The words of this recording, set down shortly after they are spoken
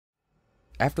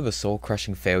After the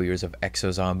soul-crushing failures of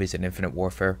Exo Zombies and Infinite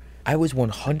Warfare, I was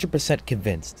 100%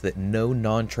 convinced that no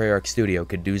non-Treyarch studio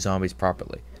could do zombies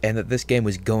properly, and that this game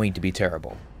was going to be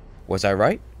terrible. Was I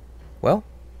right? Well,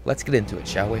 let's get into it,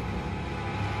 shall we?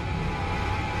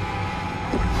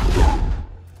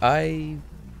 I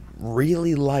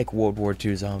really like World War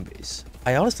II Zombies.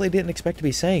 I honestly didn't expect to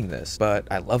be saying this, but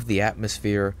I love the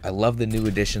atmosphere, I love the new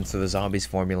additions to the zombies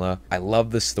formula, I love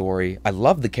the story, I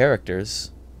love the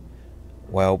characters.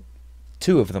 Well,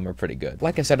 2 of them are pretty good.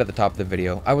 Like I said at the top of the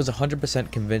video, I was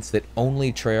 100% convinced that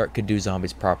only Treyarch could do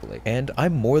zombies properly, and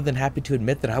I'm more than happy to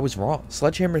admit that I was wrong.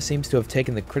 Sledgehammer seems to have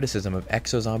taken the criticism of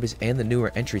Exo Zombies and the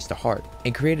newer entries to heart,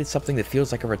 and created something that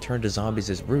feels like a return to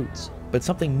zombies' roots, but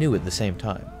something new at the same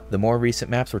time. The more recent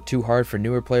maps were too hard for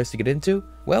newer players to get into?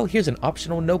 Well, here's an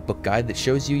optional notebook guide that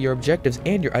shows you your objectives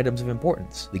and your items of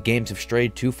importance. The games have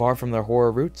strayed too far from their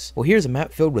horror roots? Well, here's a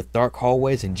map filled with dark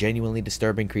hallways and genuinely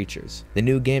disturbing creatures. The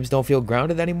new games don't feel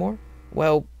grounded anymore?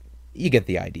 Well, you get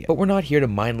the idea. But we're not here to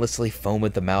mindlessly foam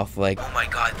at the mouth like, "Oh my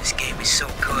god, this game is so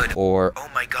good," or "Oh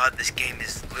my god, this game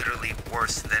is literally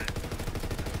worse than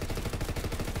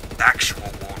actual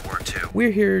World War II.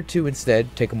 We're here to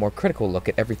instead take a more critical look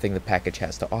at everything the package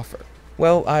has to offer.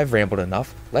 Well, I've rambled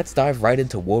enough. Let's dive right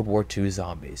into World War II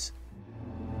Zombies.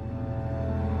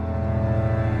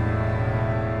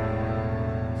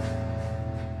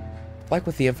 Like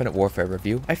with the Infinite Warfare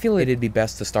review, I feel it'd be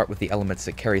best to start with the elements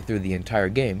that carry through the entire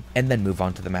game, and then move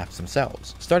on to the maps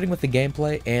themselves, starting with the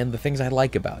gameplay and the things I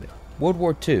like about it. World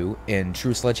War II, in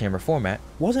true Sledgehammer format,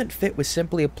 wasn't fit with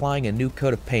simply applying a new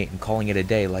coat of paint and calling it a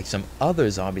day like some other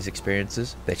zombies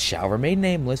experiences that shall remain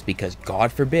nameless because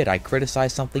God forbid I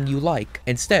criticize something you like.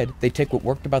 Instead, they take what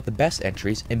worked about the best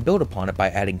entries and build upon it by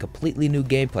adding completely new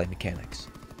gameplay mechanics.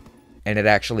 And it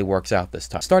actually works out this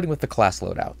time, starting with the class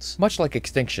loadouts. Much like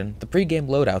Extinction, the pre-game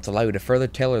loadouts allow you to further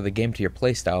tailor the game to your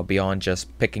playstyle beyond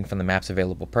just picking from the map's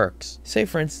available perks. Say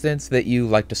for instance that you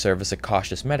like to serve as a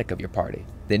cautious medic of your party.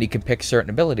 Then you can pick certain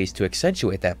abilities to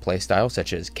accentuate that playstyle,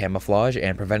 such as camouflage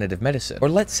and preventative medicine. Or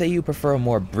let's say you prefer a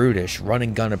more brutish,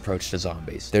 run-and-gun approach to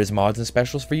zombies. There's mods and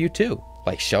specials for you too,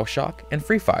 like Shell Shock and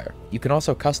Free Fire. You can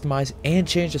also customize and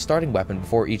change the starting weapon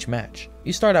before each match.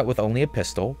 You start out with only a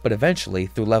pistol, but eventually,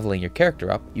 through leveling your character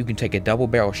up, you can take a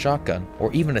double-barrel shotgun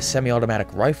or even a semi-automatic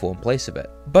rifle in place of it.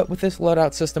 But with this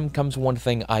loadout system comes one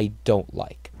thing I don't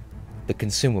like: the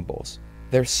consumables.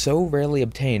 They're so rarely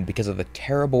obtained because of the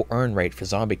terrible earn rate for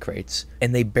zombie crates,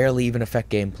 and they barely even affect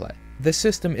gameplay. This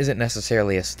system isn't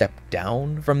necessarily a step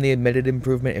down from the admitted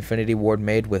improvement Infinity Ward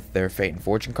made with their Fate and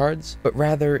Fortune cards, but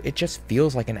rather it just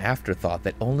feels like an afterthought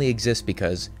that only exists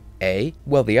because A,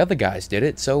 well the other guys did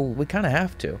it, so we kinda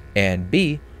have to, and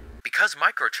B, because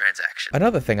microtransactions.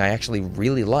 Another thing I actually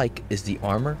really like is the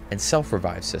armor and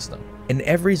self-revive system. In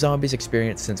every Zombies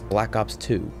experience since Black Ops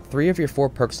 2, 3 of your 4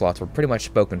 perk slots were pretty much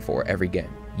spoken for every game.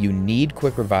 You need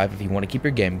Quick Revive if you want to keep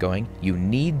your game going, you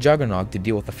need Juggernog to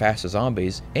deal with the faster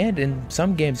zombies, and in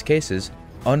some games' cases,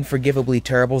 unforgivably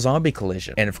terrible zombie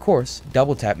collision. And of course,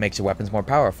 Double Tap makes your weapons more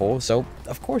powerful, so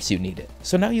of course you need it.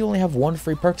 So now you only have 1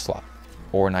 free perk slot.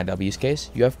 Or in IW's case,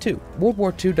 you have 2. World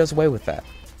War II does away with that.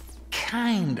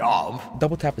 Kind of.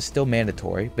 Double Tap is still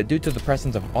mandatory, but due to the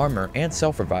presence of armor and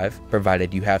self-revive,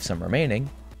 provided you have some remaining,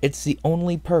 it's the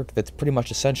only perk that's pretty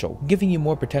much essential, giving you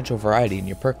more potential variety in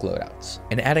your perk loadouts.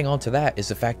 And adding on to that is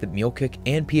the fact that Mule Kick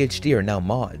and PhD are now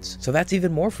mods, so that's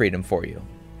even more freedom for you.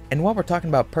 And while we're talking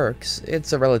about perks,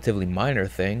 it's a relatively minor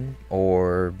thing,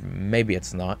 or maybe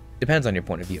it's not, depends on your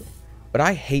point of view. But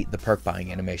I hate the perk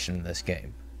buying animation in this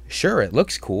game. Sure, it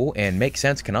looks cool and makes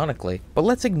sense canonically, but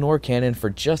let's ignore canon for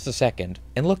just a second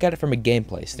and look at it from a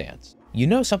gameplay stance. You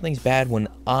know something's bad when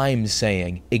I'm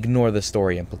saying ignore the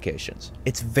story implications.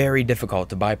 It's very difficult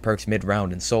to buy perks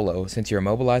mid-round in solo since you're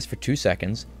immobilized for 2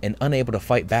 seconds and unable to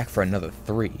fight back for another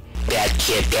 3. Bad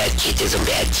kid is a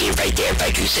bad kid right there. If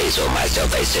I do say so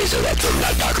myself, I say so. That's what I'm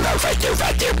not talking about right there,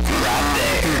 right there, right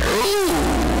there.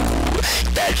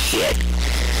 Ooh, bad shit.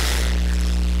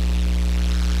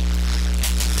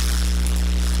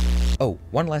 Oh,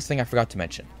 one last thing I forgot to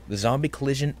mention. The zombie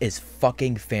collision is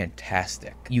fucking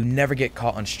fantastic. You never get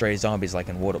caught on stray zombies like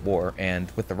in World at War,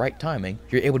 and with the right timing,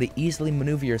 you're able to easily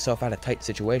maneuver yourself out of tight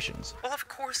situations. Well, of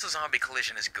course the zombie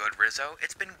collision is good, Rizzo.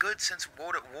 It's been good since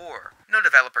World at War. No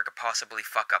developer could possibly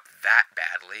fuck up that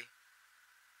badly.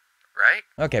 Right?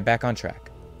 Okay, back on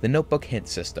track. The Notebook Hint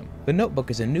System. The Notebook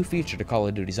is a new feature to Call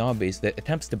of Duty Zombies that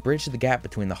attempts to bridge the gap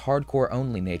between the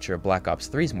hardcore-only nature of Black Ops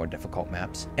 3's more difficult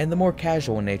maps and the more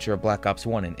casual nature of Black Ops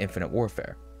 1 and Infinite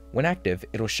Warfare. When active,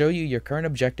 it'll show you your current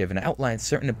objective and outline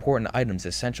certain important items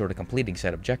essential to completing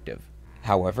said objective.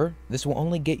 However, this will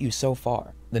only get you so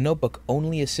far. The notebook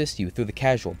only assists you through the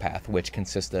casual path, which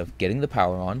consists of getting the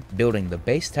power on, building the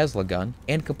base Tesla gun,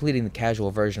 and completing the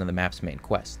casual version of the map's main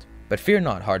quest. But fear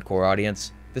not, hardcore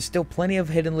audience, there's still plenty of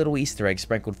hidden little Easter eggs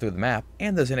sprinkled through the map,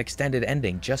 and there's an extended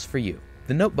ending just for you.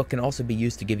 The notebook can also be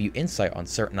used to give you insight on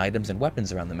certain items and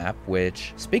weapons around the map,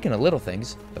 which, speaking of little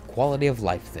things, the quality of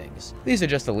life things. These are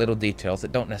just the little details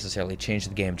that don't necessarily change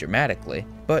the game dramatically,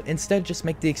 but instead just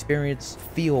make the experience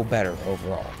feel better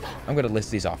overall. I'm going to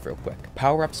list these off real quick.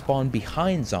 Power-ups spawn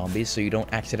behind zombies so you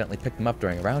don't accidentally pick them up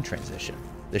during a round transition.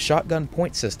 The shotgun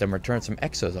point system returns some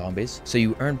exo-zombies, so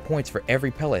you earn points for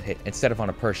every pellet hit instead of on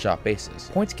a per-shot basis.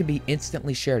 Points can be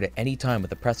instantly shared at any time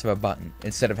with the press of a button,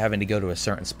 instead of having to go to a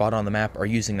certain spot on the map or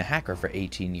using the hacker for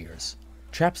 18 years.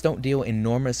 Traps don't deal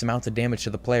enormous amounts of damage to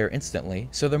the player instantly,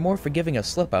 so they're more forgiving of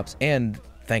slip-ups, and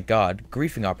thank God,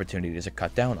 griefing opportunities are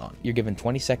cut down on. You're given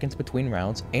 20 seconds between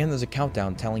rounds, and there's a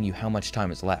countdown telling you how much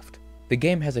time is left. The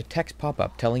game has a text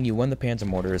pop-up telling you when the Panzer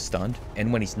Mortar is stunned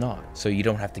and when he's not, so you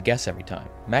don't have to guess every time.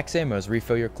 Max ammos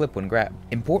refill your clip when grabbed.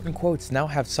 Important quotes now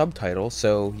have subtitles,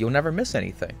 so you'll never miss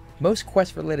anything. Most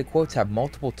quest-related quotes have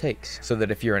multiple takes, so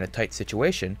that if you're in a tight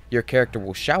situation, your character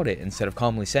will shout it instead of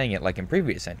calmly saying it like in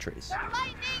previous entries.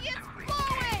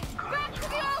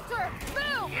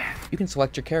 You can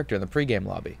select your character in the pregame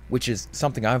lobby, which is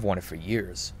something I've wanted for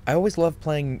years. I always loved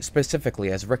playing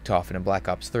specifically as Richthofen in Black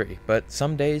Ops 3, but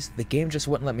some days the game just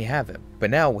wouldn't let me have him.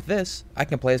 But now with this, I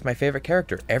can play as my favorite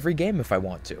character every game if I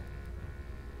want to.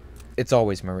 It's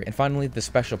always Marie. And finally, the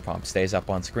special prompt stays up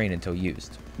on screen until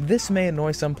used. This may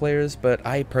annoy some players, but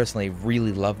I personally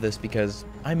really love this because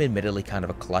I'm admittedly kind of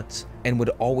a klutz and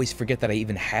would always forget that I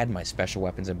even had my special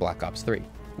weapons in Black Ops 3.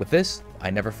 With this, I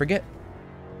never forget.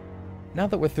 Now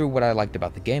that we're through what I liked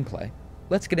about the gameplay,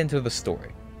 let's get into the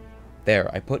story. There,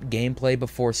 I put gameplay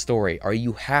before story. Are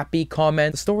you happy?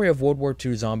 Comment. The story of World War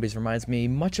II Zombies reminds me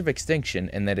much of Extinction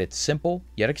in that it's simple,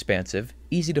 yet expansive,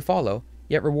 easy to follow,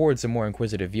 yet rewards a more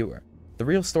inquisitive viewer. The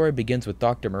real story begins with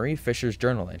Dr. Marie Fisher's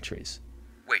journal entries.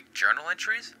 Wait, journal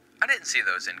entries? I didn't see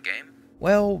those in-game.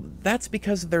 Well, that's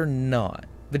because they're not.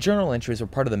 The journal entries were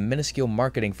part of the minuscule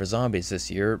marketing for zombies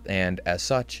this year, and as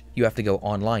such, you have to go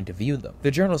online to view them. The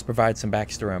journals provide some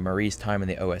backstory on Marie's time in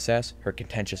the OSS, her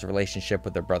contentious relationship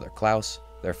with her brother Klaus,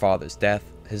 their father's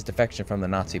death, his defection from the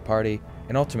Nazi party,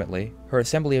 and ultimately, her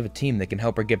assembly of a team that can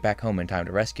help her get back home in time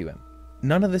to rescue him.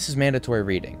 None of this is mandatory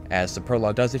reading, as the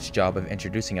prologue does its job of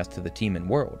introducing us to the team and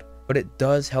world, but it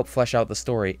does help flesh out the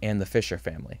story and the Fisher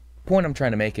family. The point I'm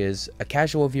trying to make is, a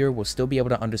casual viewer will still be able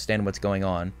to understand what's going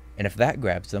on, and if that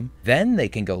grabs them, then they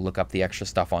can go look up the extra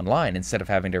stuff online instead of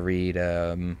having to read,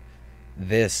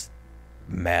 this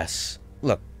mess.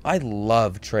 Look, I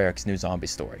love Treyarch's new zombie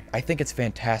story. I think it's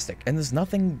fantastic, and there's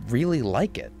nothing really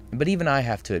like it. But even I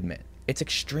have to admit, it's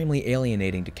extremely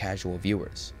alienating to casual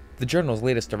viewers. The journals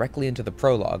lead us directly into the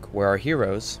prologue, where our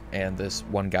heroes, and this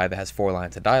one guy that has 4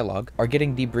 lines of dialogue, are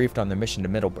getting debriefed on their mission to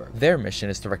Middleburg. Their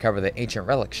mission is to recover the ancient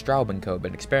relic Straub and Co.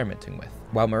 been experimenting with,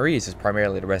 while Marie's is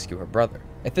primarily to rescue her brother.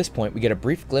 At this point, we get a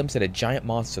brief glimpse at a giant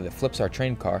monster that flips our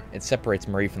train car and separates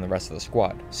Marie from the rest of the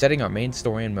squad, setting our main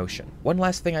story in motion. One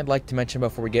last thing I'd like to mention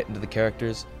before we get into the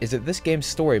characters is that this game's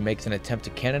story makes an attempt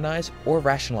to canonize or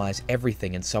rationalize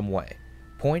everything in some way.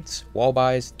 Points, wall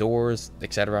buys, doors,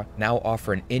 etc. now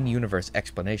offer an in-universe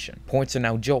explanation. Points are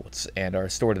now jolts and are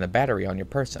stored in the battery on your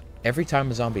person. Every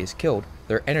time a zombie is killed,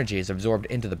 their energy is absorbed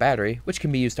into the battery, which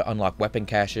can be used to unlock weapon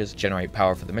caches, generate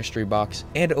power for the mystery box,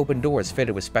 and open doors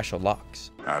fitted with special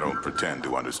locks. I don't pretend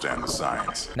to understand the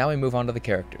science. Now we move on to the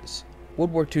characters.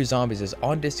 World War II Zombies'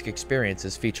 on-disc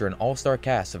experiences feature an all-star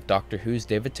cast of Doctor Who's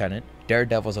David Tennant,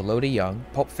 Daredevil's Elodie Young,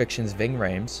 Pulp Fiction's Ving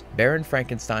Rhames, Baron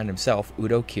Frankenstein himself,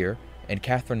 Udo Kier, and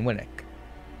Catherine Winnick.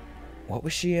 What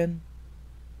was she in?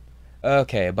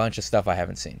 Okay, a bunch of stuff I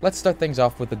haven't seen. Let's start things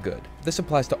off with the good. This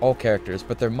applies to all characters,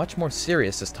 but they're much more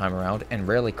serious this time around and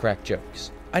rarely crack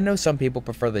jokes. I know some people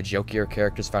prefer the jokier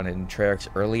characters found in Treyarch's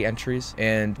early entries,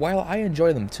 and while I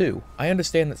enjoy them too, I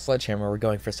understand that Sledgehammer were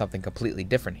going for something completely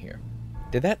different here.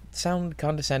 Did that sound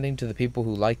condescending to the people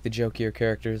who like the jokier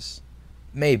characters?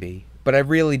 Maybe, but I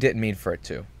really didn't mean for it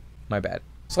to. My bad.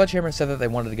 Sledgehammer said that they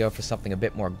wanted to go for something a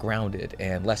bit more grounded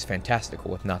and less fantastical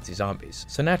with Nazi zombies.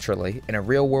 So naturally, in a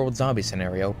real-world zombie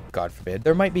scenario, God forbid,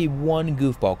 there might be one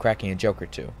goofball cracking a joke or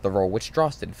two, the role which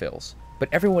Gröesten fills. But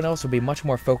everyone else will be much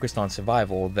more focused on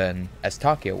survival than, as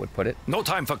Takeo would put it, no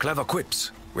time for clever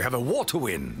quips. We have a war to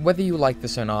win. Whether you like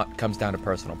this or not comes down to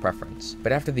personal preference.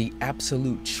 But after the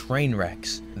absolute train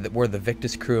wrecks that were the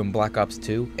Victus crew in Black Ops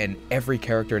 2 and every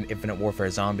character in Infinite Warfare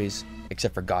Zombies,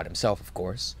 except for God himself, of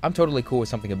course, I'm totally cool with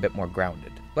something a bit more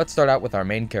grounded. Let's start out with our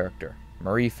main character,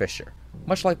 Marie Fisher.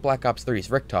 Much like Black Ops 3's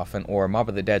Richtofen or Mob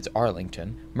of the Dead's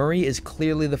Arlington, Marie is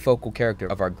clearly the focal character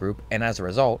of our group and as a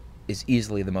result, is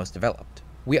easily the most developed.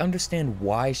 We understand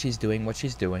why she's doing what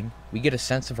she's doing, we get a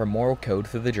sense of her moral code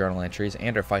through the journal entries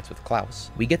and her fights with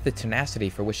Klaus, we get the tenacity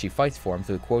for which she fights for him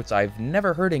through quotes I've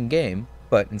never heard in game,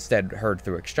 but instead heard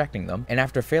through extracting them, and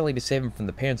after failing to save him from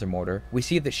the Panzer Mortar, we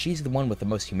see that she's the one with the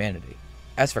most humanity.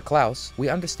 As for Klaus, we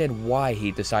understand why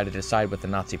he decided to side with the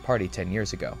Nazi party 10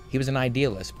 years ago. He was an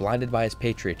idealist, blinded by his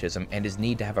patriotism and his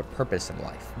need to have a purpose in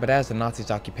life. But as the Nazis'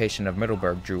 occupation of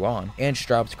Middelburg drew on, and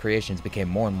Straub's creations became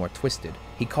more and more twisted,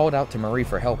 he called out to Marie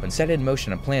for help and set in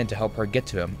motion a plan to help her get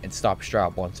to him and stop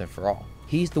Straub once and for all.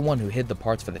 He's the one who hid the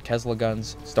parts for the Tesla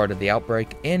guns, started the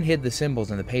outbreak, and hid the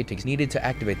symbols and the paintings needed to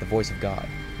activate the voice of God.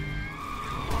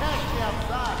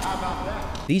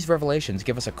 These revelations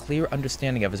give us a clear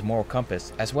understanding of his moral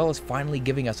compass, as well as finally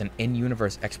giving us an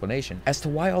in-universe explanation as to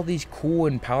why all these cool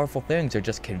and powerful things are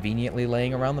just conveniently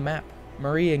laying around the map.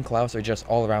 Marie and Klaus are just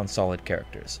all-around solid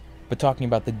characters. But talking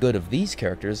about the good of these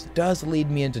characters does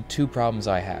lead me into two problems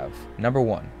I have. Number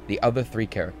one, the other three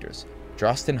characters,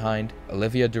 Drosten Hind,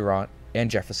 Olivia Durant,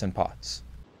 and Jefferson Potts.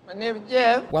 My name is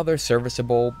Jeff. While they're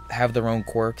serviceable, have their own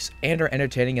quirks, and are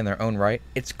entertaining in their own right,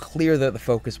 it's clear that the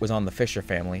focus was on the Fisher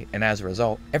family, and as a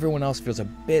result, everyone else feels a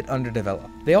bit underdeveloped.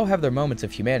 They all have their moments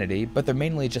of humanity, but they're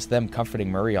mainly just them comforting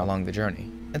Marie along the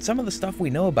journey. And some of the stuff we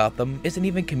know about them isn't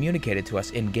even communicated to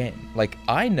us in-game. Like,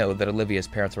 I know that Olivia's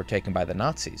parents were taken by the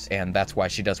Nazis, and that's why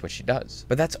she does what she does.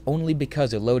 But that's only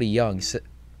because Elodie Young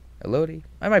Elodie?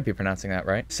 I might be pronouncing that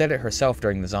right. Said it herself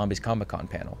during the Zombies Comic-Con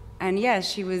panel. And yes,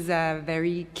 she was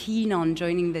very keen on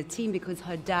joining the team because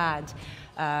her dad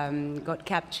got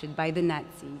captured by the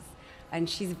Nazis. And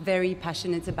she's very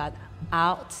passionate about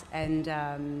art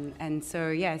and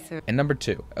so, yeah. And number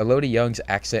two, Elodie Young's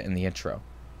accent in the intro.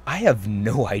 I have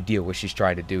no idea what she's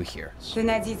trying to do here. The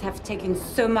Nazis have taken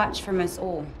so much from us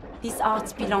all. This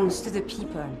art belongs to the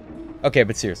people. Okay,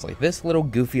 but seriously, this little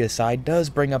goofy aside does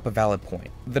bring up a valid point.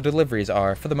 The deliveries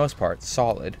are, for the most part,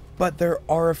 solid, but there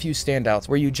are a few standouts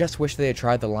where you just wish they had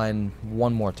tried the line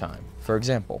one more time. For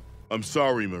example, I'm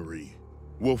sorry, Marie.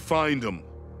 We'll find them.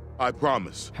 I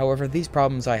promise. However, these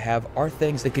problems I have are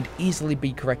things that could easily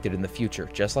be corrected in the future,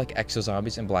 just like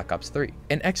Exozombies and Black Ops 3.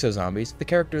 In Exozombies, the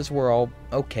characters were all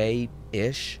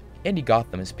okay-ish, and you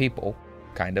got them as people.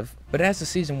 Kind of. But as the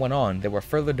season went on, they were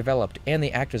further developed and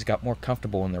the actors got more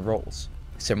comfortable in their roles.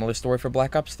 Similar story for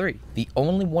Black Ops 3. The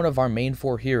only one of our main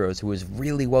four heroes who was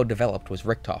really well developed was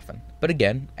Richtofen. But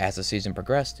again, as the season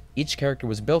progressed, each character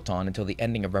was built on until the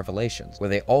ending of Revelations,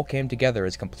 where they all came together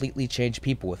as completely changed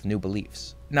people with new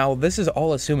beliefs. Now, this is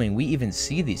all assuming we even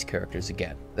see these characters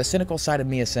again. The cynical side of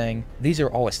me is saying, these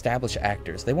are all established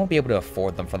actors, they won't be able to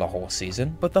afford them for the whole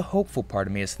season. But the hopeful part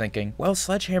of me is thinking, well,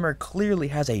 Sledgehammer clearly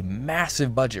has a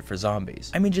massive budget for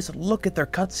zombies. I mean, just look at their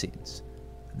cutscenes.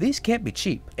 These can't be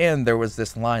cheap. And there was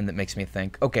this line that makes me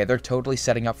think, okay, they're totally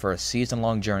setting up for a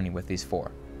season-long journey with these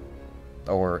four.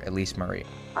 Or at least Marie.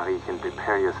 Now you can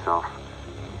prepare yourself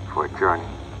for a journey.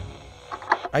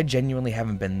 I genuinely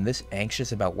haven't been this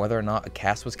anxious about whether or not a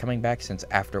cast was coming back since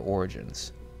after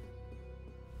Origins.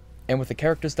 And with the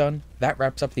characters done, that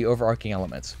wraps up the overarching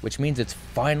elements, which means it's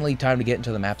finally time to get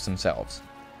into the maps themselves.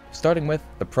 Starting with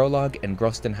the Prologue and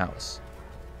Gröesten Haus.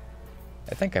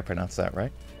 I think I pronounced that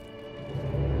right.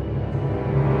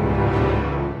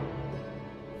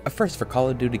 A first for Call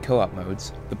of Duty co-op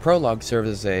modes, the Prologue serves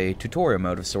as a tutorial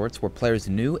mode of sorts where players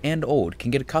new and old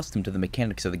can get accustomed to the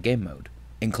mechanics of the game mode,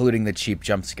 including the cheap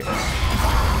jump scares.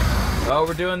 Oh,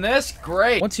 we're doing this?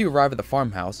 Great! Once you arrive at the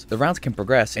farmhouse, the rounds can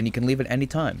progress and you can leave at any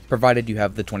time, provided you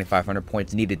have the 2,500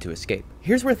 points needed to escape.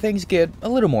 Here's where things get a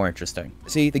little more interesting.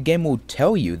 See, the game will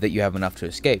tell you that you have enough to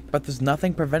escape, but there's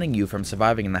nothing preventing you from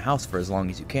surviving in the house for as long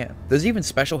as you can. There's even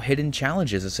special hidden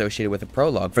challenges associated with the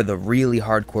Prologue for the really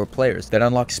hardcore players that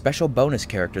unlock special bonus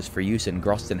characters for use in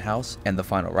Gröesten Haus and the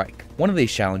Final Reich. One of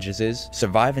these challenges is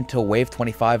survive until wave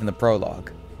 25 in the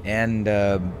Prologue. And,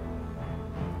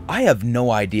 I have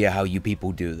no idea how you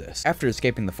people do this. After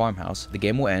escaping the farmhouse, the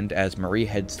game will end as Marie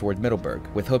heads toward Middelburg,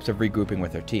 with hopes of regrouping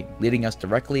with her team, leading us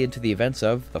directly into the events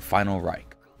of the Final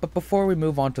Reich. But before we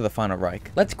move on to the Final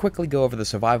Reich, let's quickly go over the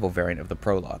survival variant of the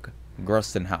Prologue,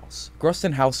 Gröesten Haus.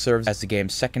 Gröesten Haus serves as the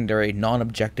game's secondary,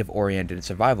 non-objective oriented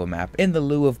survival map in the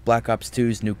lieu of Black Ops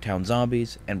 2's Nuketown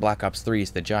Zombies and Black Ops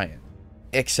 3's The Giant.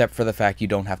 Except for the fact you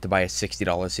don't have to buy a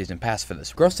 $60 season pass for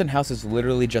this. Gröesten Haus is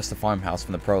literally just the farmhouse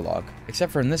from the Prologue.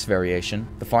 Except for in this variation,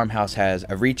 the farmhouse has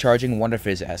a recharging Wonder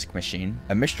Fizz-esque machine,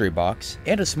 a mystery box,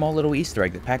 and a small little Easter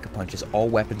egg that pack-a-punches all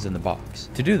weapons in the box.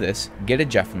 To do this, get a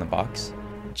Jeff in the box,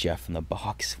 Jeff in the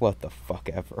box, what the fuck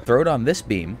ever. Throw it on this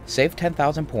beam, save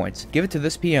 10,000 points, give it to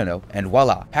this piano, and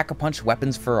voila, pack-a-punch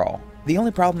weapons for all. The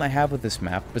only problem I have with this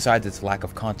map, besides its lack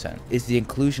of content, is the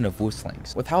inclusion of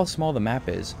wustlings. With how small the map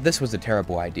is, this was a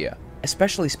terrible idea,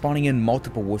 especially spawning in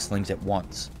multiple wustlings at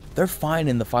once. They're fine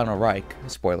in the Final Reich,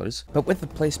 spoilers, but with the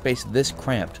play space this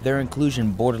cramped, their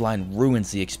inclusion borderline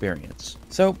ruins the experience.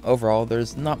 So overall,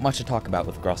 there's not much to talk about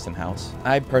with Gröesten Haus.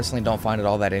 I personally don't find it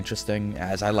all that interesting,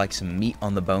 as I like some meat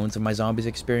on the bones of my zombies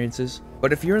experiences.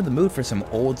 But if you're in the mood for some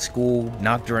old school,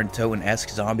 Nocturne-Toten-esque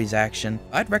zombies action,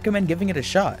 I'd recommend giving it a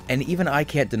shot. And even I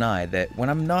can't deny that when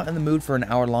I'm not in the mood for an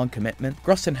hour-long commitment,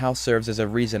 Gröesten Haus serves as a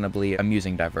reasonably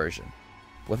amusing diversion.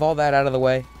 With all that out of the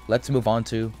way, let's move on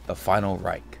to the Final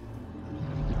Reich.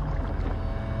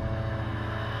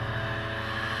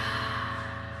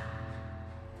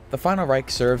 The Final Reich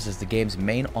serves as the game's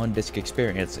main on-disc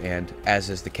experience and, as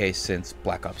is the case since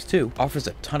Black Ops 2, offers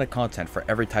a ton of content for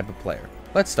every type of player.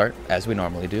 Let's start, as we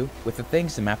normally do, with the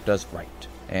things the map does right.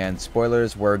 And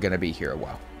spoilers, we're gonna be here a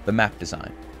while. The map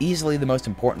design. Easily the most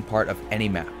important part of any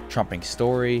map, trumping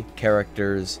story,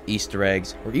 characters, Easter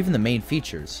eggs, or even the main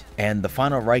features. And the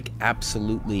Final Reich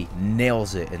absolutely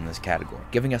nails it in this category,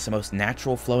 giving us the most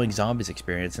natural flowing zombies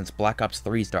experience since Black Ops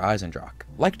 3's Der Eisendrache.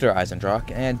 Like Der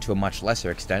Eisendrache, and to a much lesser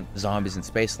extent, Zombies in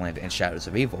Spaceland and Shadows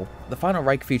of Evil, the Final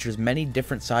Reich features many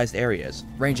different sized areas,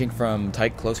 ranging from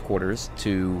tight close quarters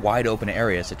to wide open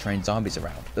areas to train zombies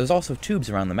around. There's also tubes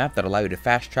around the map that allow you to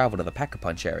fast travel to the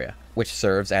Pack-a-Punch area, which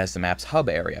serves as the map's hub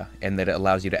area, and that it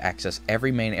allows you to access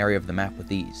every main area of the map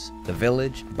with ease. The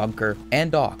village, bunker,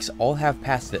 and docks all have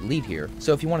paths that lead here,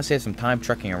 so if you want to save some time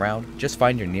trekking around, just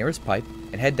find your nearest pipe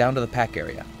and head down to the pack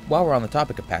area. While we're on the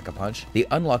topic of Pack-a-Punch, the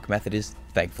unlock method is,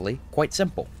 thankfully, quite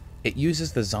simple. It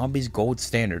uses the Zombies gold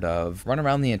standard of run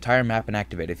around the entire map and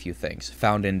activate a few things,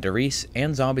 found in Der Eisendrache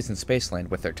and Zombies in Spaceland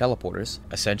with their teleporters,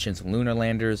 Ascension's Lunar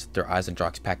Landers, Der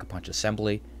Eisendrache's Pack-a-Punch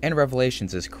assembly, and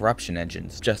Revelations' corruption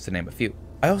engines, just to name a few.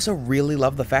 I also really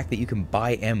love the fact that you can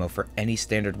buy ammo for any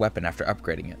standard weapon after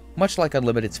upgrading it. Much like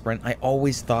Unlimited Sprint, I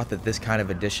always thought that this kind of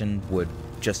addition would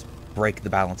just break the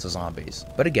balance of zombies.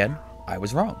 But again, I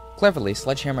was wrong. Cleverly,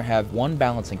 Sledgehammer have one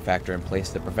balancing factor in place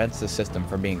that prevents the system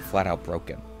from being flat out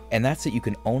broken. And that's that you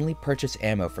can only purchase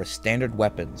ammo for standard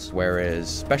weapons, whereas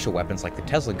special weapons like the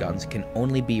Tesla guns can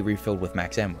only be refilled with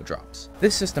max ammo drops.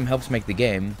 This system helps make the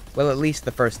game, well at least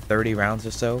the first 30 rounds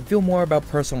or so, feel more about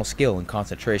personal skill and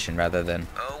concentration rather than,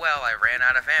 oh well, I ran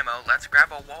out of ammo, let's grab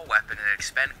a wall weapon and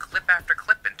expend clip after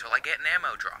clip until I get an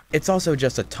ammo drop. It's also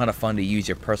just a ton of fun to use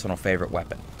your personal favorite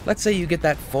weapon. Let's say you get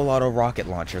that full auto rocket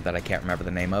launcher that I can't remember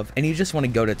the name of, and you just want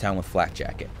to go to town with Flak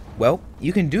Jacket. Well,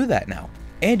 you can do that now.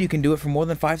 And you can do it for more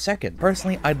than 5 seconds.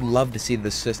 Personally, I'd love to see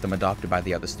this system adopted by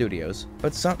the other studios,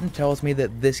 but something tells me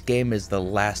that this game is the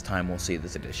last time we'll see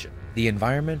this addition. The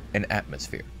environment and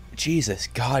atmosphere. Jesus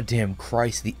goddamn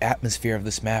Christ, the atmosphere of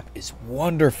this map is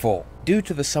wonderful. Due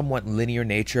to the somewhat linear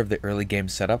nature of the early game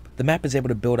setup, the map is able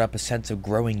to build up a sense of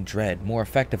growing dread more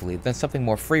effectively than something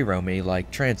more free-roamy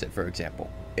like Transit, for example.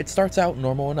 It starts out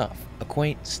normal enough, a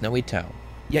quaint, snowy town,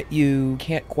 yet you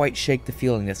can't quite shake the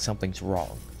feeling that something's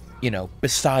wrong. You know,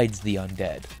 besides the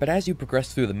undead. But as you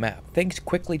progress through the map, things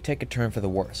quickly take a turn for the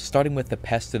worse, starting with the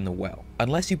pest in the well.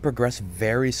 Unless you progress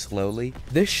very slowly,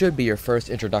 this should be your first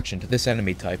introduction to this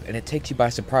enemy type, and it takes you by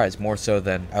surprise more so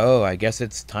than, oh, I guess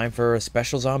it's time for a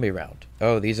special zombie round.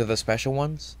 Oh, these are the special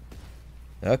ones?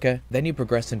 Okay. Then you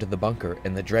progress into the bunker,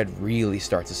 and the dread really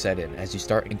starts to set in as you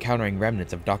start encountering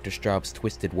remnants of Dr. Straub's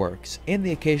twisted works, and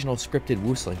the occasional scripted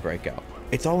wusling breakout.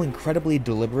 It's all incredibly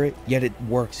deliberate, yet it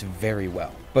works very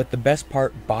well. But the best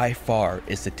part by far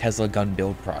is the Tesla gun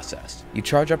build process. You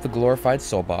charge up the glorified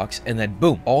soul box, and then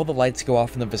boom, all the lights go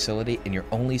off in the facility, and your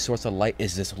only source of light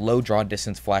is this low draw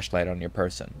distance flashlight on your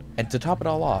person. And to top it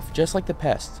all off, just like the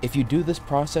pest, if you do this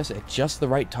process at just the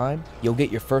right time, you'll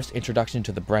get your first introduction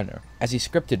to the Brenner, as he's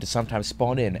scripted to sometimes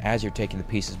spawn in as you're taking the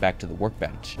pieces back to the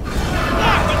workbench. Jesus!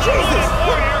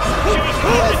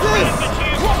 Who is this?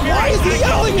 Why is he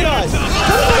yelling at us?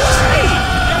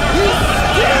 He's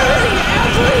scaring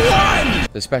everyone!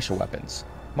 The special weapons.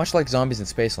 Much like Zombies in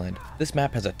Spaceland, this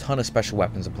map has a ton of special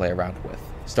weapons to play around with,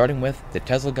 starting with the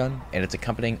Tesla gun and its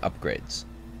accompanying upgrades.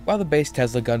 While the base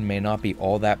Tesla gun may not be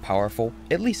all that powerful,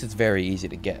 at least it's very easy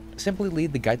to get. Simply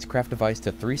lead the Geizkraft device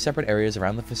to 3 separate areas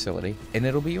around the facility, and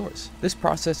it'll be yours. This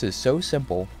process is so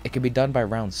simple, it can be done by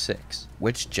round 6,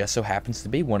 which just so happens to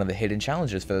be one of the hidden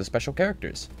challenges for the special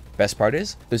characters. Best part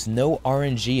is, there's no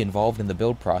RNG involved in the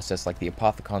build process like the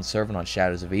Apothicon servant on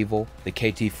Shadows of Evil, the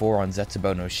KT-4 on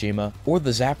Zetsubo no Shima, or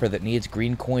the Zapper that needs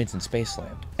green coins in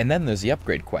Spaceland. And then there's the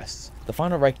upgrade quests. The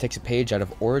Final Reich takes a page out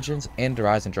of Origins and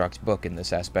Eisendrach's book in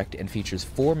this aspect and features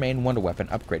 4 main Wonder Weapon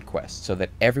upgrade quests so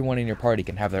that everyone in your party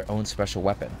can have their own special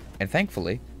weapon. And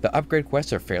thankfully, the upgrade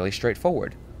quests are fairly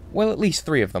straightforward. Well, at least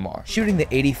 3 of them are. Shooting the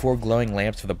 84 glowing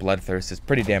lamps for the Bloodthirst is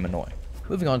pretty damn annoying.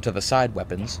 Moving on to the side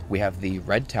weapons, we have the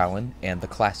Red Talon and the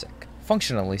Classic.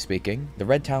 Functionally speaking, the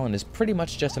Red Talon is pretty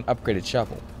much just an upgraded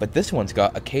shovel, but this one's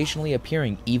got occasionally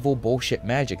appearing evil bullshit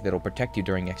magic that'll protect you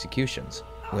during executions.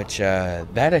 Which,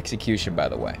 that execution, by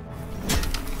the way.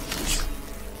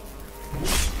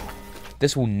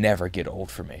 This will never get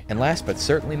old for me. And last but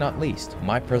certainly not least,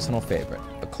 my personal favorite,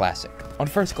 the Classic. On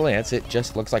first glance, it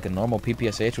just looks like a normal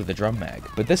PPSH with a drum mag,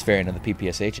 but this variant of the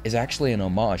PPSH is actually an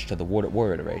homage to the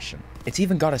WWII iteration. It's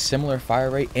even got a similar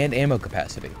fire rate and ammo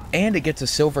capacity, and it gets a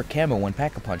silver camo when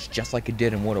Pack-a-Punch just like it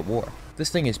did in WWII. This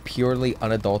thing is purely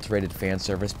unadulterated fan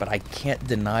service, but I can't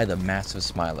deny the massive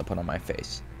smile it put on my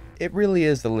face. It really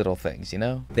is the little things, you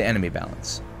know? The enemy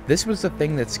balance. This was the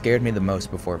thing that scared me the most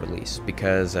before release,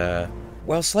 because,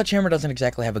 well, Sledgehammer doesn't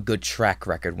exactly have a good track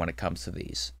record when it comes to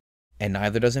these. And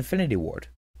neither does Infinity Ward,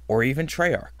 or even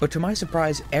Treyarch. But to my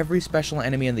surprise, every special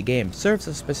enemy in the game serves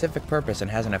a specific purpose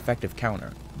and has an effective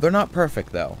counter. They're not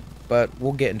perfect though, but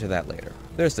we'll get into that later.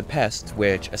 There's the Pests,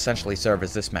 which essentially serve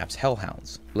as this map's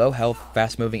hellhounds. Low health,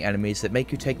 fast moving enemies that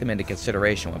make you take them into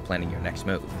consideration when planning your next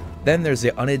move. Then there's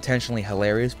the unintentionally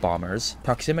hilarious Bombers,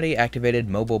 proximity activated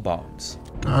mobile bombs.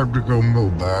 Time to go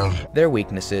mobile. Their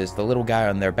weakness is the little guy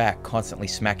on their back constantly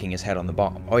smacking his head on the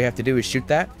bomb. All you have to do is shoot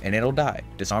that, and it'll die,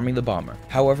 disarming the bomber.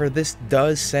 However, this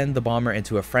does send the bomber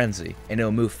into a frenzy, and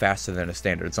it'll move faster than a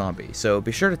standard zombie, so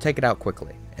be sure to take it out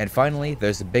quickly. And finally,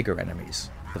 there's the bigger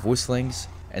enemies, the Wustlings,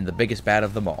 and the biggest bad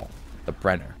of them all, the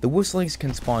Brenner. The Wustlings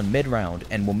can spawn mid-round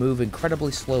and will move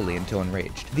incredibly slowly until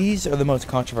enraged. These are the most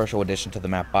controversial addition to the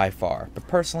map by far, but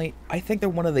personally, I think they're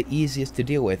one of the easiest to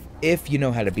deal with if you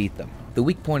know how to beat them. The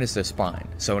weak point is their spine,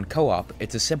 so in co-op,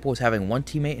 it's as simple as having one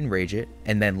teammate enrage it,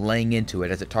 and then laying into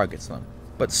it as it targets them.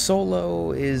 But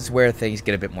solo is where things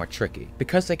get a bit more tricky.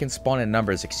 Because they can spawn in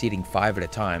numbers exceeding 5 at a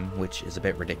time, which is a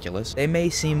bit ridiculous, they may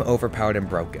seem overpowered and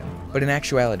broken. But in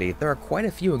actuality, there are quite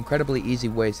a few incredibly easy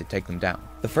ways to take them down.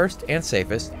 The first and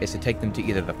safest is to take them to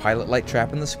either the pilot light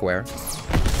trap in the square,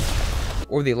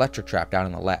 or the electric trap down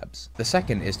in the labs. The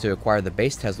second is to acquire the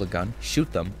base Tesla gun,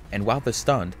 shoot them, and while they're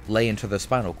stunned, lay into their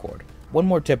spinal cord. One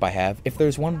more tip I have, if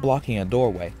there's one blocking a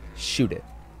doorway, shoot it.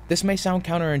 This may sound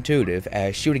counterintuitive,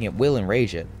 as shooting it will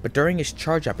enrage it, but during his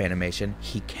charge up animation,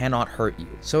 he cannot hurt you.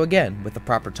 So again, with the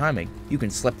proper timing, you can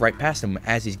slip right past him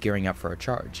as he's gearing up for a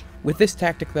charge. With this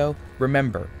tactic though,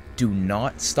 remember, do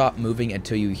not stop moving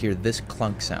until you hear this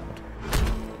clunk sound.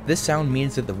 This sound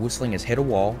means that the Wusling has hit a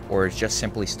wall, or is just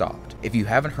simply stopped. If you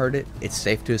haven't heard it, it's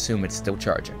safe to assume it's still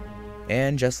charging.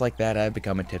 And just like that, I've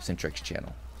become a tips and tricks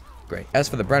channel. Great. As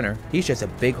for the Brenner, he's just a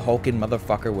big hulking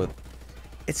motherfucker with...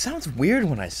 It sounds weird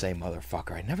when I say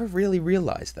motherfucker, I never really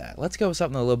realized that. Let's go with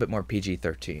something a little bit more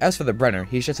PG-13. As for the Brenner,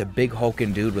 he's just a big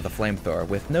hulking dude with a flamethrower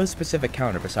with no specific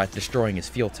counter besides destroying his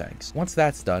fuel tanks. Once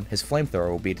that's done, his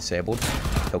flamethrower will be disabled,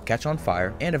 he'll catch on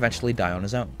fire, and eventually die on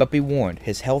his own. But be warned,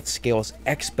 his health scales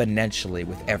exponentially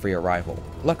with every arrival.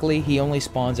 Luckily, he only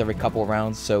spawns every couple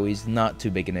rounds, so he's not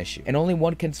too big an issue. And only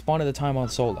one can spawn at a time on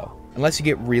solo, unless you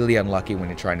get really unlucky when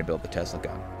you're trying to build the Tesla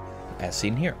gun, as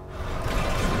seen here.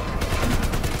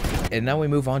 And now we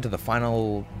move on to the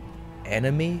final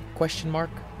enemy, question mark?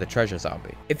 The treasure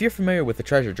zombie. If you're familiar with the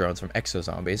treasure drones from Exo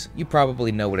Zombies, you probably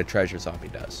know what a treasure zombie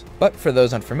does. But for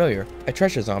those unfamiliar, a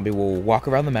treasure zombie will walk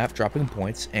around the map dropping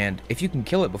points, and if you can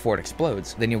kill it before it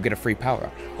explodes, then you'll get a free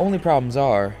power-up. Only problems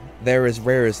are, they're as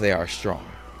rare as they are strong.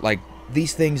 Like,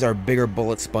 these things are bigger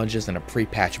bullet sponges than a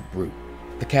pre-patched brute.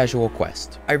 The casual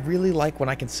quest. I really like when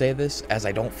I can say this, as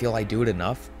I don't feel I do it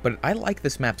enough, but I like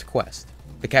this map's quest.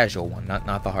 The casual one,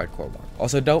 not the hardcore one.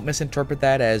 Also, don't misinterpret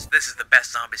that as, this is the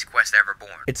best zombies quest ever born.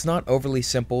 It's not overly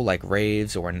simple like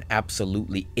Raves, or an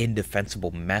absolutely indefensible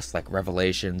mess like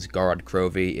Revelations, Garrod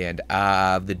Crovey, and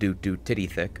the Doot Titty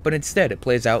Thick, but instead it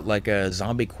plays out like a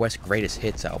Zombie Quest Greatest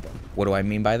Hits album. What do I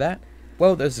mean by that?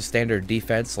 Well, there's a standard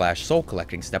defense / soul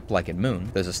collecting step like in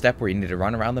Moon. There's a step where you need to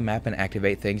run around the map and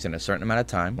activate things in a certain amount of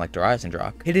time, like Der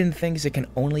Eisendrach. Hidden things that can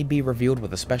only be revealed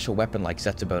with a special weapon like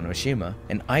Zetsubo no Shima,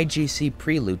 an IGC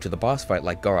prelude to the boss fight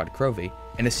like Garrod Crovey,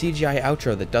 and a CGI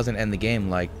outro that doesn't end the game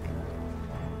like...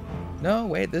 No,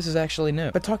 wait, this is actually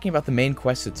new. But talking about the main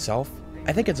quest itself,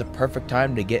 I think it's a perfect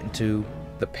time to get into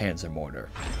the Panzer Mortar.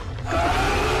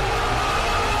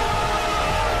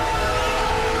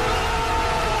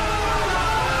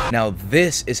 Now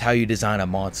this is how you design a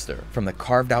monster, from the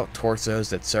carved out torsos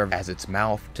that serve as its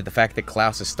mouth, to the fact that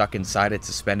Klaus is stuck inside it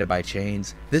suspended by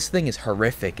chains. This thing is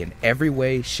horrific in every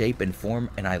way, shape, and form,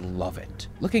 and I love it.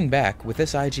 Looking back, with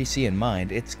this IGC in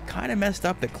mind, it's kinda messed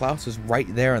up that Klaus was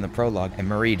right there in the prologue and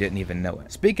Marie didn't even know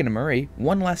it. Speaking of Marie,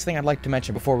 one last thing I'd like to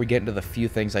mention before we get into the few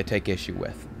things I take issue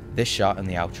with. This shot in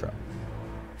the outro.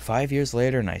 5 years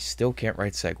later and I still can't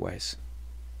write segues.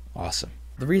 Awesome.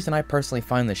 The reason I personally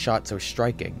find this shot so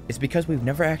striking is because we've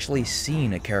never actually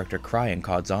seen a character cry in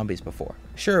COD Zombies before.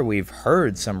 Sure, we've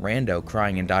heard some rando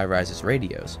crying in Die Rise's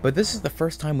radios, but this is the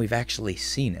first time we've actually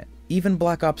seen it. Even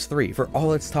Black Ops 3, for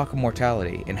all its talk of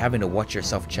mortality and having to watch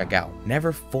yourself check out,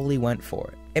 never fully went for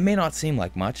it. It may not seem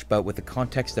like much, but with the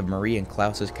context of Marie and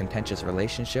Klaus's contentious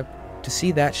relationship, to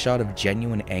see that shot of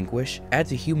genuine anguish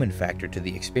adds a human factor to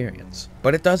the experience.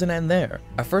 But it doesn't end there.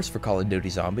 A first for Call of Duty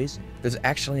Zombies, there's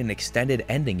actually an extended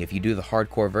ending if you do the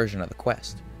hardcore version of the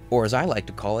quest. Or as I like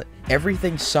to call it,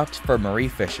 everything sucks for Marie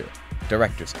Fisher,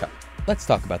 Director's Cut. Let's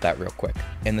talk about that real quick.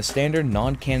 In the standard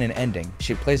non-canon ending,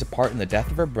 she plays a part in the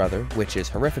death of her brother, which is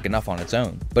horrific enough on its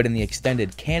own, but in the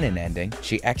extended canon ending,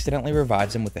 she accidentally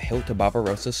revives him with the hilt to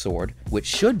Barbarossa's sword, which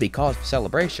should be cause for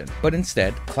celebration, but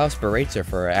instead, Klaus berates her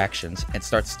for her actions and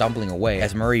starts stumbling away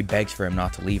as Marie begs for him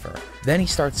not to leave her. Then he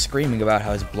starts screaming about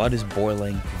how his blood is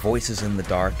boiling, voices in the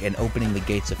dark, and opening the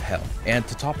gates of hell, and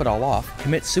to top it all off,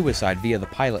 commits suicide via the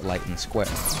pilot light in the square.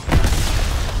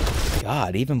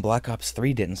 God, even Black Ops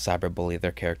 3 didn't cyberbully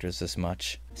their characters this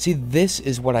much. See, this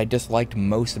is what I disliked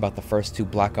most about the first two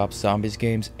Black Ops Zombies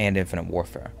games and Infinite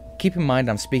Warfare. Keep in mind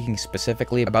I'm speaking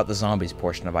specifically about the Zombies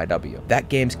portion of IW. That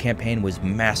game's campaign was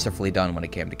masterfully done when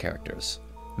it came to characters.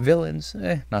 Villains,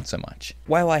 not so much.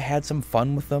 While I had some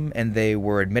fun with them, and they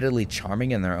were admittedly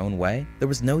charming in their own way, there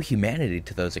was no humanity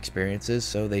to those experiences,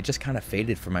 so they just kinda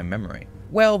faded from my memory.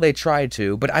 Well, they tried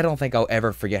to, but I don't think I'll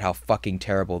ever forget how fucking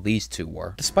terrible these two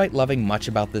were. Despite loving much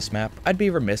about this map, I'd be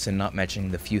remiss in not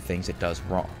mentioning the few things it does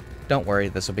wrong. Don't worry,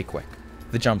 this will be quick.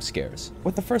 The jump scares.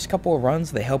 With the first couple of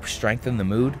runs, they help strengthen the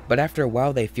mood, but after a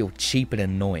while they feel cheap and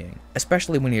annoying,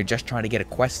 especially when you're just trying to get a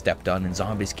quest step done and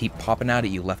zombies keep popping out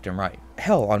at you left and right.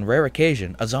 Hell, on rare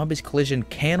occasion, a zombie's collision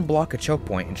can block a choke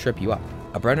point and trip you up.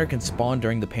 A Brenner can spawn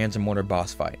during the Panzermortar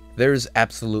boss fight. There's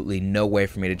absolutely no way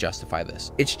for me to justify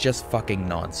this. It's just fucking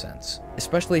nonsense.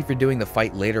 Especially if you're doing the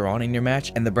fight later on in your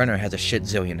match and the Brenner has a shit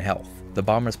zillion health. The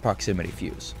bomber's proximity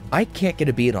fuse. I can't get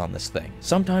a beat on this thing.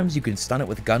 Sometimes you can stun it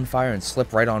with gunfire and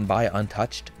slip right on by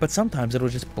untouched, but sometimes it'll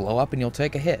just blow up and you'll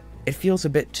take a hit. It feels a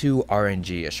bit too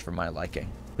RNG-ish for my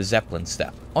liking. The Zeppelin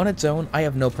step. On its own, I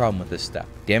have no problem with this step.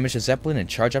 Damage the Zeppelin and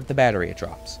charge up the battery it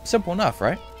drops. Simple enough,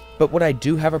 right? But what I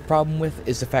do have a problem with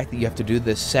is the fact that you have to do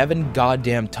this 7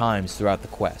 goddamn times throughout the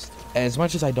quest. As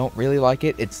much as I don't really like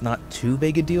it, it's not too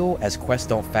big a deal, as quests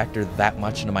don't factor that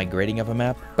much into my grading of a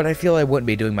map, but I feel I wouldn't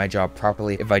be doing my job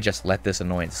properly if I just let this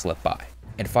annoyance slip by.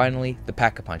 And finally, the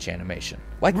pack-a-punch animation.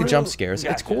 Like the jump scares,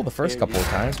 it's cool the first couple of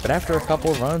times, but after a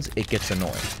couple of runs, it gets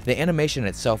annoying. The animation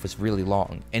itself is really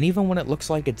long, and even when it looks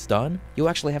like it's done, you'll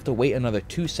actually have to wait another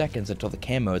 2 seconds until the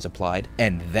camo is applied,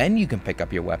 and then you can pick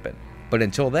up your weapon. But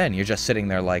until then, you're just sitting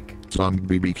there like, Son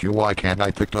BBQ, why can't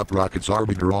I pick up rockets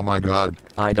arbiter, oh my god.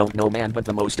 I don't know, man, but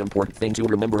the most important thing to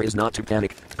remember is not to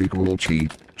panic. Be cool, chief.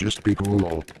 Just be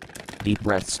cool. Deep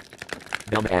breaths.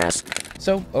 Dumbass.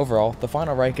 So, overall, the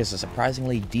Final Reich is a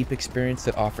surprisingly deep experience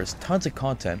that offers tons of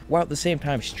content, while at the same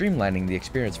time streamlining the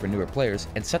experience for newer players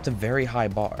and sets a very high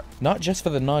bar. Not just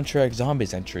for the non-Treyarch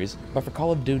Zombies entries, but for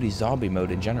Call of Duty Zombie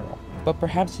mode in general. But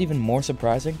perhaps even more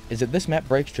surprising is that this map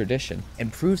breaks tradition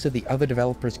and proves that the other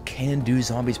developers can do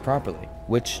zombies properly,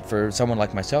 which, for someone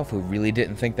like myself who really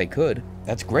didn't think they could,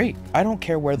 that's great. I don't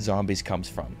care where the zombies comes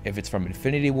from, if it's from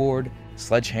Infinity Ward,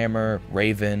 Sledgehammer,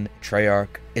 Raven,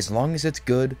 Treyarch, as long as it's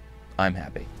good, I'm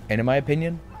happy. And in my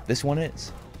opinion, this one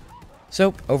is.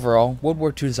 So, overall, World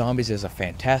War II Zombies is a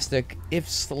fantastic, if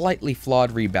slightly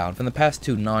flawed rebound from the past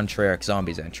two non-Treyarch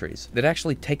Zombies entries that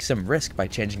actually takes some risk by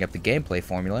changing up the gameplay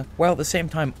formula, while at the same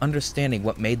time understanding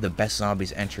what made the best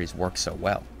Zombies entries work so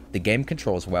well. The game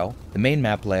controls well, the main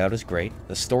map layout is great,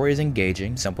 the story is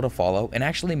engaging, simple to follow, and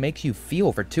actually makes you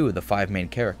feel for 2 of the 5 main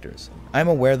characters. I'm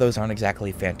aware those aren't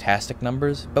exactly fantastic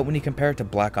numbers, but when you compare it to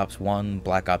Black Ops 1,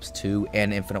 Black Ops 2,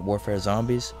 and Infinite Warfare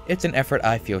Zombies, it's an effort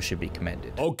I feel should be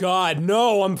commended. Oh god,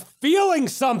 no, I'm feeling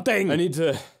something! I need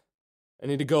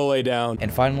to go lay down.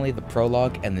 And finally, the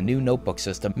Prologue and the new notebook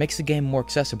system makes the game more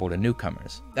accessible to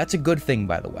newcomers. That's a good thing,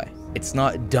 by the way. It's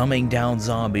not dumbing down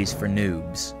zombies for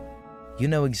noobs. you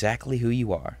know exactly who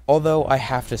you are. Although I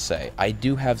have to say, I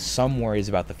do have some worries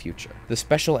about the future. The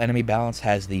special enemy balance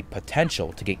has the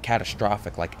potential to get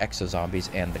catastrophic like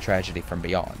Exo-Zombies and the Tragedy from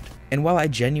Beyond. And while I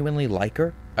genuinely like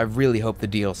her, I really hope the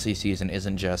DLC season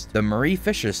isn't just the Marie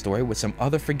Fisher story with some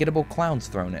other forgettable clowns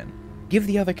thrown in. Give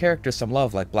the other characters some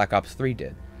love like Black Ops 3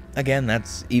 did. Again,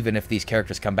 that's even if these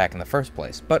characters come back in the first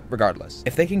place, but regardless,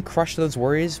 if they can crush those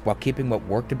worries while keeping what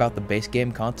worked about the base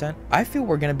game content, I feel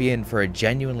we're going to be in for a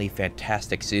genuinely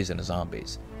fantastic season of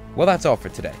zombies. Well, that's all for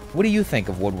today. What do you think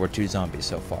of World War II Zombies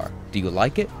so far? Do you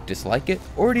like it, dislike it,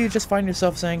 or do you just find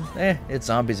yourself saying, it's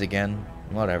zombies again,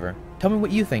 whatever? Tell me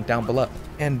what you think down below.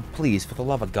 And please, for the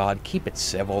love of God, keep it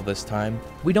civil this time.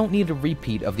 We don't need a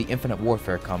repeat of the Infinite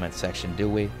Warfare comment section, do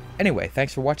we? Anyway,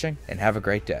 thanks for watching, and have a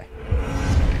great day.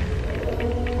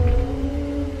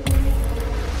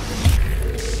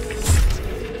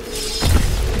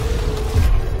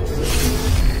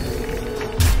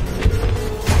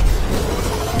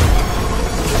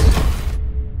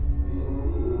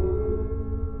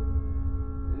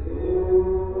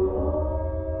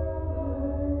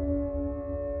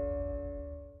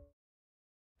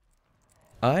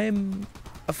 I'm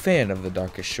a fan of The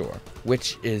Darkest Shore,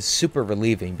 which is super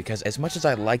relieving because as much as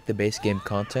I like the base game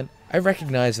content, I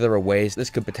recognize there are ways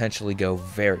this could potentially go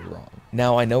very wrong.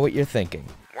 Now I know what you're thinking.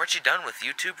 Weren't you done with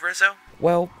YouTube, Rizzo?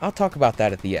 Well, I'll talk about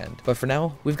that at the end, but for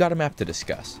now, we've got a map to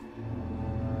discuss.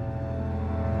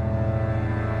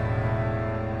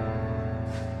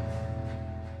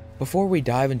 Before we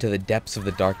dive into the depths of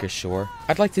The Darkest Shore,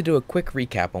 I'd like to do a quick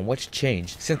recap on what's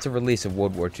changed since the release of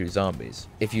World War II Zombies.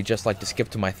 If you'd just like to skip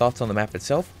to my thoughts on the map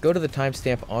itself, go to the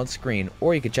timestamp on screen,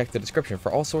 or you can check the description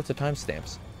for all sorts of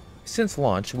timestamps. Since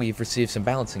launch, we've received some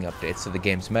balancing updates to the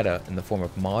game's meta in the form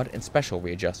of mod and special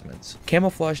readjustments.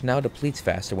 Camouflage now depletes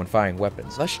faster when firing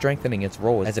weapons, thus strengthening its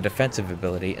role as a defensive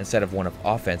ability instead of one of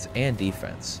offense and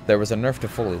defense. There was a nerf to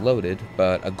fully loaded,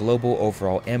 but a global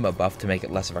overall ammo buff to make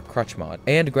it less of a crutch mod,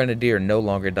 and Grenadier no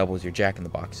longer doubles your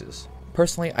jack-in-the-boxes.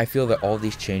 Personally, I feel that all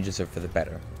these changes are for the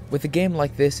better. With a game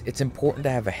like this, it's important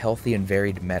to have a healthy and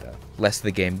varied meta, lest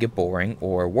the game get boring,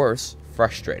 or worse,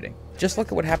 frustrating. Just look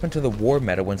at what happened to the war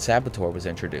meta when Saboteur was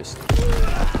introduced.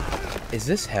 Is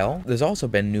this hell? There's also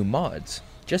been new mods.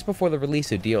 Just before the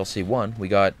release of DLC 1, we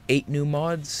got 8 new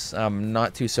mods. I'm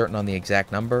not too certain on the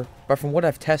exact number, but from what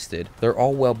I've tested, they're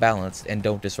all well balanced and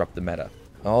don't disrupt the meta.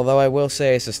 Although I will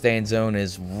say Sustain Zone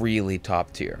is really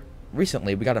top tier.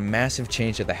 Recently, we got a massive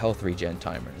change to the health regen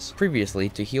timers. Previously,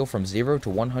 to heal from 0 to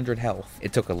 100 health,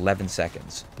 it took 11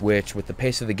 seconds, which, with the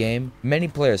pace of the game, many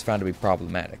players found to be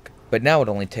problematic. But now it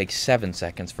only takes 7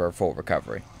 seconds for a full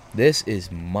recovery. This is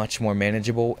much more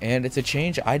manageable, and it's a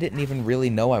change I didn't even really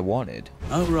know I wanted.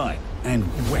 Oh right, and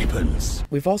weapons.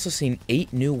 We've also seen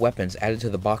 8 new weapons added to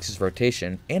the box's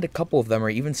rotation, and a couple of them are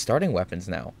even starting weapons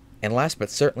now. And last but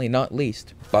certainly not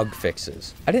least, bug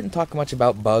fixes. I didn't talk much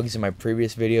about bugs in my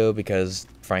previous video because,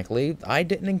 frankly, I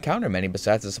didn't encounter many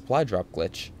besides the supply drop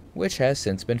glitch, which has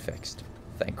since been fixed.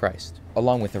 Thank Christ.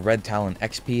 Along with the Red Talon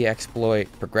XP exploit,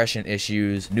 progression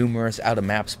issues, numerous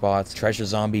out-of-map spots, treasure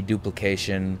zombie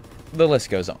duplication, the list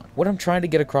goes on. What I'm trying to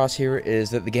get across here is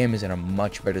that the game is in a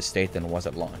much better state than it was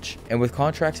at launch. And with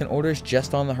contracts and orders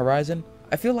just on the horizon,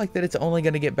 I feel like that it's only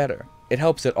going to get better. It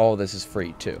helps that all this is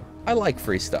free too. I like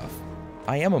free stuff.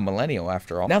 I am a millennial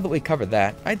after all. Now that we covered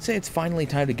that, I'd say it's finally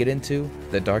time to get into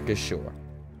The Darkest Shore.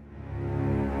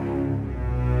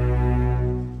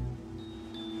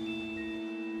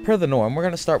 Per the norm, we're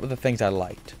going to start with the things I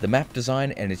liked, the map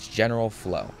design and its general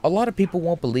flow. A lot of people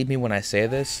won't believe me when I say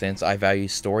this, since I value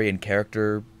story and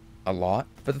character a lot,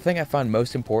 but the thing I find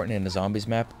most important in a Zombies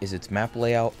map is its map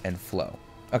layout and flow.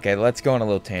 Okay, let's go on a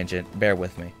little tangent, bear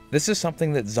with me. This is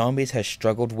something that Zombies has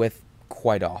struggled with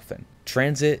quite often.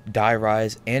 Transit, Die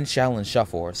Rise, and Shaolin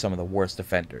Shuffle are some of the worst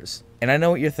offenders. And I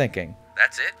know what you're thinking.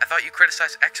 That's it? I thought you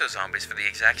criticized Exo-Zombies for the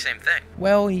exact same thing.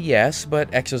 Well, yes, but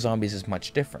Exo-Zombies is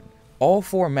much different. All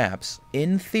 4 maps,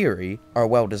 in theory, are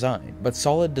well designed, but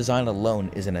solid design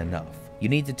alone isn't enough. You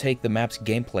need to take the map's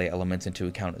gameplay elements into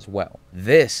account as well.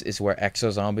 This is where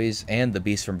Exo-Zombies, and the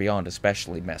Beast from Beyond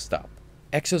especially, messed up.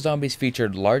 Exo-Zombies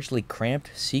featured largely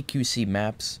cramped CQC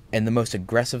maps, and the most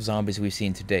aggressive zombies we've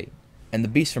seen to date. And the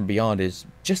Beast from Beyond is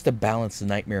just a balanced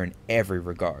nightmare in every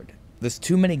regard. There's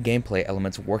too many gameplay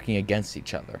elements working against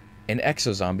each other. In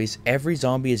Exo-Zombies, every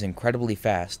zombie is incredibly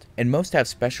fast, and most have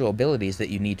special abilities that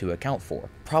you need to account for.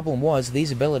 Problem was,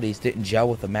 these abilities didn't gel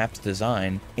with the map's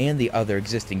design and the other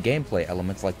existing gameplay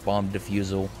elements like bomb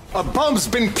defusal. A bomb's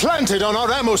been planted on our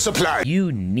ammo supply!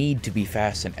 You need to be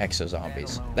fast in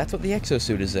Exo-Zombies. That's what the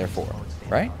exosuit is there for,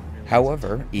 right?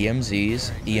 However,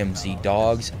 EMZs, EMZ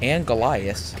dogs, and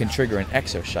Goliaths can trigger an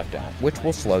exo shutdown, which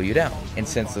will slow you down. And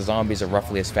since the zombies are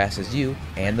roughly as fast as you,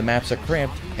 and the maps are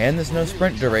cramped, and there's no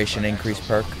sprint duration increase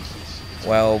perk,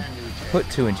 well, put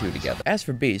 2 and 2 together. As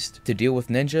for Beast, to deal with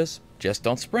ninjas, just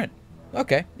don't sprint.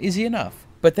 Okay, easy enough.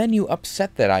 But then you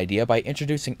upset that idea by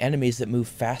introducing enemies that move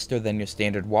faster than your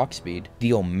standard walk speed,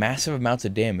 deal massive amounts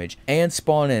of damage, and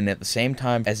spawn in at the same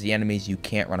time as the enemies you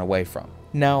can't run away from.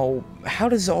 Now, how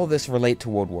does all this relate to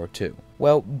World War II?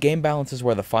 Well, game balance is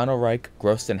where the Final Reich,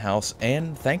 Gröesten Haus,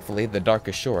 and thankfully the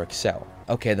Darkest Shore excel.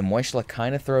 Okay, the Moishla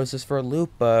kinda throws us for a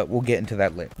loop, but we'll get into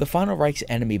that later. The Final Reich's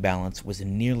enemy balance was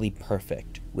nearly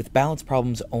perfect, with balance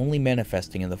problems only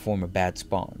manifesting in the form of bad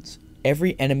spawns.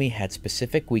 Every enemy had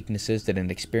specific weaknesses that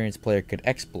an experienced player could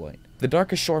exploit. The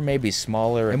Darkest Shore may be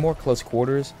smaller and more close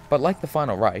quarters, but like the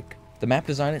Final Reich, the map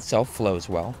design itself flows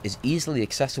well, is easily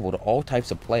accessible to all types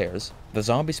of players, the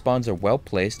zombie spawns are well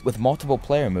placed with multiple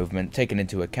player movement taken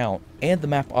into account, and the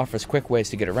map offers quick ways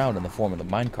to get around in the form of the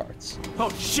minecarts. Oh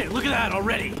shit, look at that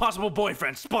already! Possible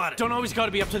boyfriend, spotted! Don't always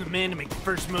gotta be up to the man to make the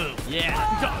first move.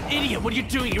 Yeah. Idiot, what are you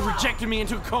doing? You rejected me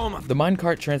into a coma! The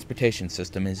minecart transportation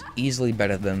system is easily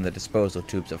better than the disposal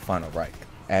tubes of Final Reich,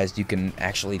 as you can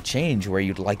actually change where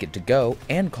you'd like it to go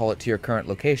and call it to your current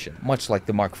location, much like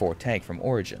the Mark IV tank from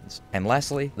Origins. And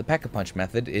lastly, the Pack-a-Punch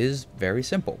method is very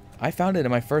simple. I found it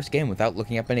in my first game without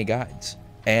looking up any guides,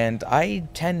 and I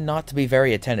tend not to be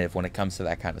very attentive when it comes to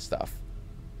that kind of stuff.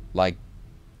 Like,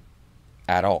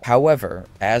 at all. However,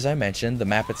 as I mentioned, the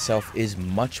map itself is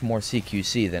much more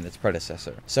CQC than its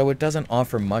predecessor, so it doesn't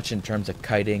offer much in terms of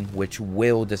kiting, which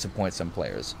will disappoint some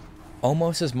players.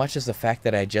 Almost as much as the fact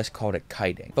that I just called it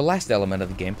kiting. The last element of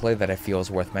the gameplay that I feel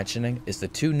is worth mentioning is the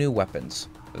 2 new weapons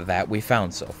that we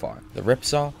found so far, the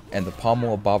Ripsaw and the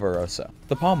Pommel of Barbarossa.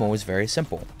 The Pommel is very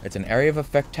simple. It's an area of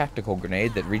effect tactical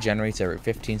grenade that regenerates every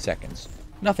 15 seconds.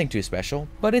 Nothing too special,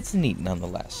 but it's neat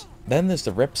nonetheless. Then there's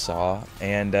the Ripsaw,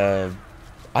 and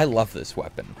I love this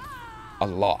weapon. A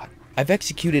lot. I've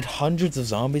executed hundreds of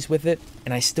zombies with it,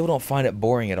 and I still don't find it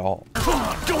boring at all. Come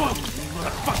on, go up!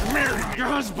 Fucking marry! Your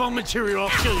husband material,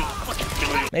 I'll kill you! Fucking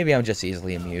kill you! Maybe I'm just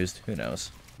easily amused, who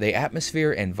knows. The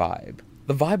atmosphere and vibe.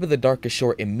 The vibe of the Darkest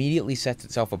Shore immediately sets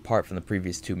itself apart from the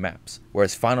previous 2 maps,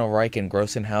 whereas Final Reich and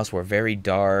Gröesten Haus were very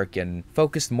dark and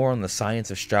focused more on the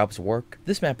science of Straub's work.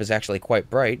 This map is actually quite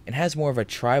bright and has more of a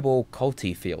tribal,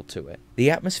 culty feel to it.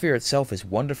 The atmosphere itself is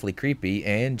wonderfully creepy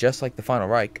and, just like the Final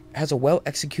Reich, has a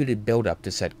well-executed build-up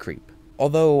to said creep,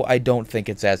 although I don't think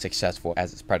it's as successful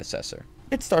as its predecessor.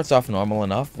 It starts off normal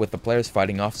enough, with the players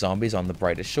fighting off zombies on the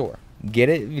brightest shore. Get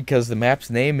it? Because the map's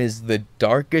name is the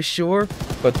Darkest Shore,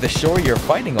 but the shore you're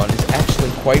fighting on is actually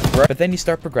quite bright. But then you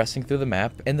start progressing through the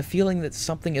map, and the feeling that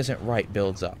something isn't right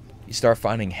builds up. You start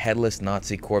finding headless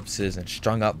Nazi corpses and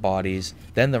strung up bodies,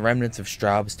 then the remnants of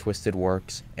Straub's twisted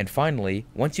works, and finally,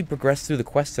 once you progress through the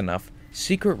quest enough,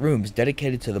 secret rooms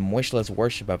dedicated to the Moishla's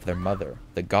worship of their mother,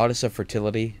 the goddess of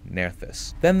fertility,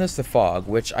 Nerthus. Then there's the fog,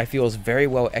 which I feel is very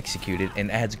well executed and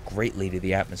adds greatly to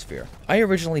the atmosphere. I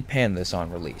originally panned this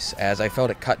on release, as I felt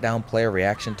it cut down player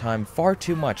reaction time far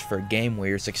too much for a game where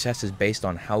your success is based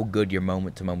on how good your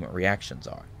moment-to-moment reactions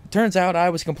are. Turns out I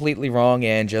was completely wrong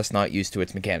and just not used to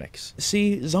its mechanics.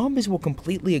 See, zombies will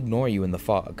completely ignore you in the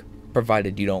fog,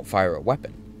 provided you don't fire a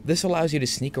weapon. This allows you to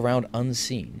sneak around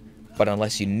unseen, but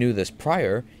unless you knew this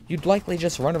prior, you'd likely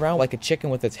just run around like a chicken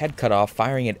with its head cut off,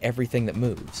 firing at everything that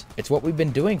moves. It's what we've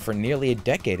been doing for nearly a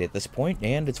decade at this point,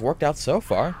 and it's worked out so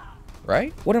far,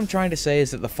 right? What I'm trying to say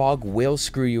is that the fog will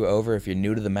screw you over if you're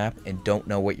new to the map and don't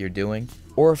know what you're doing,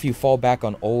 or if you fall back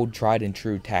on old tried and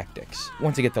true tactics.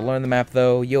 Once you get to learn the map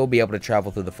though, you'll be able to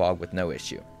travel through the fog with no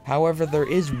issue. However, there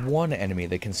is one enemy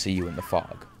that can see you in the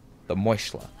fog, the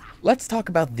Moishla. Let's talk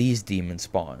about these demon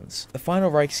spawns. The Final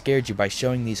Reich scared you by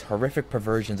showing these horrific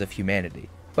perversions of humanity,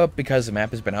 but because the map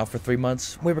has been out for 3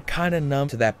 months, we were kinda numb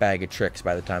to that bag of tricks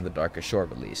by the time the Darkest Shore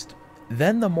released.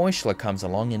 Then the Moishla comes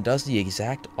along and does the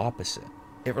exact opposite.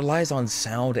 It relies on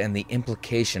sound and the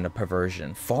implication of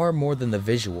perversion far more than the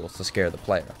visuals to scare the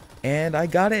player. And I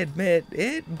gotta admit,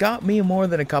 it got me more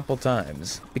than a couple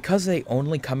times. Because they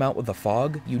only come out with a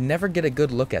fog, you never get a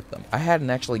good look at them. I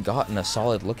hadn't actually gotten a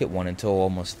solid look at one until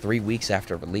almost 3 weeks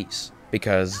after release.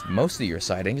 Because most of your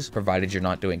sightings, provided you're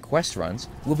not doing quest runs,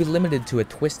 will be limited to a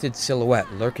twisted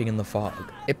silhouette lurking in the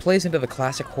fog. It plays into the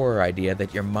classic horror idea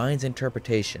that your mind's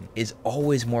interpretation is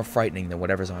always more frightening than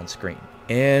whatever's on screen.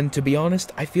 And to be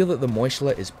honest, I feel that the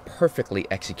Moishla is perfectly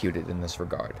executed in this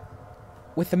regard.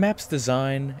 With the map's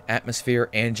design, atmosphere,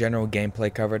 and general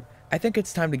gameplay covered, I think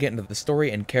it's time to get into the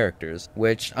story and characters,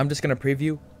 which I'm just going to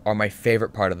preview are my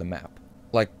favorite part of the map.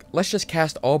 Like, let's just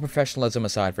cast all professionalism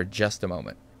aside for just a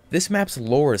moment. This map's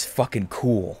lore is fucking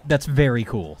cool. That's very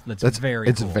cool. It's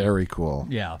very cool.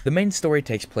 Yeah. The main story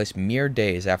takes place mere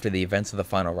days after the events of the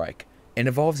Final Reich, and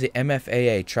involves the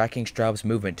MFAA tracking Straub's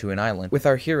movement to an island, with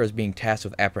our heroes being tasked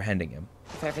with apprehending him.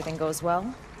 If everything goes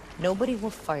well, nobody will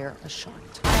fire a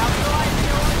shot. I have no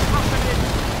idea what's happening.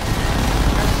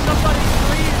 Somebody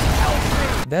please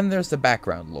help me! Then there's the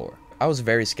background lore. I was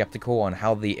very skeptical on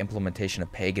how the implementation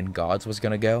of pagan gods was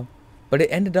gonna go, but it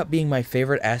ended up being my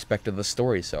favorite aspect of the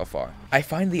story so far. I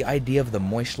find the idea of the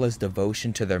Moishla's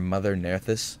devotion to their mother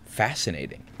Nerthus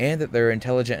fascinating, and that they're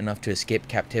intelligent enough to escape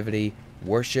captivity,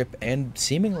 worship, and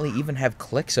seemingly even have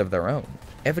cliques of their own,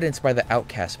 evidenced by the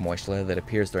outcast Moishla that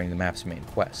appears during the map's main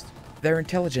quest. Their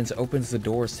intelligence opens the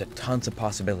doors to tons of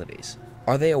possibilities.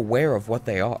 Are they aware of what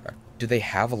they are? Do they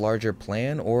have a larger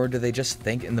plan, or do they just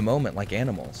think in the moment like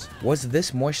animals? Was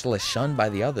this Moishla shunned by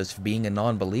the others for being a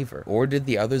non-believer, or did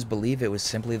the others believe it was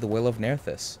simply the will of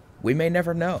Nerthus? We may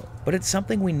never know, but it's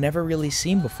something we never really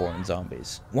seen before in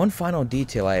Zombies. One final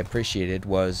detail I appreciated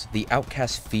was the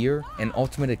outcast's fear and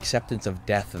ultimate acceptance of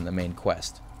death in the main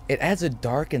quest. It adds a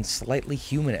dark and slightly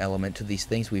human element to these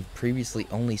things we've previously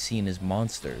only seen as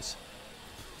monsters.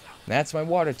 That's my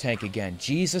water tank again.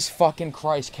 Jesus fucking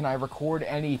Christ, can I record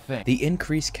anything? The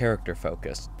increased character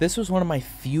focus. This was one of my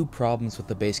few problems with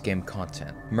the base game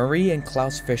content. Marie and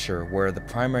Klaus Fischer were the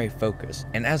primary focus,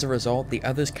 and as a result, the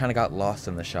others kinda got lost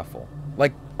in the shuffle.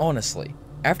 Like, honestly,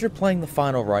 after playing the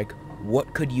Final Reich,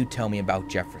 what could you tell me about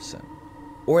Jefferson?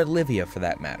 Or Olivia for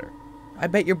that matter? I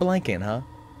bet you're blanking, huh?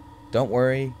 Don't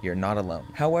worry, you're not alone.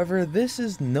 However, this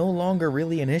is no longer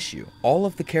really an issue. All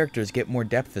of the characters get more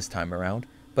depth this time around,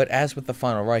 but as with the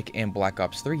Final Reich and Black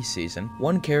Ops 3 season,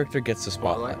 one character gets the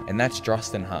spotlight, and that's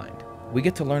Gröesten Hind. We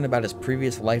get to learn about his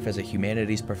previous life as a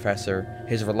humanities professor,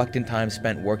 his reluctant time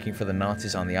spent working for the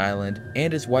Nazis on the island,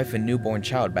 and his wife and newborn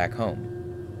child back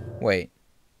home. Wait,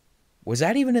 was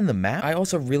that even in the map? I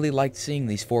also really liked seeing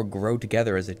these four grow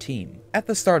together as a team. At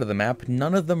the start of the map,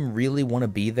 none of them really want to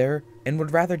be there, and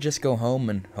would rather just go home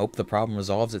and hope the problem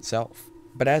resolves itself.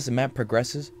 But as the map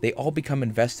progresses, they all become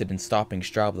invested in stopping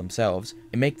Straub themselves,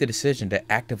 and make the decision to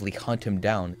actively hunt him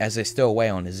down as they stow away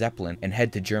on his Zeppelin and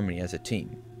head to Germany as a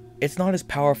team. It's not as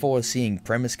powerful as seeing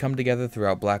Premise come together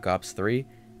throughout Black Ops 3,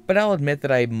 but I'll admit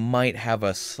that I might have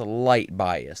a slight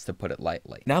bias, to put it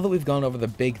lightly. Now that we've gone over the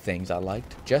big things I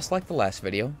liked, just like the last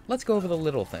video, let's go over the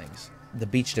little things. The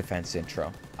beach defense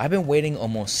intro. I've been waiting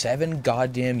almost 7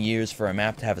 goddamn years for a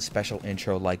map to have a special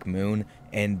intro like Moon,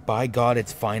 and by God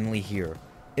it's finally here.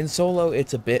 In solo,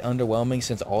 it's a bit underwhelming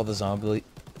since all the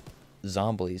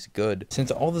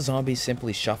zombies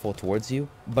simply shuffle towards you,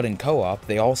 but in co-op,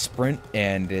 they all sprint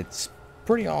and it's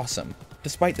pretty awesome.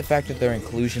 Despite the fact that their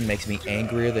inclusion makes me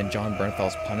angrier than John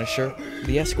Bernthal's Punisher,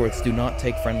 the escorts do not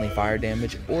take friendly fire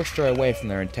damage or stray away from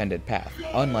their intended path,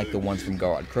 unlike the ones from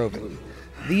Gorod Krogan.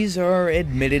 These are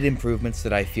admitted improvements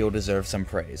that I feel deserve some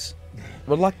praise.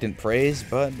 Reluctant praise,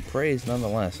 but praise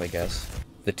nonetheless, I guess.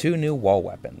 The 2 new wall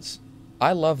weapons.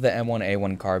 I love the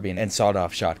M1A1 carbine and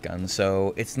sawed-off shotgun,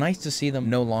 so it's nice to see them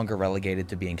no longer relegated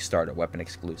to being starter weapon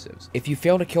exclusives. If you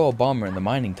fail to kill a bomber in the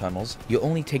mining tunnels, you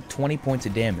only take 20 points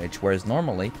of damage, whereas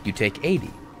normally, you take 80.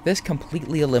 This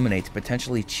completely eliminates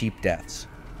potentially cheap deaths,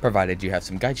 provided you have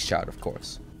some Geistchild, of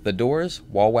course. The doors,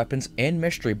 wall weapons, and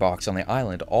mystery box on the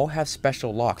island all have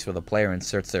special locks where the player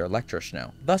inserts their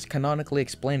Electroschnell, thus canonically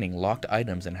explaining locked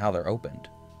items and how they're opened.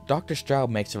 Dr. Straub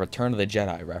makes a Return of the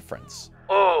Jedi reference.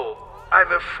 Oh,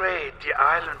 I'm afraid the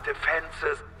island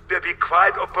defenses will be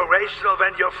quite operational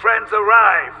when your friends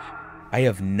arrive. I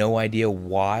have no idea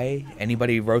why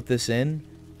anybody wrote this in,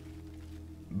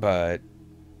 but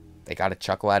they got a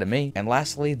chuckle out of me. And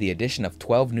lastly, the addition of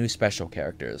 12 new special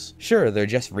characters. Sure, they're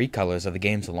just recolors of the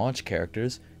game's launch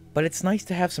characters, but it's nice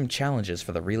to have some challenges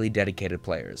for the really dedicated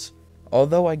players.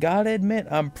 Although I gotta admit,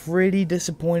 I'm pretty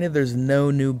disappointed there's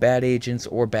no new bad agents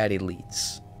or bad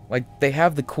elites. Like, they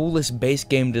have the coolest base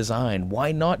game design,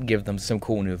 why not give them some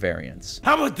cool new variants?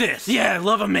 How about this? Yeah, I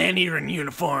love a man-eater in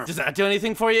uniform. Does that do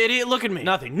anything for you, idiot? Look at me.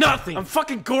 Nothing. I'm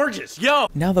fucking gorgeous, yo!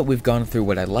 Now that we've gone through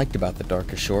what I liked about The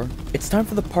Darkest Shore, it's time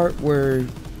for the part where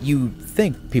you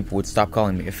think people would stop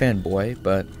calling me a fanboy,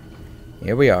 but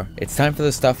here we are. It's time for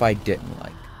the stuff I didn't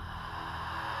like.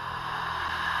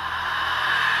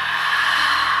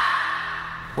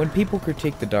 When people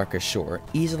critique The Darkest Shore,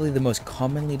 easily the most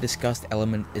commonly discussed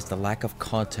element is the lack of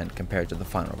content compared to the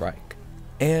Final Reich.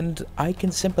 And I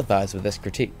can sympathize with this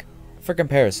critique. For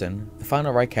comparison, the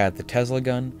Final Reich had the Tesla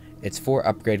gun, its 4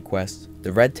 upgrade quests,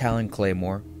 the Red Talon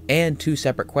Claymore, and 2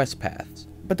 separate quest paths.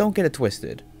 But don't get it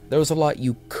twisted, there was a lot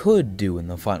you could do in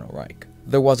the Final Reich.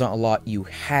 There wasn't a lot you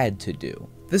had to do.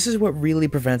 This is what really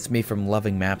prevents me from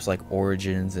loving maps like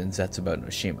Origins and Zetsubo no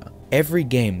Shima. Every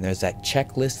game there's that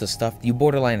checklist of stuff you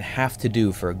borderline have to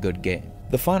do for a good game.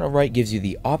 The Final Reich gives you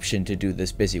the option to do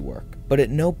this busy work, but at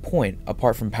no point,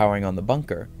 apart from powering on the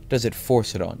bunker, does it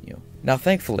force it on you. Now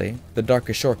thankfully, the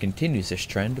Darkest Shore continues this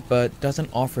trend, but doesn't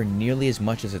offer nearly as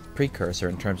much as its precursor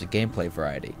in terms of gameplay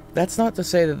variety. That's not to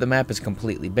say that the map is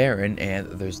completely barren and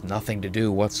there's nothing to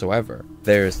do whatsoever.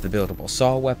 There's the buildable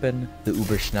saw weapon, the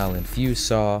Überschnell infused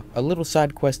saw, a little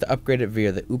side quest to upgrade it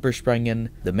via the Übersprengen,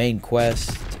 the main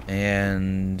quest,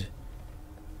 and...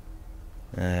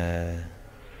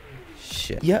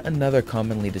 shit. Yet another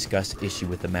commonly discussed issue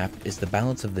with the map is the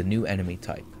balance of the new enemy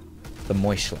type, the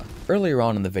Moishla. Earlier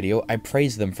on in the video, I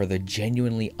praised them for their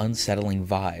genuinely unsettling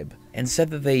vibe, and said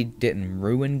that they didn't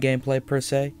ruin gameplay per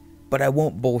se, but I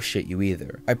won't bullshit you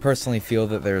either. I personally feel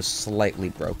that they're slightly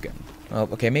broken. Well,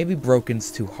 okay, maybe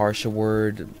broken's too harsh a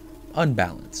word,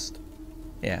 unbalanced.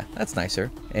 Yeah, that's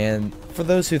nicer. And for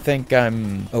those who think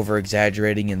I'm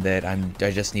over-exaggerating and that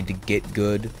I just need to get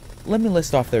good, let me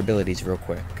list off their abilities real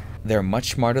quick. They're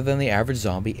much smarter than the average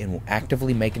zombie and will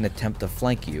actively make an attempt to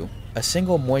flank you. A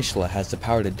single Moishla has the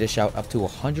power to dish out up to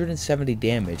 170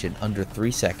 damage in under 3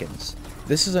 seconds.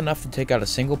 This is enough to take out a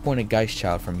single pointed Geist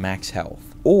Child from max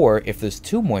health. Or, if there's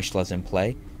 2 Moishlas in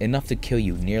play, enough to kill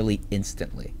you nearly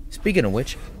instantly. Speaking of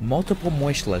which, multiple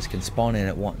Moishlas can spawn in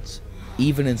at once,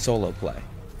 even in solo play.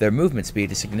 Their movement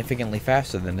speed is significantly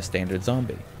faster than a standard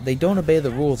zombie. They don't obey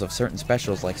the rules of certain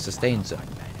specials like Sustain Zone.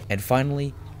 And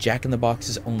finally,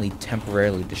 Jack-in-the-Boxes only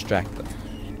temporarily distract them.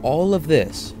 All of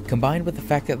this, combined with the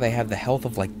fact that they have the health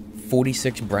of like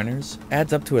 46 Brenners,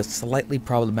 adds up to a slightly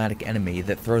problematic enemy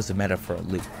that throws the meta for a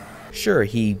loop. Sure,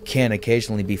 he can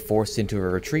occasionally be forced into a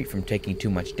retreat from taking too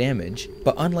much damage,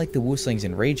 but unlike the Wusling's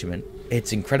Enragement,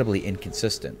 it's incredibly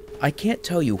inconsistent. I can't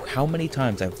tell you how many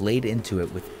times I've laid into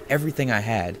it with everything I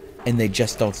had, and they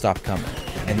just don't stop coming,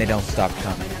 and they don't stop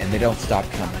coming, and they don't stop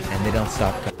coming, and they don't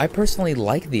stop coming. I personally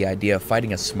like the idea of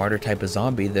fighting a smarter type of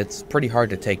zombie that's pretty hard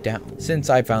to take down, since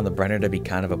I found the Brenner to be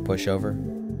kind of a pushover.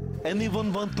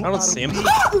 Anyone want to I don't see him.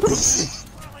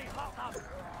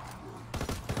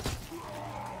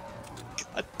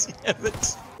 God damn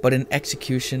it. But in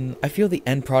execution, I feel the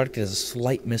end product is a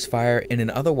slight misfire in an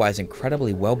otherwise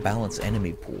incredibly well-balanced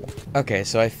enemy pool. Okay,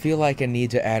 so I feel like I need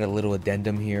to add a little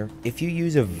addendum here. If you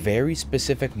use a very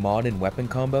specific mod and weapon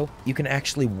combo, you can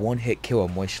actually one-hit kill a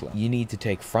Moishla. You need to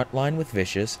take frontline with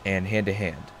Vicious and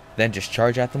hand-to-hand, then just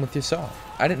charge at them with your saw.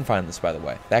 I didn't find this, by the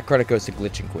way. That credit goes to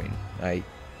Glitching Queen, I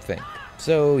think.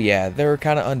 So yeah, they're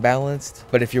kind of unbalanced,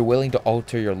 but if you're willing to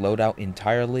alter your loadout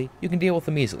entirely, you can deal with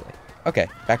them easily. Okay,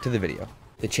 back to the video.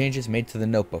 The changes made to the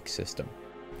notebook system.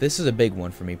 This is a big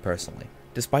one for me personally.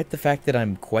 Despite the fact that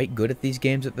I'm quite good at these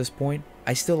games at this point,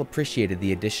 I still appreciated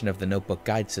the addition of the notebook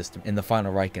guide system in the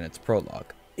Final Reich and its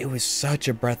prologue. It was such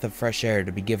a breath of fresh air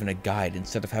to be given a guide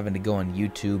instead of having to go on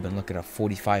YouTube and look at a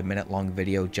 45-minute long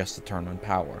video just to turn on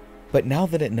power. But now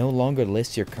that it no longer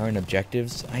lists your current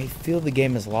objectives, I feel the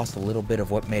game has lost a little bit of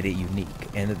what made it unique,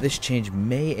 and that this change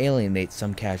may alienate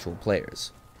some casual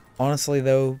players. Honestly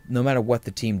though, no matter what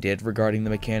the team did regarding the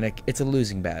mechanic, it's a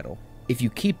losing battle. If you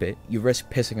keep it, you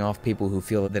risk pissing off people who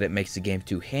feel that it makes the game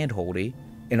too handholdy,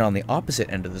 and on the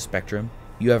opposite end of the spectrum,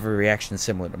 you have a reaction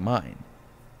similar to mine.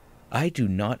 I do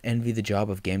not envy the job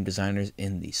of game designers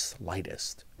in the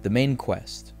slightest. The main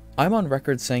quest. I'm on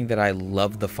record saying that I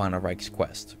love the Final Reich's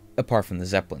quest, apart from the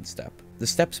Zeppelin step. The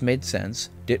steps made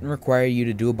sense, didn't require you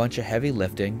to do a bunch of heavy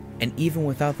lifting, and even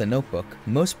without the notebook,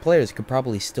 most players could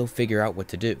probably still figure out what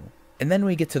to do. And then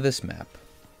we get to this map.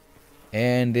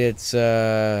 And it's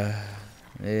not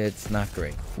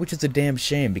great. Which is a damn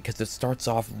shame because it starts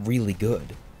off really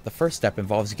good. The first step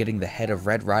involves getting the head of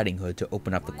Red Riding Hood to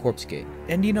open up the corpse gate.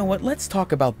 And you know what, let's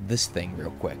talk about this thing real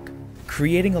quick.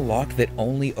 Creating a lock that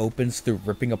only opens through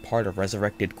ripping apart a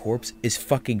resurrected corpse is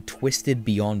fucking twisted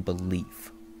beyond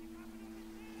belief.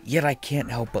 Yet I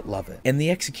can't help but love it. And the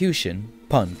execution,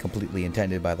 pun completely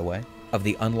intended by the way, of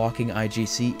the unlocking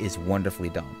IGC is wonderfully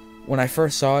done. When I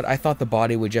first saw it, I thought the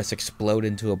body would just explode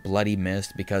into a bloody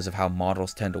mist because of how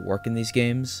models tend to work in these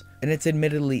games, and it's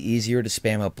admittedly easier to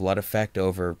spam a blood effect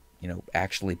over,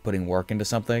 actually putting work into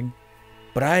something.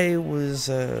 But I was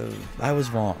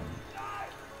wrong.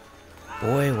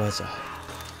 Boy, was I.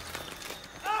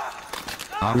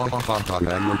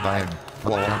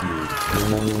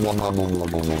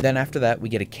 Then after that, we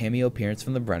get a cameo appearance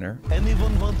from the Brenner,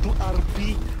 Anyone want to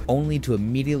RP? only to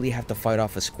immediately have to fight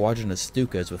off a squadron of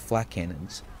Stukas with flak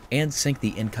cannons, and sink the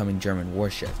incoming German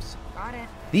warships. Got it.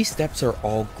 These steps are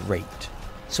all great,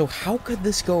 so how could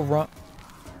this go wrong?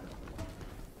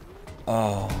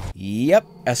 Oh, yep,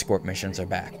 escort missions are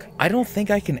back. I don't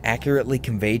think I can accurately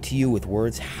convey to you with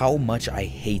words how much I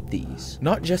hate these.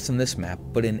 Not just in this map,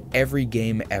 but in every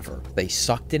game ever. They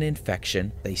sucked in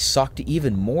Infection, they sucked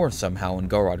even more somehow in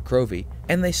Gorod Krovi,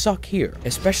 and they suck here,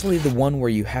 especially the one where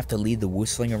you have to lead the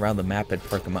Woosling around the map and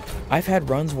perk him up. I've had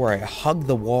runs where I hug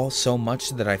the wall so much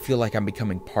that I feel like I'm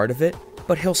becoming part of it,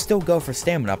 but he'll still go for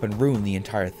stamina up and ruin the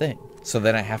entire thing. So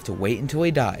then I have to wait until he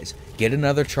dies, get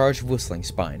another charged Woosling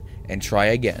spine, and try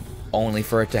again, only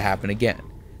for it to happen again.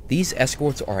 These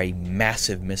escorts are a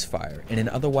massive misfire in an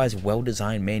otherwise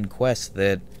well-designed main quest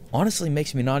that honestly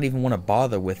makes me not even want to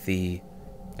bother with the...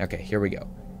 Okay, here we go.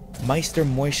 Meister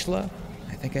Moischla,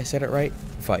 I think I said it right,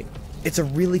 fight. It's a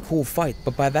really cool fight,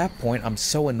 but by that point I'm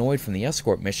so annoyed from the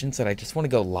escort missions that I just want to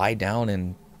go lie down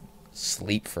and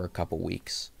sleep for a couple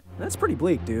weeks. That's pretty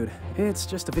bleak, dude. It's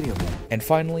just a video game. And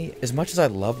finally, as much as I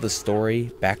love the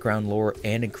story, background lore,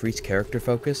 and increased character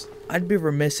focus, I'd be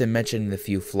remiss in mentioning the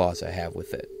few flaws I have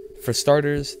with it. For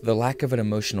starters, the lack of an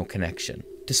emotional connection.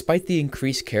 Despite the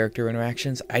increased character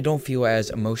interactions, I don't feel as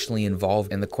emotionally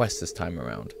involved in the quest this time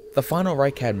around. The Final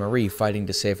Reich had Marie fighting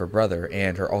to save her brother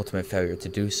and her ultimate failure to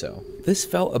do so. This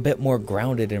felt a bit more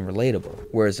grounded and relatable,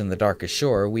 whereas in The Darkest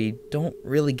Shore, we don't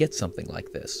really get something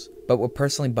like this. But what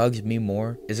personally bugs me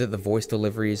more is that the voice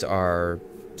deliveries are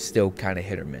still kinda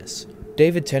hit or miss.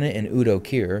 David Tennant and Udo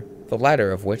Kier, the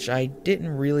latter of which I didn't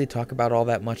really talk about all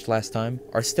that much last time,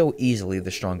 are still easily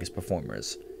the strongest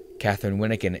performers. Catherine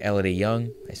Winnick and Elodie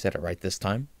Young, I said it right this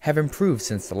time, have improved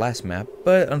since the last map,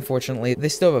 but unfortunately they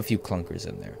still have a few clunkers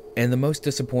in there. And the most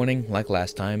disappointing, like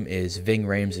last time, is Ving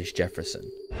Rhames as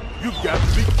Jefferson. You've got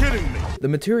to be kidding me! The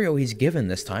material he's given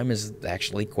this time is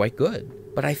actually quite good,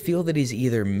 but I feel that he's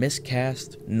either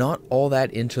miscast, not all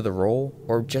that into the role,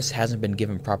 or just hasn't been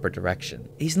given proper direction.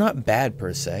 He's not bad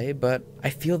per se, but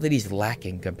I feel that he's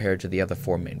lacking compared to the other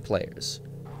four main players.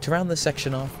 To round this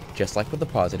section off, just like with the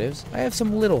positives, I have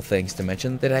some little things to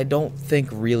mention that I don't think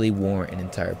really warrant an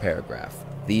entire paragraph.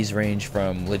 These range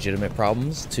from legitimate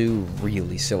problems to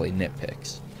really silly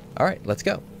nitpicks. Alright, let's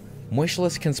go.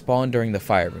 Moischlas can spawn during the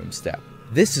fire room step.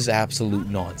 This is absolute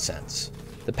nonsense.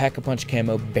 The Pack-a-Punch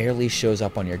camo barely shows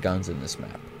up on your guns in this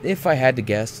map. If I had to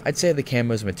guess, I'd say the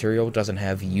camo's material doesn't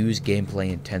have use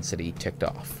gameplay intensity ticked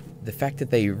off. The fact that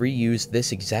they reused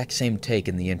this exact same take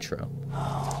in the intro.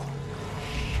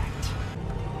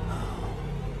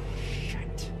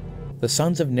 The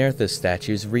Sons of Nerthus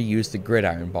statues reuse the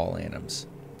gridiron ball anims.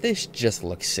 This just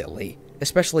looks silly,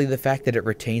 especially the fact that it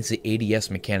retains the ADS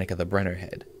mechanic of the Brenner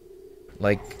head.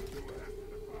 Like,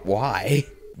 why?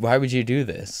 Why would you do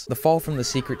this? The fall from the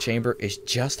secret chamber is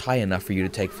just high enough for you to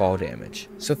take fall damage.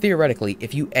 So theoretically,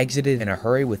 if you exited in a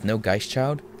hurry with no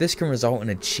Geistchild, this can result in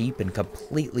a cheap and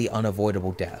completely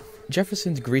unavoidable death.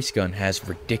 Jefferson's grease gun has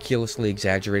ridiculously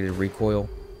exaggerated recoil,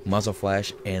 muzzle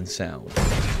flash, and sound.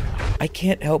 I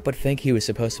can't help but think he was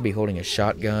supposed to be holding a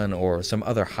shotgun or some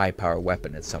other high-power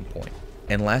weapon at some point.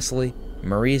 And lastly,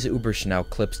 Marie's Uberschnau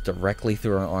clips directly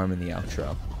through her arm in the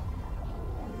outro.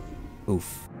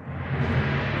 Oof.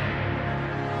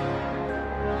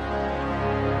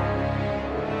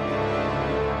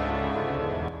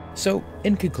 So,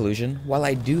 in conclusion, while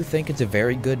I do think it's a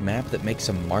very good map that makes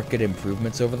some marked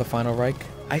improvements over the Final Reich,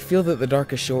 I feel that The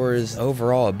Darkest Shore is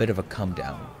overall a bit of a come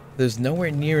down. There's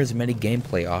nowhere near as many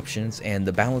gameplay options, and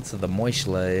the balance of the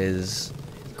Moischla is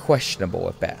questionable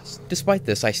at best. Despite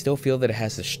this, I still feel that it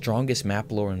has the strongest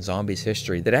map lore in Zombies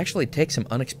history that actually takes some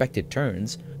unexpected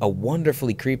turns, a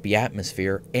wonderfully creepy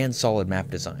atmosphere, and solid map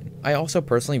design. I also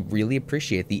personally really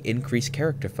appreciate the increased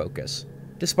character focus,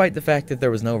 despite the fact that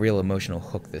there was no real emotional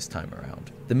hook this time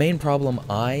around. The main problem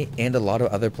I, and a lot of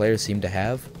other players seem to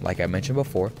have, like I mentioned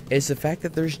before, is the fact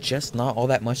that there's just not all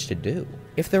that much to do.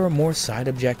 If there were more side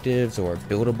objectives or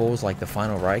buildables like the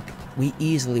Final Reich, we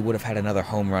easily would have had another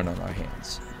home run on our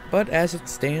hands. But as it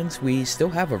stands, we still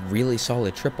have a really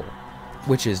solid triple,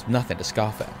 which is nothing to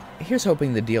scoff at. Here's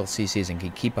hoping the DLC season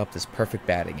can keep up this perfect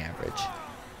batting average.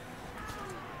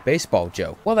 Baseball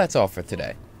joke. Well, that's all for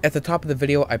today. At the top of the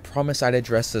video, I promised I'd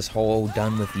address this whole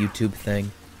done with YouTube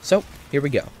thing. So, here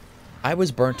we go. I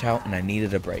was burnt out and I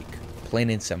needed a break. Plain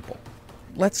and simple.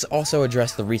 Let's also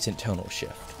address the recent tonal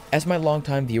shift. As my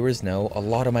longtime viewers know, a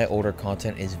lot of my older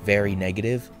content is very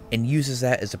negative and uses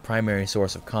that as a primary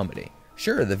source of comedy.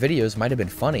 Sure, the videos might have been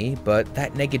funny, but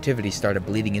that negativity started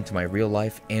bleeding into my real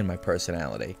life and my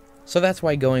personality. So that's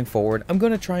why going forward, I'm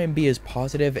going to try and be as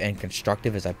positive and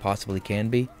constructive as I possibly can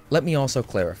be. Let me also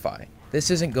clarify. This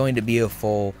isn't going to be a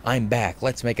full, I'm back,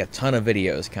 let's make a ton of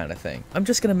videos kind of thing. I'm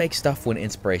just going to make stuff when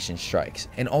inspiration strikes,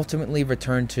 and ultimately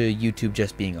return to YouTube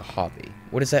just being a hobby.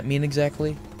 What does that mean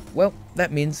exactly? Well,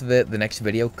 that means that the next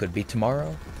video could be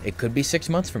tomorrow, it could be 6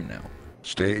 months from now.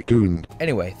 Stay tuned.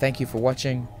 Anyway, thank you for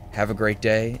watching, have a great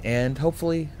day, and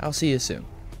hopefully I'll see you soon.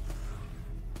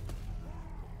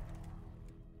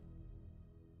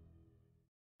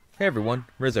 Hey everyone,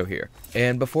 Rizzo here,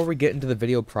 and before we get into the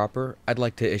video proper, I'd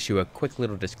like to issue a quick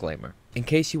little disclaimer. In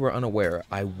case you were unaware,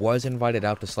 I was invited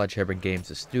out to Sledgehammer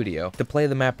Games' studio to play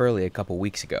the map early a couple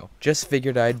weeks ago. Just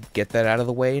figured I'd get that out of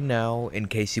the way now, in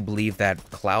case you believe that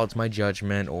clouds my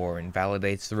judgment or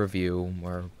invalidates the review,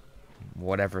 or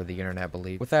whatever the internet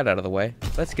believes. With that out of the way,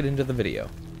 let's get into the video.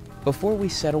 Before we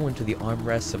settle into the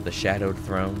armrests of the Shadowed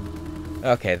Throne,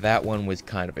 okay, that one was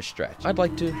kind of a stretch. I'd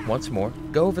like to, once more,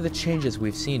 go over the changes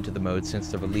we've seen to the mode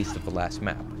since the release of the last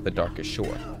map, the Darkest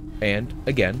Shore. And,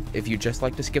 again, if you'd just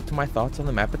like to skip to my thoughts on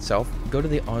the map itself, go to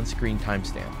the on-screen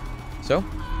timestamp. So,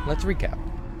 let's recap.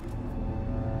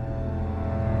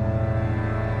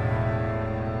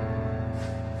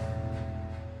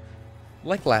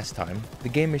 Like last time, the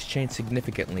game has changed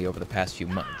significantly over the past few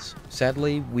months.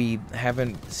 Sadly, we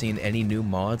haven't seen any new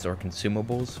mods or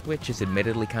consumables, which is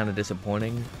admittedly kind of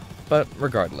disappointing, but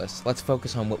regardless, let's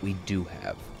focus on what we do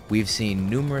have. We've seen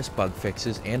numerous bug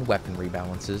fixes and weapon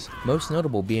rebalances, most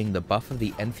notable being the buff of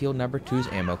the Enfield No. 2's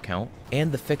ammo count, and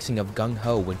the fixing of Gung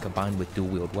Ho when combined with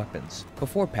dual-wield weapons.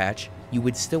 Before patch, you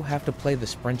would still have to play the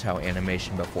sprint out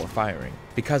animation before firing.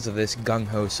 Because of this, Gung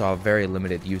Ho saw very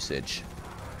limited usage.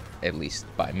 At least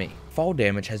by me. Fall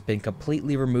damage has been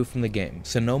completely removed from the game,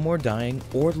 so no more dying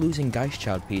or losing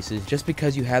Geistchild pieces just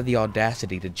because you have the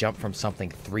audacity to jump from something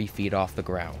 3 feet off the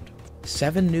ground.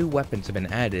 7 new weapons have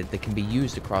been added that can be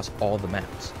used across all the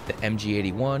maps. The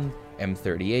MG81,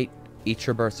 M38,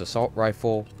 E-Traverse Assault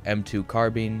Rifle, M2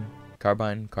 Carbine,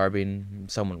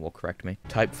 someone will correct me,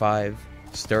 Type 5,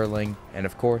 Sterling, and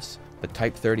of course, the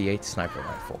Type 38 Sniper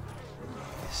Rifle.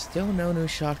 Still no new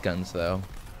shotguns though.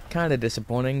 Kinda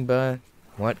disappointing, but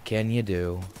what can you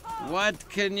do? What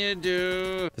can you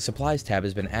do? The supplies tab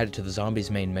has been added to the Zombies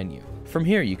main menu. From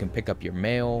here you can pick up your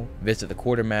mail, visit the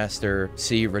quartermaster,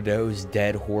 see Rideau's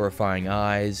dead horrifying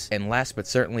eyes, and last but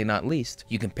certainly not least,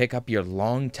 you can pick up your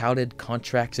long-touted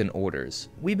contracts and orders.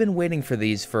 We've been waiting for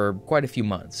these for quite a few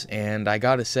months, and I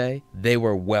gotta say, they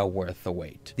were well worth the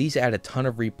wait. These add a ton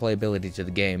of replayability to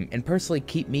the game, and personally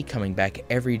keep me coming back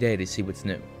every day to see what's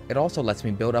new. It also lets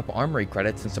me build up armory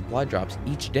credits and supply drops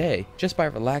each day just by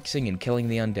relaxing and killing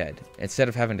the undead, instead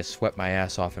of having to sweat my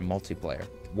ass off in multiplayer.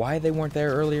 Why they weren't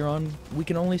there earlier on, we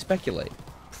can only speculate.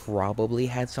 Probably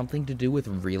had something to do with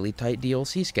really tight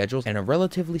DLC schedules and a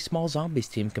relatively small zombies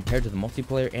team compared to the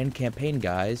multiplayer and campaign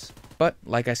guys, but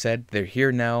like I said, they're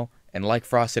here now, and like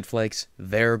Frosted Flakes,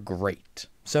 they're great.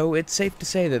 So it's safe to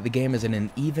say that the game is in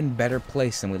an even better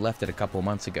place than we left it a couple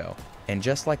months ago. And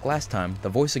just like last time, the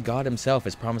voice of God himself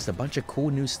has promised a bunch of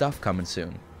cool new stuff coming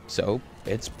soon. So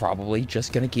it's probably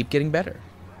just gonna keep getting better.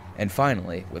 And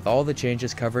finally, with all the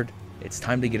changes covered, it's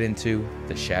time to get into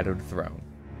the Shadowed Throne.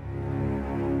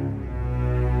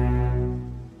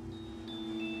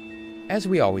 As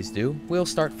we always do, we'll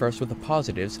start first with the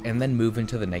positives and then move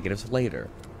into the negatives later.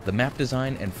 The map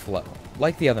design and flow.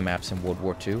 Like the other maps in World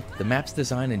War II, the map's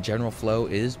design and general flow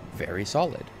is very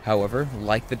solid. However,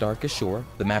 like the Darkest Shore,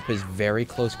 the map is very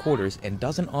close quarters and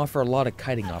doesn't offer a lot of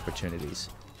kiting opportunities.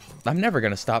 I'm never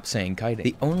going to stop saying kiting.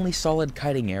 The only solid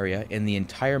kiting area in the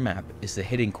entire map is the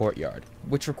Hidden Courtyard,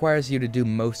 which requires you to do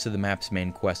most of the map's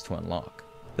main quest to unlock.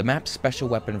 The map's special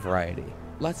weapon variety.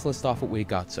 Let's list off what we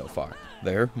got so far.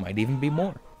 There might even be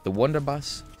more. The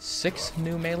Wunderbuss, 6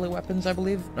 new melee weapons I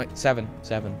believe? No, 7,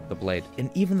 the blade.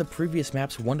 And even the previous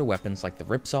map's wonder weapons like the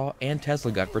Ripsaw and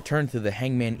Tesla Gut return through the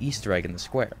Hangman Easter egg in the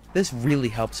square. This really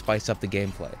helps spice up the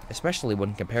gameplay, especially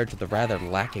when compared to the rather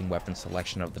lacking weapon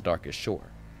selection of the Darkest Shore.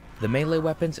 The melee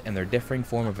weapons and their differing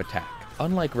form of attack.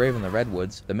 Unlike Raven the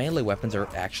Redwoods, the melee weapons are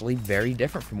actually very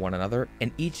different from one another,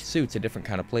 and each suits a different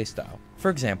kind of playstyle. For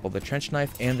example, the Trench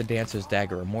Knife and the Dancer's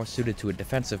Dagger are more suited to a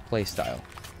defensive playstyle,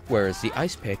 whereas the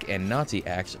Ice Pick and Nazi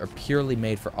Axe are purely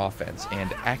made for offense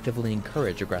and actively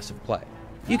encourage aggressive play.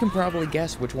 You can probably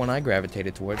guess which one I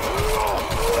gravitated towards.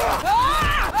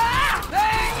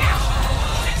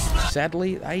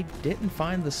 Sadly, I didn't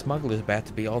find the Smuggler's Bat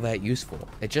to be all that useful.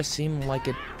 It just seemed like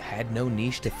it had no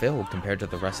niche to fill compared to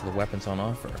the rest of the weapons on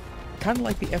offer. Kinda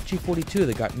like the FG-42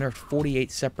 that got nerfed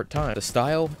 48 separate times. The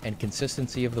style and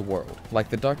consistency of the world. Like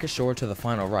the Darkest Shore to the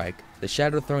Final Reich, the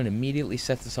Shadowed Throne immediately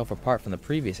sets itself apart from the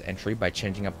previous entry by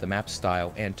changing up the map's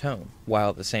style and tone, while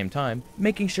at the same time,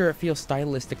 making sure it feels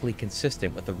stylistically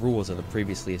consistent with the rules of the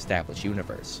previously established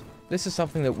universe. This is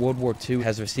something that World War II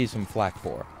has received some flack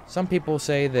for. Some people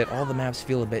say that all the maps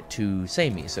feel a bit too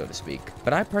samey, so to speak,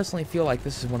 but I personally feel like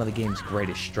this is one of the game's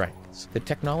greatest strengths. The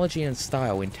technology and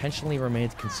style intentionally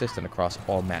remains consistent across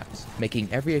all maps, making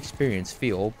every experience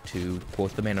feel, to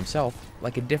quote the man himself,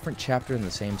 like a different chapter in the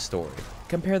same story.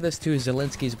 Compare this to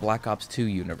Zelensky's Black Ops 2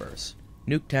 universe.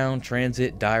 Nuketown,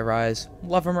 Transit, Die Rise,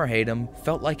 love 'em or hate 'em,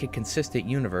 felt like a consistent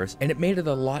universe, and it made it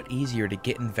a lot easier to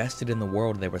get invested in the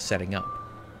world they were setting up.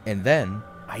 And then,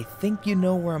 I think you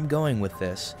know where I'm going with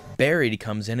this, Buried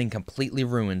comes in and completely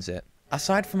ruins it.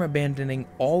 Aside from abandoning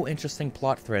all interesting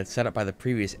plot threads set up by the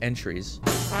previous entries,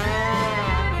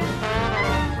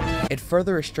 it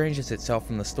further estranges itself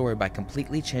from the story by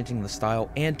completely changing the style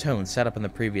and tone set up in the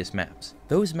previous maps.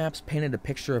 Those maps painted a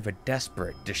picture of a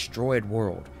desperate, destroyed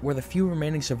world, where the few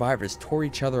remaining survivors tore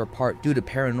each other apart due to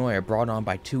paranoia brought on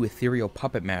by two ethereal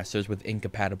puppet masters with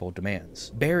incompatible demands.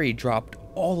 Barry dropped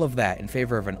all of that in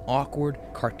favor of an awkward,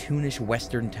 cartoonish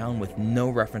western town with no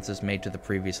references made to the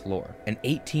previous lore, an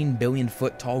 18 billion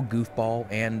foot tall goofball,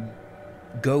 and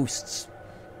ghosts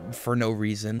for no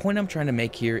reason. The point I'm trying to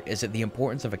make here is that the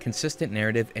importance of a consistent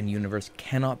narrative and universe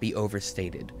cannot be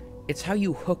overstated. It's how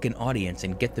you hook an audience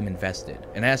and get them invested.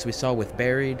 And as we saw with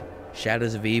Buried,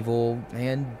 Shadows of Evil,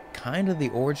 and kind of the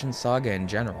Origin Saga in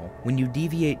general, when you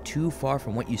deviate too far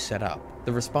from what you set up,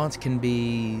 the response can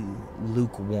be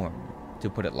lukewarm, to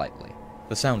put it lightly.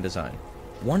 The sound design.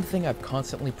 One thing I've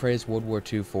constantly praised World War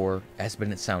II for has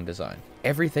been its sound design.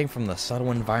 Everything from the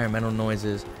subtle environmental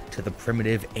noises to the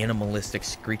primitive animalistic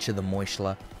screech of the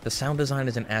Moishla, the sound design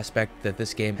is an aspect that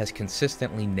this game has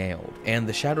consistently nailed, and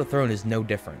the Shadow Throne is no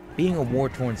different. Being a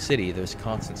war-torn city, there's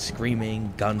constant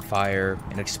screaming, gunfire,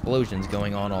 and explosions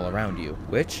going on all around you,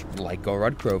 which, like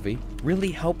WWII,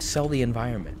 really helps sell the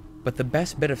environment. But the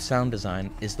best bit of sound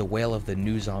design is the wail of the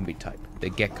new zombie type, the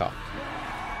Gekko.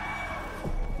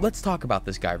 Let's talk about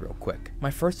this guy real quick. My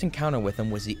first encounter with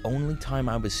him was the only time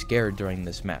I was scared during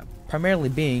this map. Primarily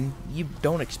being, you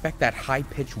don't expect that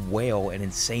high-pitched wail and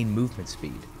insane movement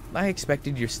speed. I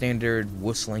expected your standard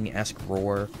whistling-esque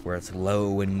roar, where it's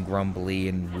low and grumbly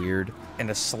and weird, and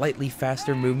a slightly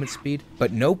faster movement speed,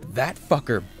 but nope, that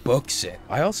fucker books it.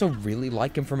 I also really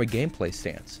like him from a gameplay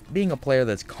stance. Being a player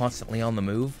that's constantly on the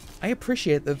move, I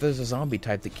appreciate that there's a zombie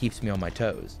type that keeps me on my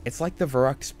toes. It's like the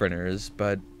Varrock sprinters,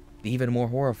 but even more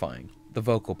horrifying, the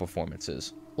vocal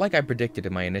performances. Like I predicted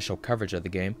in my initial coverage of the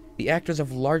game, the actors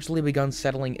have largely begun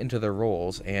settling into their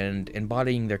roles and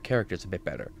embodying their characters a bit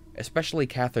better, especially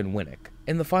Catherine Winnick.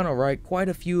 In the Final Reich, quite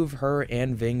a few of her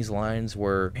and Ving's lines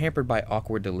were hampered by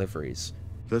awkward deliveries.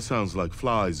 That sounds like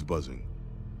flies buzzing.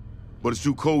 But it's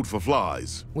too cold for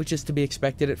flies. Which is to be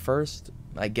expected at first,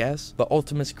 I guess. The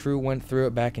Ultima's crew went through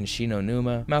it back in Shino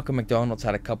Numa. Malcolm McDonald's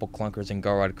had a couple clunkers in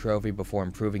WWII before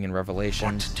improving in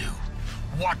Revelations. What to do?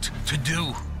 What to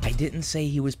do? I didn't say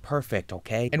he was perfect,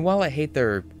 okay? And while I hate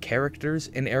their characters,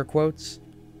 in air quotes,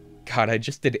 God, I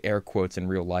just did air quotes in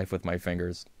real life with my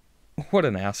fingers. What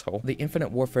an asshole. The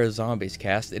Infinite Warfare Zombies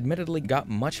cast admittedly got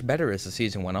much better as the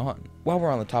season went on. While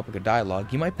we're on the topic of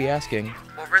dialogue, you might be asking,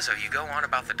 well, Rizzo, you go on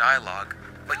about the dialogue,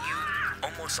 but you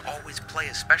almost always play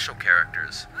as special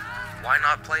characters. Why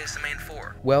not play as the main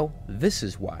four? Well, this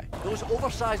is why. Those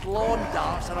oversized lawn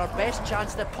darts are our best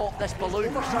chance to pop this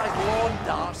balloon. Oversized lawn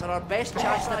darts are our best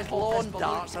chance to pop this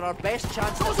darts are our best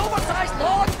chance. Those oversized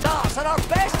lawn darts are our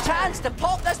best chance to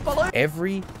pop this balloon.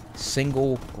 Every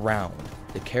single round,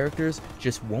 the characters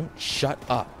just won't shut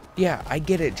up. Yeah, I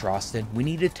get it, Gröesten. We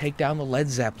need to take down the Led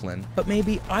Zeppelin, but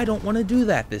maybe I don't want to do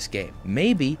that this game.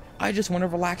 Maybe I just want to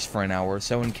relax for an hour or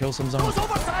so and kill some zombies. Those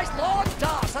oversized lawn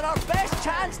darts are our best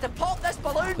chance to pop this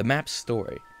balloon. The map's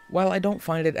story. While I don't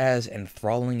find it as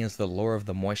enthralling as the lore of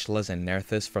the Moishlas and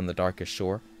Nerthus from the Darkest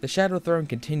Shore, the Shadow Throne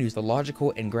continues the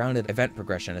logical and grounded event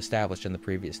progression established in the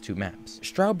previous two maps.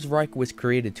 Straub's Reich was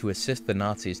created to assist the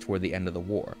Nazis toward the end of the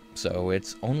war, so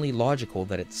it's only logical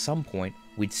that at some point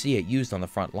we'd see it used on the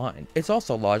front line. It's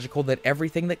also logical that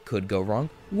everything that could go wrong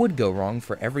would go wrong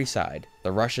for every side.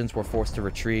 The Russians were forced to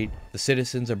retreat, the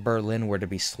citizens of Berlin were to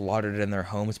be slaughtered in their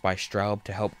homes by Straub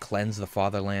to help cleanse the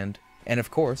fatherland. And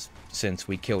of course, since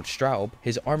we killed Straub,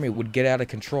 his army would get out of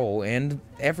control and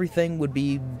everything would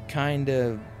be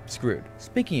kinda screwed.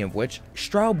 Speaking of which,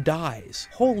 Straub dies.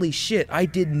 Holy shit, I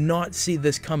did not see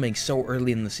this coming so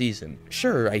early in the season.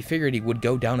 Sure, I figured he would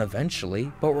go down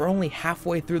eventually, but we're only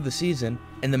halfway through the season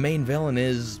and the main villain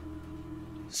is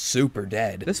super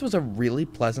dead. This was a really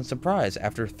pleasant surprise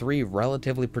after 3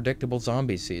 relatively predictable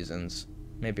zombie seasons.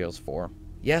 Maybe it was 4.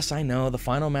 Yes, I know, the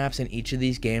final maps in each of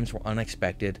these games were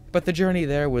unexpected, but the journey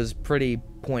there was pretty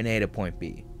point A to point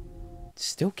B.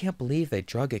 Still can't believe they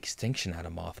drug Extinction out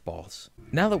of mothballs.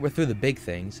 Now that we're through the big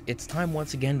things, it's time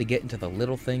once again to get into the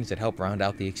little things that help round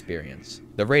out the experience.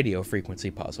 The radio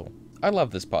frequency puzzle. I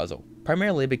love this puzzle,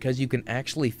 primarily because you can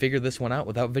actually figure this one out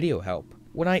without video help.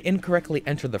 When I incorrectly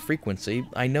entered the frequency,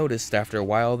 I noticed after a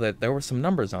while that there were some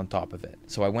numbers on top of it.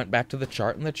 So I went back to the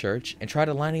chart in the church and tried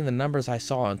aligning the numbers I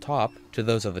saw on top to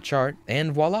those of the chart,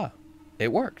 and voila,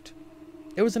 it worked.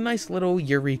 It was a nice little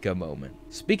eureka moment.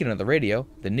 Speaking of the radio,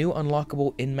 the new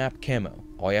unlockable in-map camo.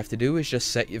 All you have to do is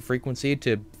just set your frequency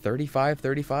to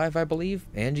 3535, I believe,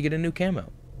 and you get a new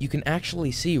camo. You can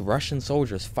actually see Russian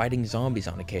soldiers fighting zombies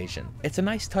on occasion. It's a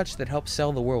nice touch that helps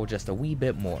sell the world just a wee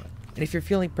bit more. And if you're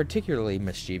feeling particularly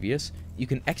mischievous, you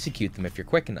can execute them if you're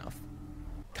quick enough.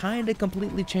 Kinda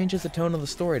completely changes the tone of the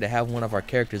story to have one of our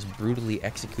characters brutally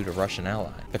execute a Russian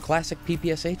ally. The classic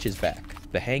PPSH is back,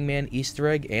 the Hangman Easter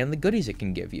egg, and the goodies it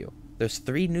can give you. There's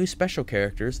 3 new special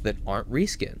characters that aren't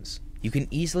reskins. You can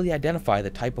easily identify the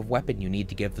type of weapon you need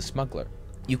to give the smuggler.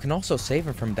 You can also save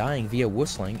him from dying via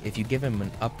whistling if you give him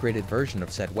an upgraded version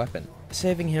of said weapon.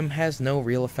 Saving him has no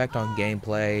real effect on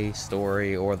gameplay,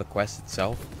 story, or the quest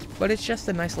itself, but it's just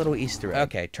a nice little Easter egg.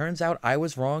 Okay, turns out I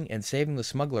was wrong and saving the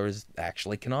smuggler is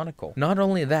actually canonical. Not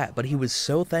only that, but he was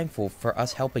so thankful for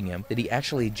us helping him that he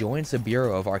actually joins the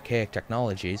Bureau of Archaic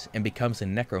Technologies and becomes a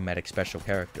necromantic special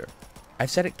character.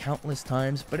 I've said it countless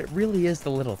times, but it really is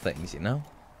the little things, you know?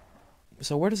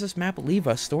 So where does this map leave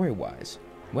us story-wise?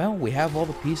 Well, we have all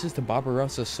the pieces to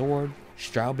Barbarossa's sword,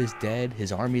 Straub is dead,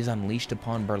 his army is unleashed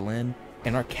upon Berlin,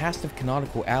 and our cast of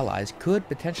canonical allies could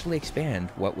potentially expand,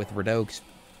 what with Radog's...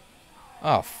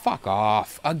 Oh, fuck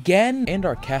off. Again? And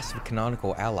our cast of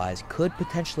canonical allies could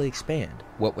potentially expand,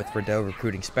 what with Radog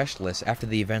recruiting specialists after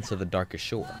the events of the Darkest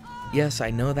Shore. Yes,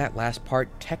 I know that last part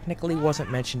technically wasn't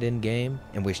mentioned in-game,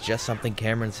 and was just something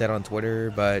Cameron said on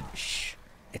Twitter, but shh.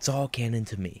 It's all canon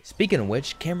to me. Speaking of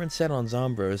which, Cameron said on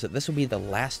Zombros that this will be the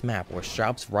last map where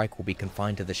Straub's Reich will be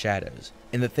confined to the shadows,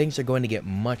 and that things are going to get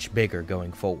much bigger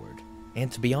going forward. And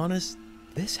to be honest,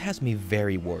 this has me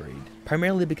very worried,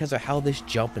 primarily because of how this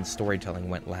jump in storytelling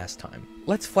went last time.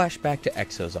 Let's flash back to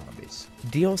Exo Zombies.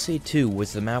 DLC 2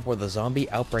 was the map where the zombie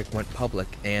outbreak went public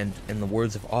and, in the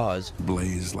words of Oz,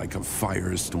 blazed like a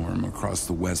firestorm across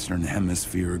the Western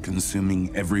Hemisphere,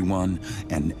 consuming everyone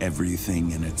and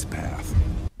everything in its path.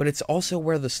 But it's also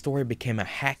where the story became a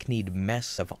hackneyed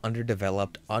mess of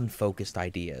underdeveloped, unfocused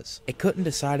ideas. It couldn't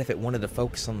decide if it wanted to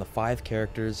focus on the 5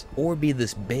 characters or be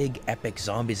this big, epic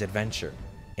zombies adventure.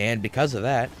 And because of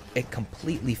that, it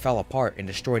completely fell apart and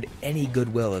destroyed any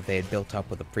goodwill that they had built up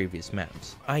with the previous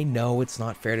maps. I know it's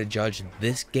not fair to judge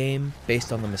this game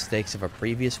based on the mistakes of a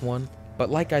previous one, but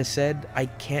like I said, I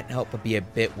can't help but be a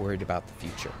bit worried about the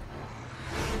future.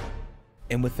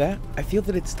 And with that, I feel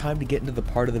that it's time to get into the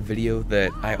part of the video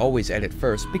that I always edit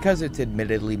first because it's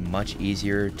admittedly much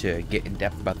easier to get in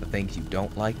depth about the things you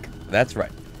don't like. That's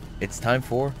right, it's time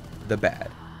for the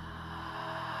bad.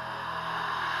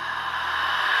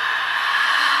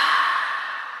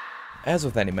 As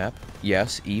with any map,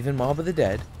 yes, even Mob of the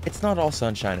Dead, it's not all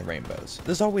sunshine and rainbows.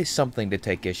 There's always something to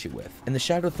take issue with, and the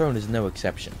Shadow Throne is no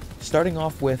exception. Starting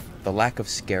off with the lack of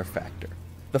scare factor.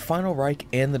 The Final Reich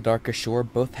and the Darkest Shore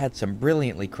both had some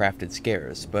brilliantly crafted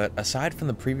scares, but aside from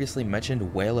the previously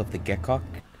mentioned Whale of the Gekok,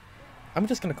 I'm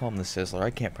just gonna call him the Sizzler, I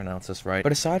can't pronounce this right,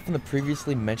 but aside from the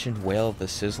previously mentioned Whale of the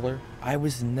Sizzler, I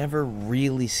was never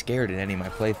really scared in any of my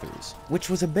playthroughs, which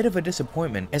was a bit of a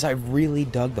disappointment as I really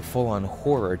dug the full-on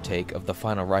horror take of the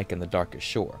Final Reich and the Darkest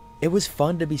Shore. It was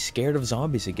fun to be scared of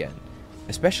zombies again,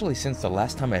 especially since the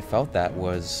last time I felt that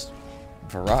was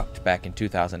Verrückt back in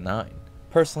 2009.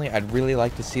 Personally, I'd really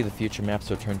like to see the future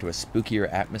maps return to a spookier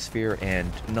atmosphere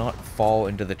and not fall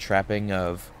into the trapping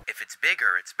of, if it's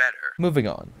bigger, it's better. Moving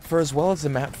on, for as well as the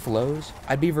map flows,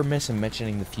 I'd be remiss in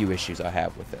mentioning the few issues I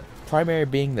have with it. Primary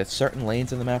being that certain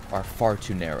lanes in the map are far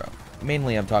too narrow.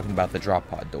 Mainly I'm talking about the drop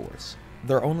pod doors.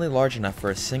 They're only large enough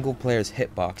for a single player's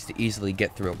hitbox to easily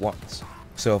get through at once.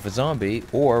 So if a zombie,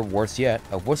 or worse yet,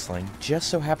 a whistling, just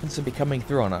so happens to be coming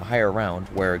through on a higher round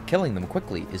where killing them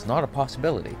quickly is not a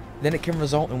possibility, then it can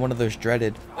result in one of those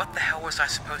dreaded, what the hell was I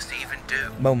supposed to even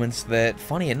do? Moments that,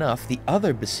 funny enough, the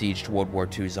other besieged World War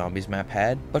II Zombies map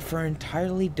had, but for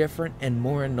entirely different and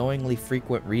more annoyingly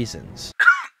frequent reasons.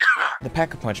 The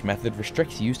Pack-a-Punch method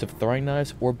restricts use of throwing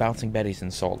knives or bouncing betties in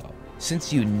solo.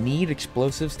 Since you need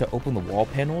explosives to open the wall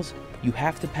panels, you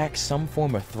have to pack some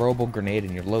form of throwable grenade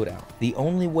in your loadout. The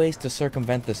only ways to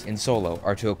circumvent this in solo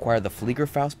are to acquire the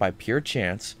Fliegerfaust by pure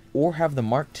chance, or have the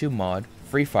Mark II mod,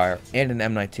 Free Fire, and an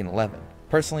M1911.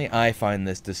 Personally, I find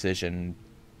this decision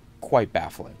quite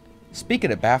baffling.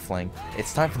 Speaking of baffling,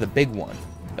 it's time for the big one,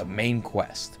 the main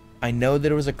quest. I know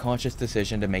that it was a conscious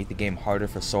decision to make the game harder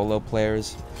for solo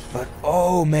players, but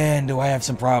oh man, do I have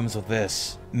some problems with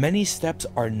this. Many steps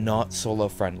are not solo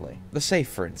friendly. The safe,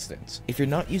 for instance. If you're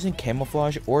not using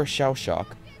camouflage or shell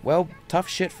shock, well, tough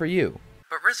shit for you.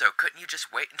 But Rizzo, couldn't you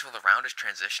just wait until the round is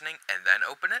transitioning and then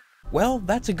open it? Well,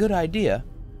 that's a good idea.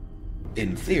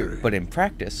 In theory. But in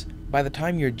practice, by the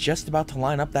time you're just about to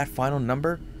line up that final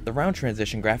number, the round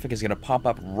transition graphic is going to pop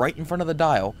up right in front of the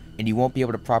dial, and you won't be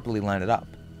able to properly line it up.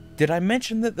 Did I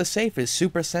mention that the safe is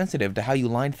super sensitive to how you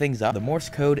line things up, the Morse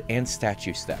code and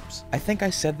statue steps? I think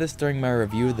I said this during my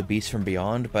review of The Beast from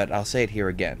Beyond, but I'll say it here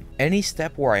again. Any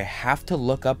step where I have to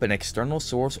look up an external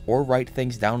source or write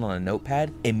things down on a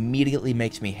notepad immediately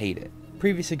makes me hate it.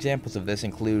 Previous examples of this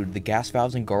include the gas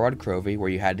valves in Gorod Krovi, where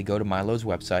you had to go to Milo's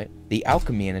website, the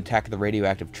alchemy in Attack of the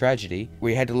Radioactive Tragedy,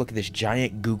 where you had to look at this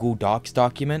giant Google Docs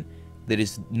document that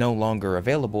is no longer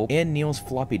available, and Neil's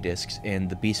floppy disks in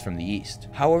The Beast from the East.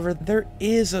 However, there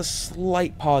is a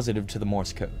slight positive to the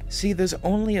Morse code. See, there's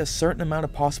only a certain amount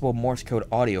of possible Morse code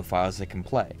audio files that can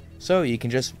play, so you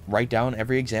can just write down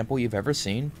every example you've ever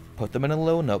seen, put them in a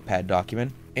little notepad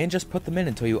document, and just put them in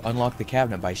until you unlock the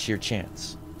cabinet by sheer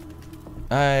chance.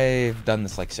 I've done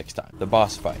this like 6 times. The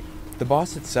boss fight. The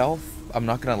boss itself, I'm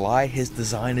not gonna lie, his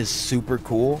design is super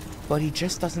cool, but he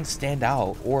just doesn't stand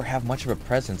out or have much of a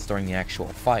presence during the actual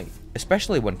fight,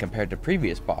 especially when compared to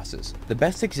previous bosses. The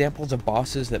best examples of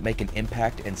bosses that make an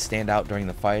impact and stand out during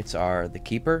the fights are the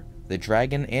Keeper, the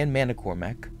Dragon and Manicore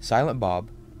Mech, Silent Bob,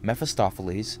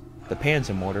 Mephistopheles, the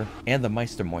Panzermortar, and the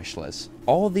Meistermoschles.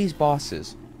 All of these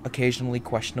bosses, occasionally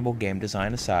questionable game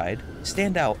design aside,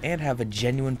 stand out and have a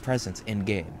genuine presence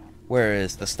in-game,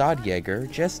 whereas the Stadjäger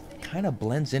just kinda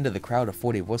blends into the crowd of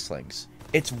 40 Wusslings.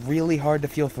 It's really hard to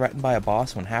feel threatened by a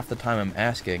boss when half the time I'm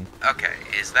asking, okay,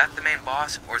 is that the main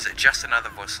boss, or is it just another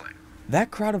Wussling?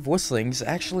 That crowd of Wusslings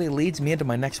actually leads me into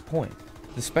my next point,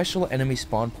 the special enemy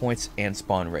spawn points and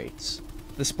spawn rates.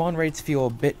 The spawn rates feel a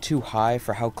bit too high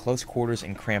for how close quarters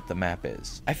and cramped the map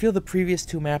is. I feel the previous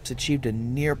 2 maps achieved a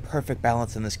near perfect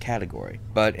balance in this category,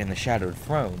 but in the Shadowed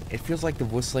Throne, it feels like the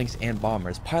Wusslings and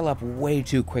Bombers pile up way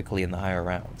too quickly in the higher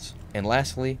rounds. And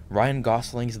lastly, Ryan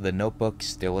Gosling's The Notebook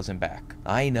still isn't back.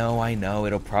 I know,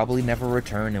 it'll probably never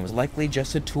return and was likely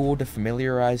just a tool to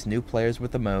familiarize new players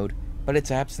with the mode, but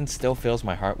its absence still fills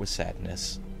my heart with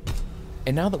sadness.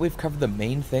 And now that we've covered the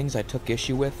main things I took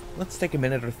issue with, let's take a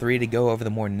minute or 3 to go over the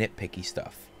more nitpicky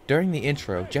stuff. During the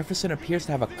intro, Jefferson appears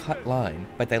to have a cut line,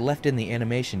 but they left in the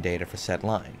animation data for said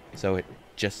line, so it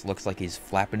just looks like he's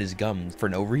flapping his gums for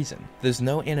no reason. There's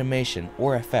no animation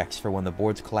or effects for when the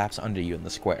boards collapse under you in the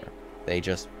square. They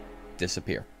just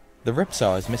disappear. The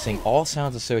Ripsaw is missing all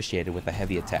sounds associated with a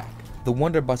heavy attack. The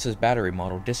Wonderbus's battery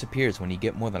model disappears when you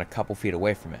get more than a couple feet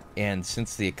away from it, and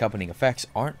since the accompanying effects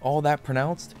aren't all that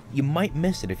pronounced, you might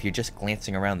miss it if you're just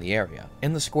glancing around the area.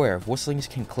 In the square, Wusslings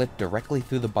can clip directly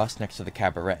through the bus next to the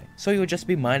cabaret, so you would just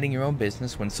be minding your own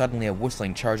business when suddenly a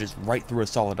Wusling charges right through a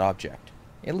solid object.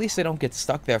 At least they don't get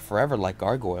stuck there forever like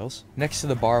gargoyles. Next to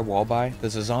the bar wallby,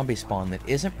 there's a zombie spawn that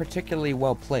isn't particularly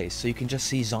well placed, so you can just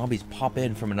see zombies pop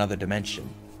in from another dimension.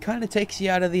 Kinda takes you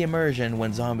out of the immersion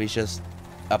when zombies just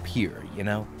up here, you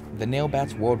know? The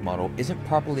Nailbat's world model isn't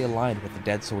properly aligned with the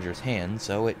dead soldier's hand,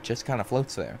 so it just kinda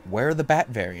floats there. Where are the bat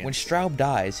variants? When Straub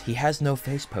dies, he has no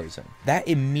face posing. That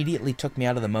immediately took me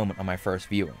out of the moment on my first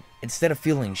viewing. Instead of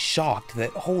feeling shocked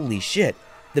that, holy shit,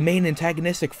 the main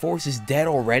antagonistic force is dead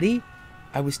already,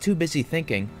 I was too busy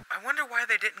thinking, I wonder why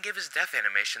they didn't give his death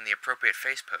animation the appropriate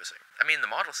face posing. I mean, the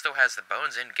model still has the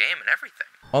bones in-game and everything.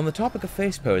 On the topic of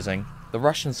face posing, the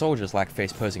Russian soldiers lack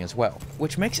face posing as well,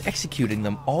 which makes executing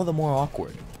them all the more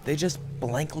awkward. They just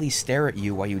blankly stare at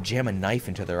you while you jam a knife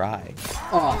into their eye.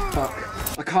 Oh,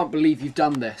 fuck. I can't believe you've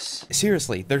done this.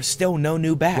 Seriously, there's still no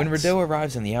new bats. When Rizzo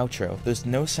arrives in the outro, there's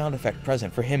no sound effect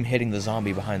present for him hitting the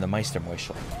zombie behind the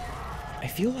Meistermoschle. I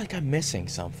feel like I'm missing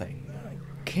something.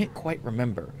 Can't quite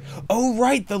remember. Oh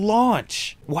right, the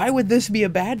launch! Why would this be a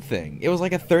bad thing? It was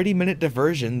like a 30-minute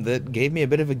diversion that gave me a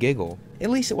bit of a giggle.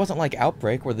 At least it wasn't like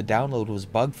Outbreak where the download was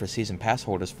bugged for season pass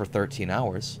holders for 13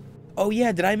 hours. Oh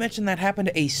yeah, did I mention that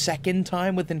happened a second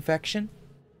time with Infection?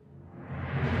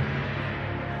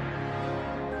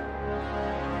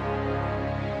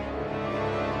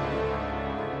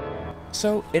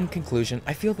 So, in conclusion,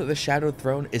 I feel that the Shadowed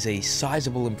Throne is a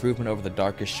sizable improvement over the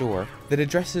Darkest Shore that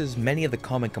addresses many of the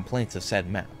common complaints of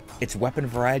said map. Its weapon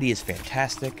variety is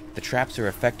fantastic, the traps are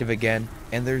effective again,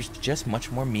 and there's just much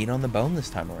more meat on the bone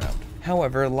this time around.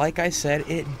 However, like I said,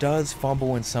 it does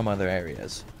fumble in some other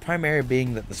areas. Primary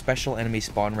being that the special enemy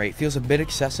spawn rate feels a bit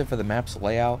excessive for the map's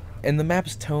layout, and the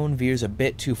map's tone veers a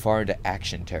bit too far into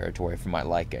action territory for my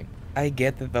liking. I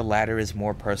get that the latter is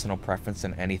more personal preference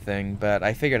than anything, but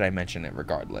I figured I'd mention it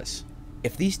regardless.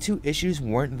 If these two issues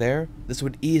weren't there, this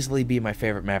would easily be my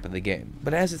favorite map of the game,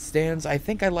 but as it stands, I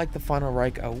think I like the Final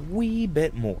Reich a wee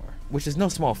bit more, which is no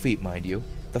small feat, mind you.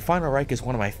 The Final Reich is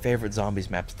one of my favorite zombies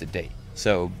maps to date,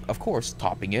 so of course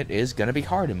topping it is gonna be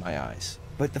hard in my eyes.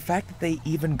 But the fact that they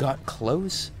even got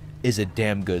close is a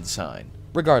damn good sign.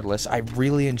 Regardless, I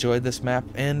really enjoyed this map,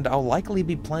 and I'll likely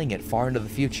be playing it far into the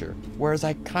future, whereas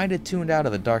I kinda tuned out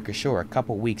of the Darkest Shore a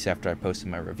couple weeks after I posted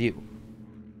my review.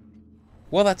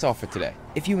 Well, that's all for today.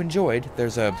 If you enjoyed,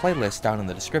 there's a playlist down in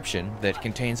the description that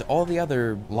contains all the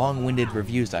other long-winded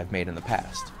reviews I've made in the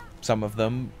past. Some of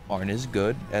them aren't as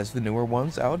good as the newer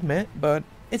ones, I'll admit, but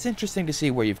it's interesting to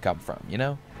see where you've come from, you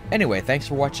know? Anyway, thanks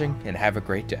for watching, and have a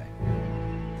great day.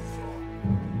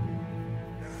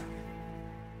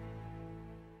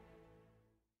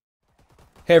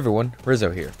 Hey everyone,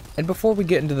 Rizzo here, and before we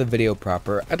get into the video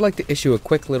proper, I'd like to issue a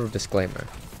quick little disclaimer.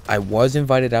 I was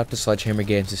invited out to Sledgehammer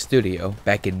Games' studio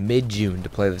back in mid-June to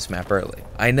play this map early.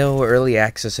 I know early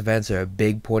access events are a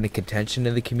big point of contention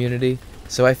in the community,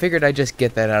 so I figured I'd just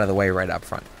get that out of the way right up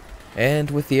front.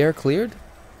 And with the air cleared,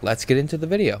 let's get into the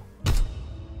video.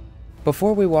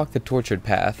 Before we walk the tortured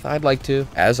path, I'd like to,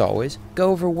 as always,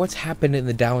 go over what's happened in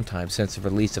the downtime since the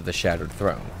release of the Shattered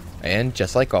Throne. And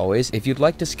just like always, if you'd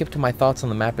like to skip to my thoughts on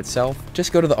the map itself,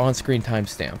 just go to the on-screen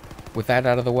timestamp. With that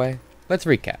out of the way, let's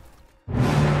recap.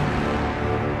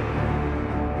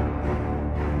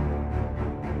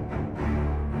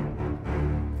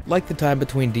 Like the time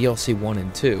between DLC 1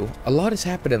 and 2, a lot has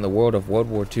happened in the world of World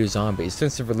War II zombies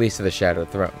since the release of the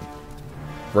Shattered Throne.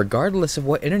 Regardless of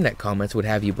what internet comments would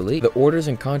have you believe, the orders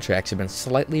and contracts have been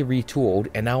slightly retooled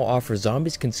and now offer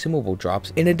zombies consumable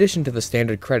drops in addition to the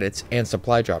standard credits and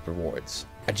supply drop rewards.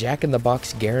 A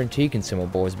Jack-in-the-Box guarantee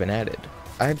consumable has been added.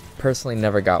 I personally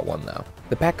never got one though.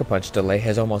 The Pack-a-Punch delay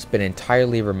has almost been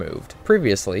entirely removed.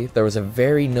 Previously, there was a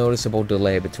very noticeable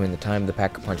delay between the time the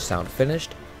Pack-a-Punch sound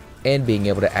finished and being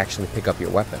able to actually pick up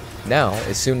your weapon. Now,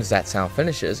 as soon as that sound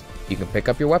finishes, you can pick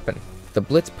up your weapon. The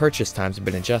Blitz purchase times have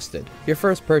been adjusted. Your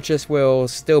first purchase will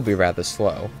still be rather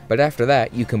slow, but after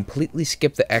that, you completely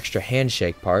skip the extra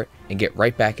handshake part and get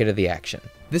right back into the action.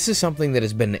 This is something that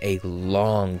has been a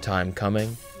long time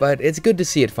coming, but it's good to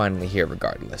see it finally here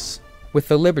regardless. With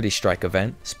the Liberty Strike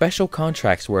event, special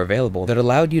contracts were available that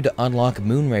allowed you to unlock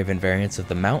Moonraven variants of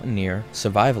the Mountaineer,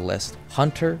 Survivalist,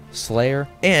 Hunter, Slayer,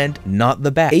 and Not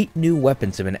the Bat. 8 new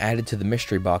weapons have been added to the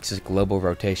Mystery Box's global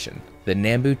rotation. The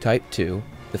Nambu Type 2,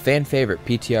 the fan favorite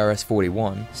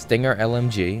PTRS-41, Stinger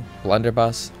LMG,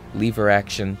 Blunderbuss, Lever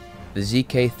Action, the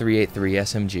ZK-383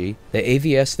 SMG, the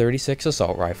AVS-36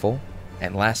 Assault Rifle,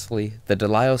 and lastly, the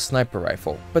Delisle Sniper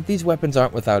Rifle. But these weapons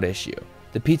aren't without issue.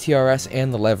 The PTRS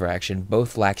and the Lever Action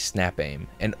both lack snap aim,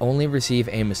 and only receive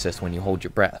aim assist when you hold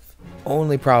your breath.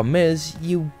 Only problem is,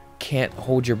 you can't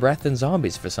hold your breath in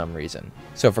zombies for some reason.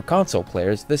 So for console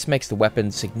players, this makes the weapon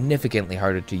significantly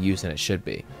harder to use than it should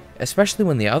be, especially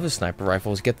when the other sniper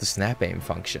rifles get the snap aim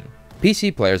function.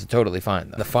 PC players are totally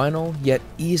fine though. The final, yet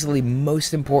easily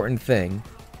most important thing,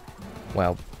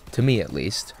 well, to me at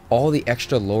least, all the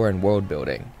extra lore and world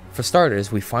building. For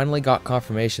starters, we finally got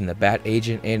confirmation that Bat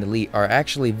Agent and Elite are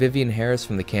actually Vivian Harris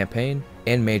from the campaign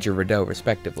and Major Rideau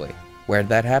respectively. Where'd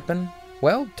that happen?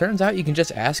 Well, turns out you can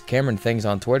just ask Cameron things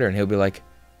on Twitter and he'll be like,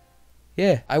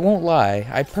 yeah, I won't lie,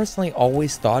 I personally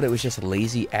always thought it was just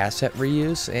lazy asset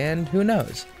reuse, and who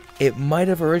knows? It might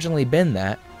have originally been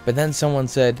that, but then someone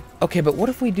said, okay, but what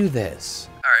if we do this?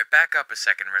 Alright, back up a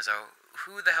second, Rizzo.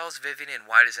 Who the hell's Vivian and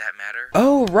why does that matter?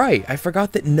 Oh, right, I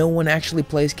forgot that no one actually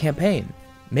plays campaign.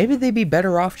 Maybe they'd be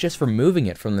better off just removing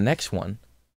it from the next one.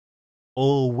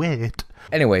 Oh, wait.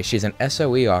 Anyway, she's an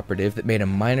SOE operative that made a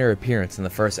minor appearance in the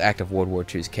first act of World War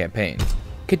II's campaign.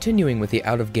 Continuing with the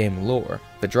out-of-game lore,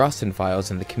 the Gröesten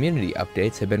files and the community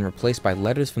updates have been replaced by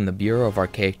letters from the Bureau of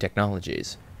Archaic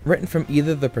Technologies, written from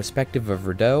either the perspective of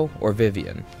Rideau or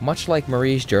Vivian. Much like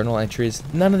Marie's journal entries,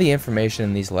 none of the information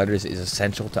in these letters is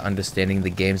essential to understanding the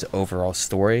game's overall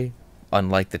story,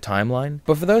 unlike the timeline,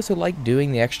 but for those who like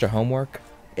doing the extra homework,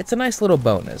 it's a nice little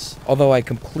bonus, although I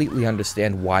completely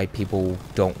understand why people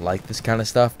don't like this kind of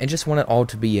stuff and just want it all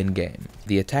to be in-game.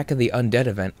 The Attack of the Undead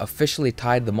event officially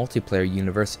tied the multiplayer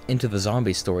universe into the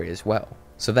zombie story as well.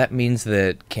 So that means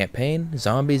that campaign,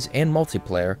 zombies, and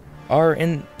multiplayer are,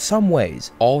 in some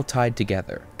ways, all tied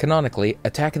together. Canonically,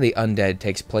 Attack of the Undead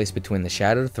takes place between the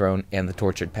Shattered Throne and the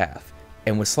Tortured Path,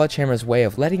 and was Sledgehammer's way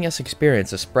of letting us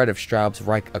experience the spread of Straub's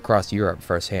Reich across Europe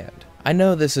firsthand. I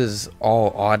know this is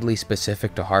all oddly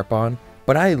specific to harp on,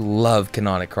 but I love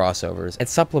canonic crossovers and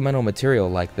supplemental material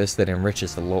like this that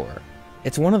enriches the lore.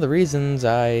 It's one of the reasons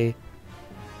I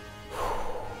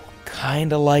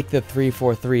kinda like the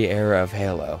 343 era of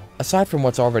Halo. Aside from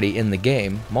what's already in the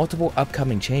game, multiple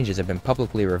upcoming changes have been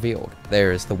publicly revealed.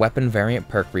 There's the weapon variant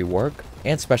perk rework,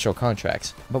 and special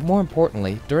contracts. But more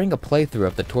importantly, during a playthrough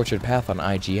of the Tortured Path on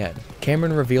IGN,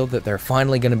 Cameron revealed that they're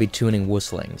finally going to be tuning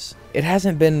Wooslings. It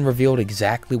hasn't been revealed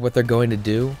exactly what they're going to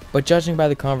do, but judging by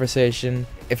the conversation,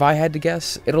 if I had to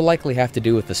guess, it'll likely have to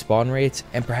do with the spawn rates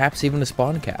and perhaps even a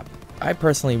spawn cap. I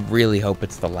personally really hope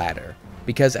it's the latter,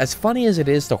 because as funny as it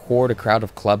is to hoard a crowd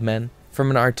of clubmen, from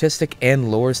an artistic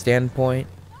and lore standpoint,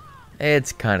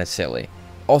 it's kinda silly.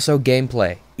 Also,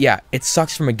 gameplay. Yeah, it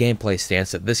sucks from a gameplay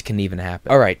stance that this can even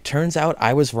happen. Alright, turns out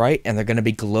I was right and they're gonna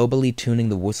be globally tuning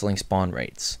the Woosling spawn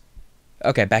rates.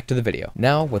 Okay, back to the video.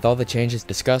 Now, with all the changes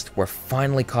discussed, we're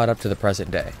finally caught up to the present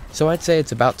day. So I'd say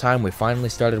it's about time we finally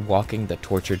started walking the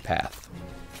Tortured Path.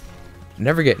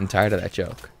 Never getting tired of that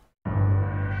joke.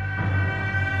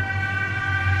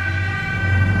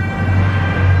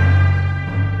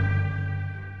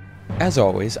 As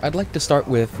always, I'd like to start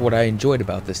with what I enjoyed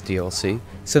about this DLC,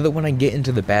 so that when I get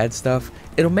into the bad stuff,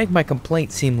 it'll make my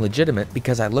complaint seem legitimate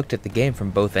because I looked at the game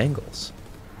from both angles.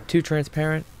 Too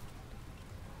transparent?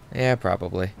 Yeah,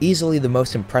 probably. Easily the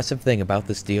most impressive thing about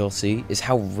this DLC is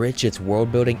how rich its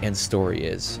world building and story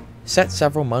is. Set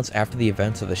several months after the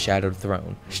events of the Shadowed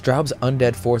Throne, Straub's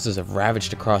undead forces have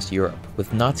ravaged across Europe,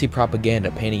 with Nazi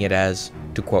propaganda painting it as,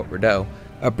 to quote Rizzo,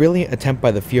 a brilliant attempt by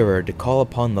the Führer to call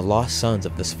upon the lost sons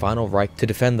of this Final Reich to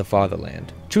defend the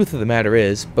fatherland. Truth of the matter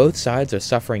is, both sides are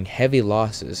suffering heavy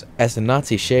losses, as the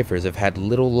Nazi Schäfers have had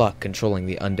little luck controlling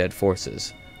the undead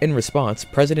forces. In response,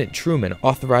 President Truman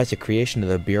authorized the creation of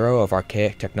the Bureau of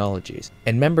Archaic Technologies,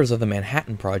 and members of the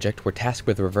Manhattan Project were tasked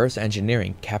with reverse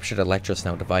engineering captured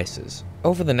electrosnell devices.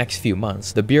 Over the next few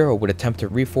months, the Bureau would attempt to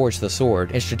reforge the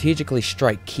sword and strategically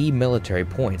strike key military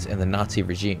points in the Nazi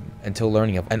regime, until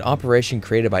learning of an operation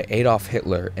created by Adolf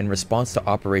Hitler in response to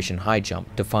Operation High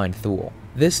Jump to find Thule.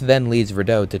 This then leads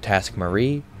Rizzo to task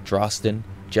Marie, Gröesten,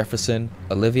 Jefferson,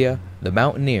 Olivia, the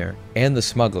Mountaineer, and the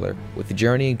Smuggler with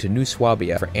journeying to New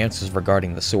Swabia for answers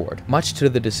regarding the sword, much to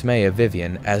the dismay of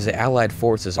Vivian as the Allied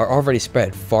forces are already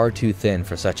spread far too thin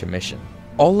for such a mission.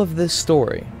 All of this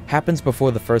story happens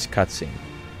before the first cutscene.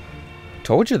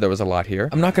 Told you there was a lot here.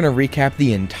 I'm not going to recap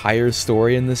the entire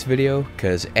story in this video,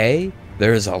 because A,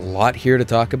 there's a lot here to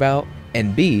talk about,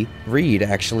 and B, Reed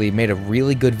actually made a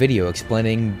really good video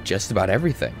explaining just about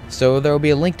everything, so there will be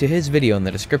a link to his video in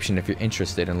the description if you're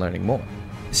interested in learning more.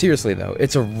 Seriously though,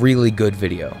 it's a really good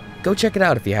video. Go check it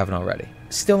out if you haven't already.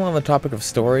 Still on the topic of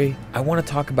story, I want to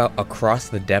talk about Across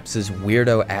the Depths'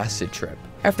 weirdo acid trip.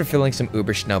 After filling some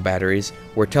Uberschnell batteries,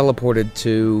 we're teleported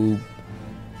to...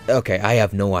 Okay, I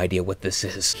have no idea what this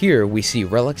is. Here, we see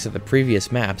relics of the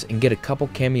previous maps and get a couple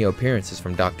cameo appearances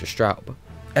from Dr. Straub.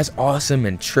 As awesome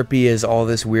and trippy as all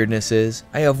this weirdness is,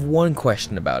 I have one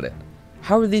question about it.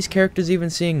 How are these characters even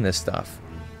seeing this stuff?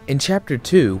 In Chapter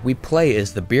 2, we play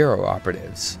as the Bureau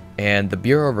operatives, and the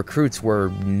Bureau recruits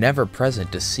were never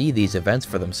present to see these events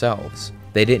for themselves.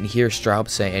 They didn't hear Straub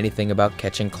say anything about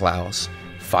catching Klaus,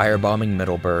 firebombing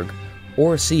Middleburg,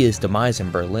 or see his demise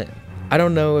in Berlin. I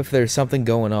don't know if there's something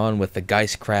going on with the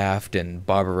Geistkraft and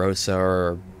Barbarossa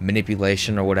or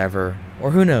manipulation or whatever,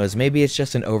 or who knows, maybe it's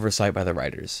just an oversight by the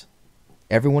writers.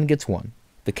 Everyone gets one.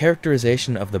 The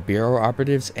characterization of the Bureau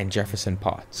operatives and Jefferson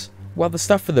Potts. While the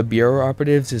stuff for the Bureau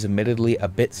operatives is admittedly a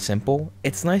bit simple,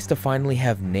 it's nice to finally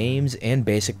have names and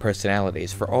basic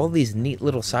personalities for all these neat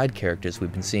little side characters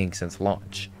we've been seeing since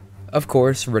launch. Of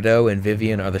course, Rizzo and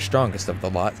Vivian are the strongest of the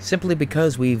lot, simply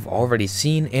because we've already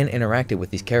seen and interacted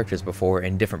with these characters before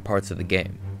in different parts of the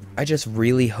game. I just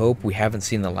really hope we haven't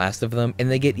seen the last of them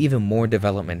and they get even more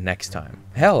development next time.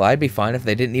 Hell, I'd be fine if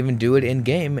they didn't even do it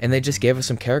in-game and they just gave us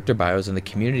some character bios in the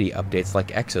community updates like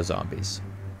Exo Zombies.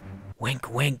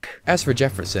 Wink wink. As for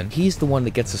Jefferson, he's the one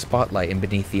that gets the spotlight in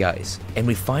Beneath the Ice, and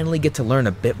we finally get to learn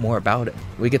a bit more about him.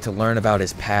 We get to learn about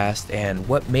his past and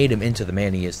what made him into the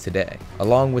man he is today,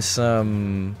 along with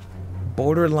some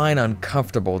borderline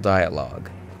uncomfortable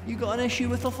dialogue. You got an issue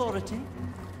with authority?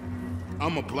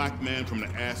 I'm a black man from the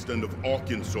ass end of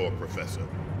Arkansas, Professor.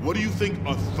 What do you think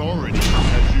authority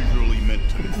has usually meant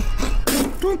to me?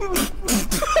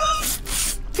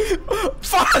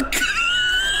 Fuck!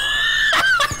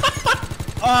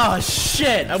 Oh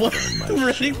shit, I wasn't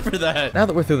ready for that. Now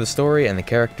that we're through the story and the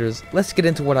characters, let's get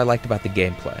into what I liked about the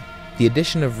gameplay. The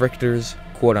addition of Richter's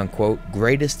quote-unquote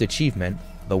greatest achievement,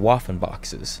 the Waffen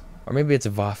boxes. Or maybe it's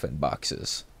Waffen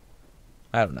boxes.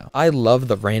 I don't know. I love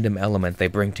the random element they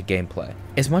bring to gameplay.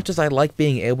 As much as I like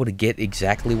being able to get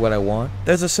exactly what I want,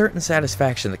 there's a certain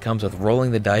satisfaction that comes with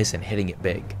rolling the dice and hitting it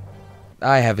big.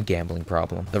 I have a gambling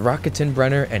problem. The Raketen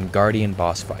and Guardian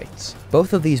boss fights.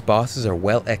 Both of these bosses are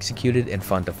well executed and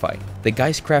fun to fight. The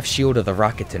Geistkraft shield of the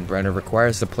Raketen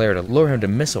requires the player to lure him to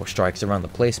missile strikes around the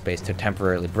playspace to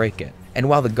temporarily break it. And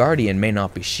while the Guardian may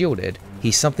not be shielded,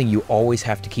 he's something you always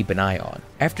have to keep an eye on.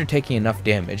 After taking enough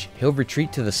damage, he'll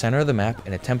retreat to the center of the map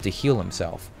and attempt to heal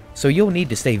himself. So you'll need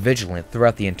to stay vigilant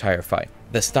throughout the entire fight.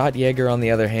 The Stadtjäger, on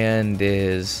the other hand,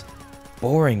 is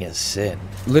boring as sin.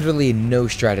 Literally no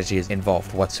strategy is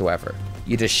involved whatsoever.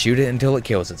 You just shoot it until it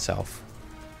kills itself.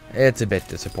 It's a bit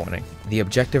disappointing. The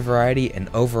objective variety and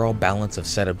overall balance of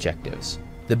set objectives.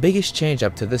 The biggest change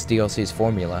up to this DLC's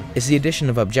formula is the addition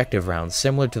of objective rounds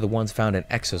similar to the ones found in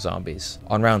Exozombies.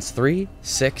 On rounds 3,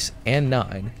 6, and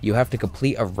 9, you have to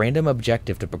complete a random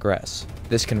objective to progress.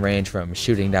 This can range from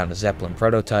shooting down a Zeppelin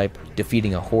prototype,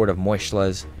 defeating a horde of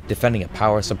Moishlas, defending a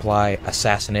power supply,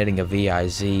 assassinating a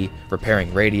VIZ,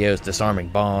 repairing radios, disarming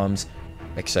bombs,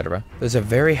 etc. There's a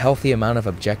very healthy amount of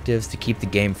objectives to keep the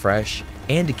game fresh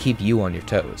and to keep you on your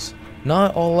toes.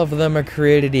 Not all of them are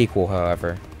created equal,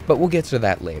 however, but we'll get to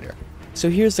that later. So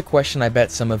here's the question I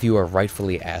bet some of you are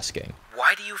rightfully asking.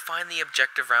 Why do you find the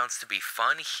objective rounds to be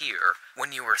fun here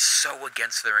when you were so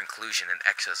against their inclusion in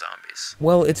Exozombies?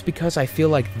 Well, it's because I feel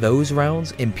like those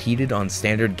rounds impeded on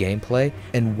standard gameplay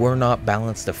and were not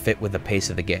balanced to fit with the pace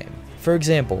of the game. For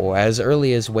example, as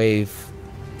early as Wave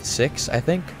 6, I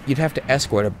think, you'd have to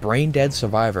escort a brain-dead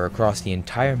survivor across the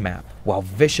entire map while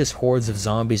vicious hordes of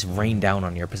zombies rain down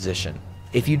on your position.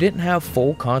 If you didn't have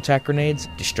full contact grenades,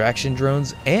 distraction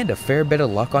drones, and a fair bit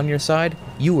of luck on your side,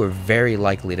 you were very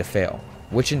likely to fail,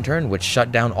 which in turn would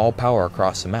shut down all power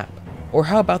across the map. Or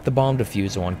how about the bomb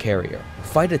defusal on Carrier?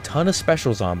 Fight a ton of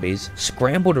special zombies,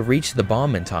 scramble to reach the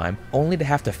bomb in time, only to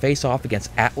have to face off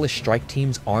against Atlas strike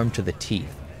teams armed to the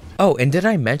teeth. Oh, and did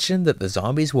I mention that the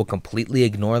zombies will completely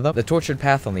ignore them? The Tortured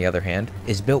Path, on the other hand,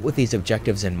 is built with these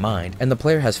objectives in mind, and the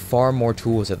player has far more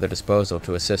tools at their disposal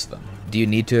to assist them. Do you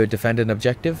need to defend an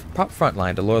objective? Pop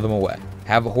Frontline to lure them away.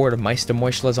 Have a horde of Meister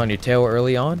Moishlas on your tail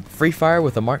early on? Free Fire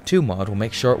with a Mark II mod will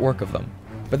make short work of them.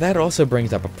 But that also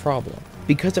brings up a problem.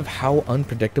 Because of how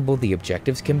unpredictable the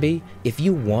objectives can be, if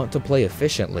you want to play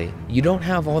efficiently, you don't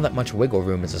have all that much wiggle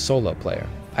room as a solo player.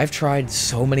 I've tried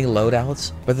so many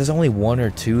loadouts, but there's only one or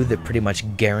two that pretty much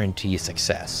guarantee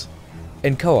success.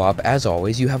 In co-op, as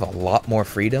always, you have a lot more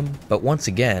freedom, but once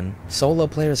again, solo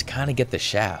players kinda get the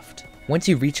shaft. Once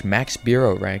you reach max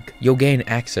bureau rank, you'll gain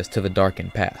access to the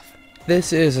Darkened Path.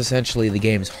 This is essentially the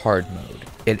game's hard mode.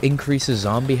 It increases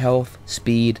zombie health,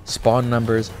 speed, spawn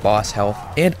numbers, boss health,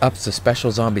 and ups the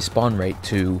special zombie spawn rate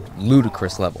to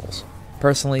ludicrous levels.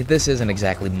 Personally, this isn't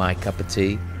exactly my cup of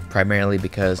tea, primarily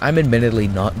because I'm admittedly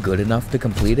not good enough to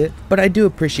complete it, but I do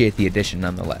appreciate the addition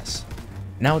nonetheless.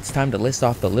 Now it's time to list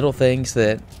off the little things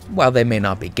that, while they may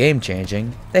not be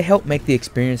game-changing, they help make the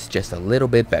experience just a little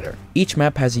bit better. Each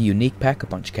map has a unique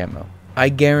Pack-a-Punch camo. I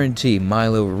guarantee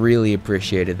Milo really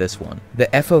appreciated this one. The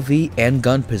FOV and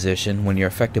gun position when you're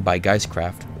affected by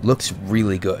Geistkraft looks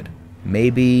really good.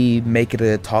 Maybe make it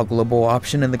a toggleable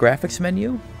option in the graphics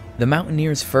menu? The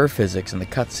Mountaineer's fur physics in the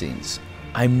cutscenes.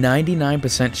 I'm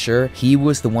 99% sure he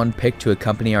was the one picked to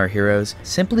accompany our heroes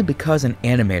simply because an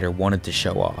animator wanted to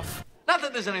show off. Not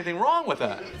that there's anything wrong with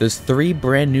that. There's 3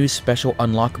 brand new special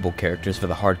unlockable characters for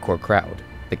the hardcore crowd: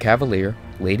 the Cavalier,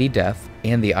 Lady Death,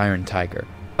 and the Iron Tiger.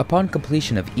 Upon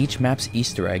completion of each map's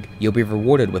Easter egg, you'll be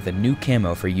rewarded with a new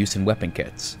camo for use in weapon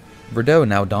kits. Verdot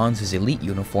now dons his elite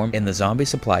uniform in the Zombie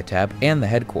Supply tab and the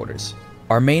headquarters.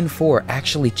 Our main 4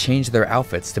 actually changed their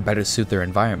outfits to better suit their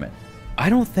environment. I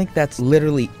don't think that's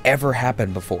literally ever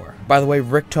happened before. By the way,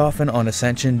 Richthofen on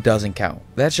Ascension doesn't count.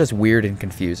 That's just weird and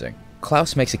confusing.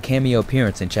 Klaus makes a cameo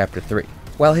appearance in Chapter 3.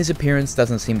 While his appearance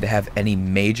doesn't seem to have any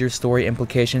major story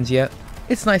implications yet,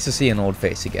 it's nice to see an old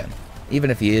face again,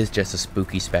 even if he is just a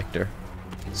spooky specter.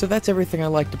 So that's everything I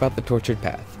liked about the Tortured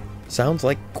Path. Sounds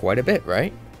like quite a bit,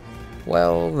 right?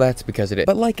 Well, that's because it is.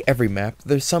 But like every map,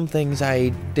 there's some things I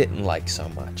didn't like so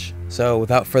much. So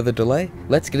without further delay,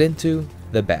 let's get into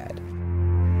the bad.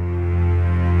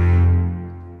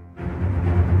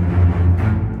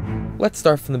 Let's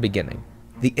start from the beginning.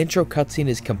 The intro cutscene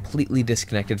is completely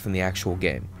disconnected from the actual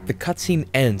game. The cutscene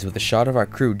ends with a shot of our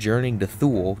crew journeying to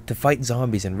Thule to fight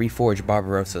zombies and reforge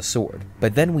Barbarossa's sword.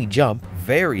 But then we jump,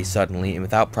 very suddenly and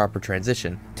without proper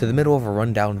transition, to the middle of a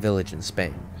rundown village in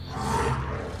Spain.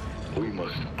 We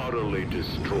must utterly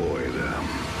destroy them.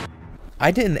 I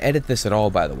didn't edit this at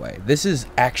all, by the way. This is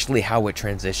actually how it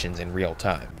transitions in real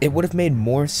time. It would have made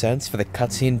more sense for the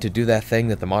cutscene to do that thing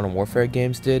that the Modern Warfare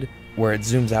games did, where it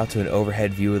zooms out to an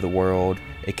overhead view of the world.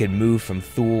 It can move from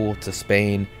Thule to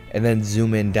Spain, and then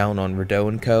zoom in down on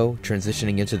Verdot & Co.,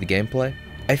 transitioning into the gameplay.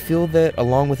 I feel that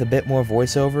along with a bit more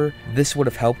voiceover, this would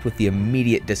have helped with the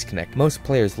immediate disconnect most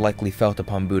players likely felt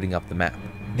upon booting up the map.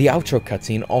 The outro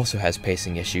cutscene also has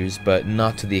pacing issues, but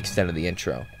not to the extent of the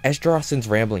intro. As Gröesten's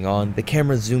rambling on, the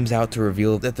camera zooms out to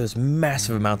reveal that there's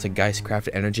massive amounts of Geistkraft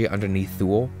energy underneath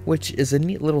Thule, which is a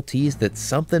neat little tease that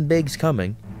something big's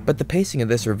coming. But the pacing of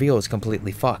this reveal is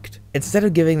completely fucked. Instead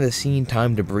of giving the scene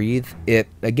time to breathe, it,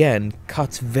 again,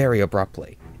 cuts very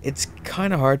abruptly. It's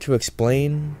kinda hard to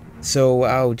explain, so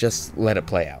I'll just let it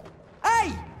play out.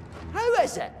 Hey! How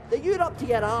is it that you're up to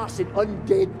your arse in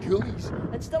undead ghoulies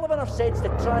and still have enough sense to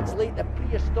translate the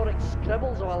prehistoric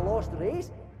scribbles of a lost race?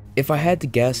 If I had to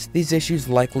guess, these issues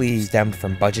likely stemmed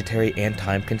from budgetary and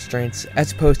time constraints,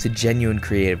 as opposed to genuine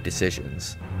creative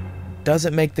decisions.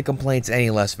 Doesn't make the complaints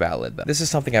any less valid though. This is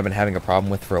something I've been having a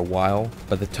problem with for a while,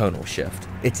 but the tonal shift.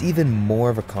 It's even more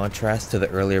of a contrast to the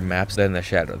earlier maps than the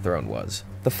Shadowed Throne was.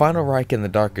 The Final Reich and the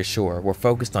Darkest Shore were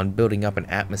focused on building up an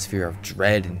atmosphere of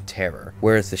dread and terror,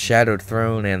 whereas the Shadowed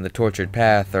Throne and the Tortured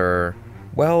Path are,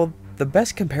 well, the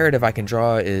best comparative I can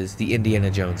draw is the Indiana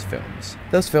Jones films.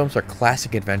 Those films are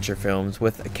classic adventure films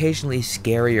with occasionally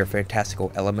scary or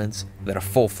fantastical elements that a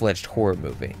full-fledged horror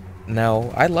movie.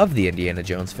 Now, I love the Indiana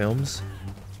Jones films.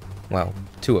 Well,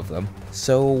 2 of them.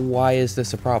 So why is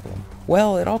this a problem?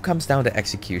 Well, it all comes down to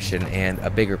execution and a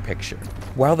bigger picture.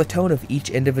 While the tone of each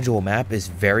individual map is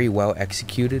very well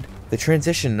executed, the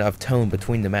transition of tone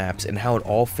between the maps and how it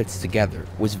all fits together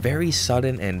was very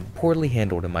sudden and poorly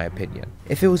handled in my opinion.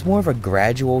 If it was more of a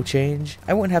gradual change,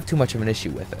 I wouldn't have too much of an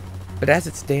issue with it. But as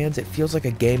it stands, it feels like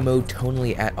a game mode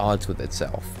tonally at odds with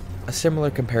itself. A similar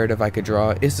comparative I could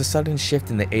draw is the sudden shift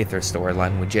in the Aether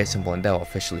storyline when Jason Blundell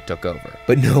officially took over,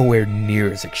 but nowhere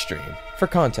near as extreme. For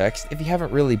context, if you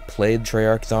haven't really played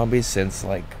Treyarch Zombies since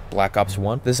like Black Ops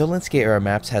 1, the Zelensky era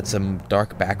maps had some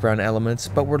dark background elements,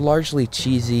 but were largely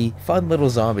cheesy, fun little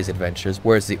zombies adventures,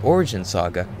 whereas the Origin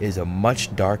Saga is a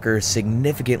much darker,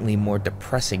 significantly more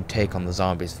depressing take on the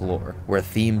zombies lore, where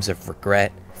themes of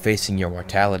regret, facing your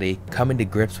mortality, coming to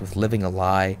grips with living a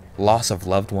lie, loss of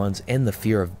loved ones, and the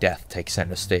fear of death take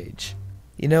center stage.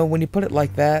 You know, when you put it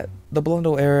like that, the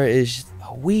Blundell era is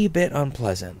a wee bit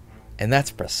unpleasant, and that's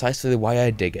precisely why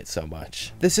I dig it so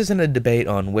much. This isn't a debate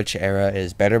on which era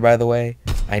is better, by the way.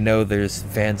 I know there's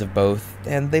fans of both,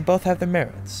 and they both have their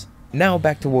merits. Now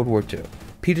back to World War II.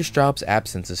 Peter Straub's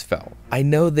absence is felt. I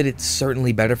know that it's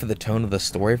certainly better for the tone of the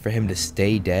story for him to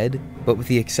stay dead, but with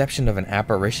the exception of an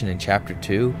apparition in Chapter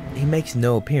 2, he makes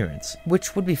no appearance,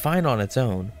 which would be fine on its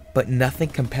own, but nothing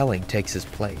compelling takes his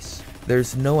place.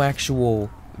 There's no actual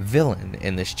villain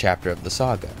in this chapter of the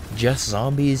saga, just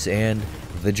zombies and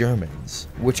the Germans,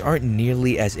 which aren't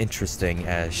nearly as interesting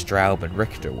as Straub and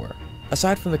Richter were.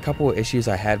 Aside from the couple of issues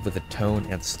I had with the tone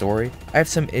and story, I have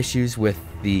some issues with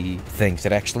the things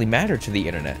that actually matter to the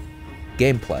internet.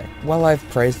 Gameplay. While I've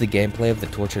praised the gameplay of the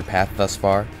Tortured Path thus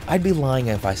far, I'd be lying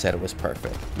if I said it was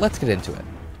perfect. Let's get into it.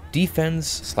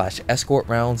 Defense/escort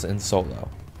rounds and solo.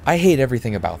 I hate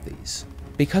everything about these.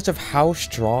 Because of how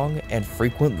strong and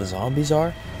frequent the zombies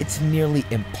are, it's nearly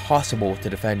impossible to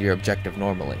defend your objective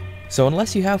normally. So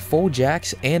unless you have full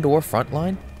jacks and or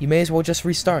frontline, you may as well just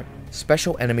restart.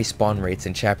 Special enemy spawn rates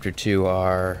in Chapter 2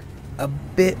 are a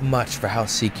bit much for how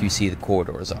CQC the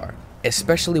corridors are,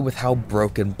 especially with how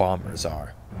broken bombers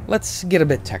are. Let's get a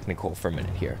bit technical for a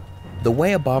minute here. The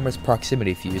way a bomber's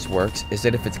proximity fuse works is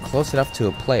that if it's close enough to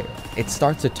a player, it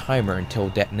starts a timer until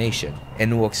detonation,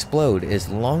 and will explode as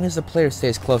long as the player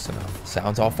stays close enough.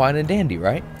 Sounds all fine and dandy,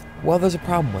 right? Well, there's a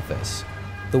problem with this.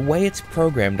 The way it's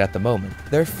programmed at the moment,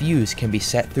 their fuse can be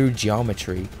set through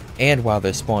geometry and while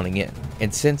they're spawning in.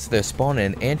 And since their spawn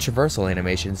in and traversal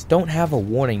animations don't have a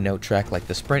warning note track like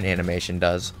the sprint animation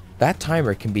does, that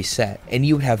timer can be set and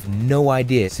you would have no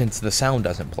idea since the sound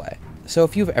doesn't play. So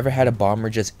if you've ever had a bomber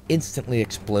just instantly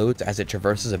explodes as it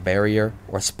traverses a barrier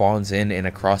or spawns in and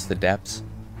across the depths,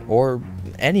 or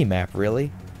any map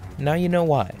really, now you know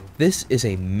why. This is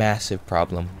a massive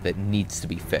problem that needs to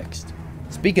be fixed.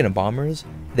 Speaking of bombers,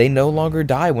 they no longer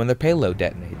die when their payload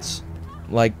detonates.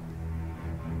 Like,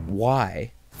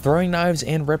 why? Throwing knives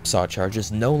and ripsaw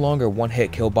charges no longer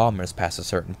one-hit kill bombers past a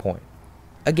certain point.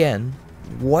 Again,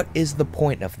 what is the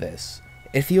point of this?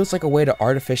 It feels like a way to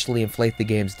artificially inflate the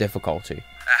game's difficulty.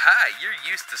 Aha,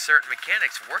 you're used to certain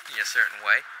mechanics working a certain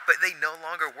way, but they no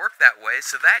longer work that way,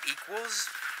 so that equals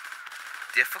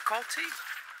difficulty?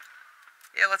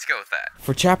 Yeah, let's go with that.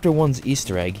 For Chapter 1's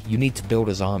Easter egg, you need to build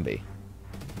a zombie.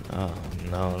 Oh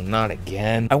no, not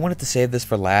again. I wanted to save this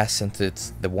for last since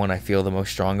it's the one I feel the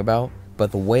most strong about,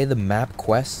 but the way the map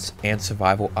quests and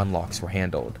survival unlocks were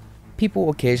handled. People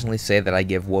will occasionally say that I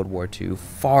give World War II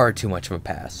far too much of a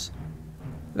pass.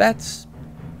 That's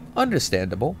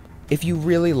Understandable. If you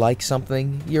really like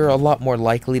something, you're a lot more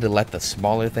likely to let the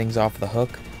smaller things off the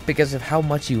hook because of how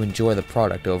much you enjoy the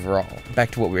product overall.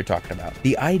 Back to what we were talking about.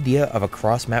 The idea of a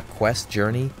cross-map quest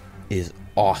journey is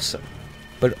awesome,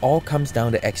 but it all comes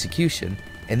down to execution,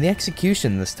 and the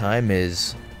execution this time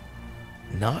is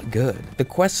not good. The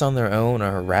quests on their own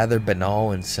are rather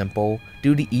banal and simple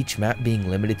due to each map being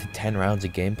limited to 10 rounds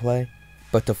of gameplay,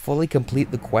 but to fully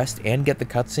complete the quest and get the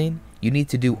cutscene, you need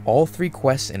to do all 3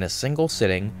 quests in a single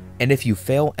sitting, and if you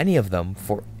fail any of them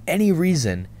for any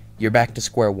reason, you're back to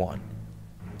square one.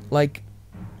 Like,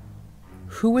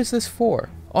 who is this for?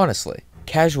 Honestly.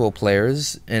 Casual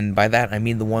players, and by that I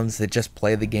mean the ones that just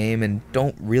play the game and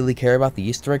don't really care about the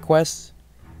Easter egg quests,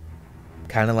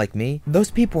 kinda like me,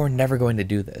 those people are never going to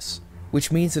do this,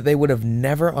 which means that they would have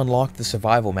never unlocked the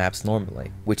survival maps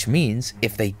normally, which means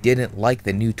if they didn't like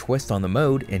the new twist on the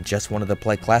mode and just wanted to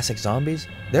play classic zombies,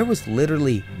 there was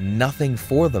literally nothing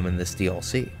for them in this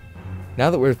DLC. Now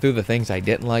that we're through the things I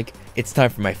didn't like, it's time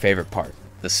for my favorite part,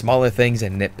 the smaller things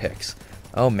and nitpicks.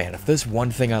 Oh man, if there's one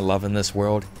thing I love in this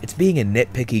world, it's being a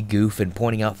nitpicky goof and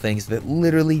pointing out things that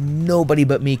literally nobody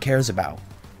but me cares about.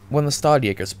 When the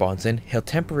Stadjäger spawns in, he'll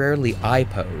temporarily eye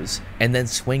pose, and then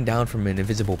swing down from an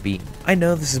invisible beam. I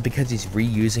know this is because he's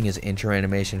reusing his intro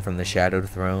animation from the Shadowed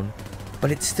Throne,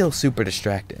 but it's still super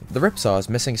distracting. The Ripsaw is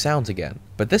missing sounds again,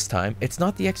 but this time, it's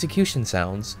not the execution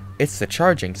sounds, it's the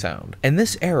charging sound. And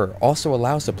this error also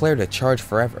allows the player to charge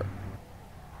forever.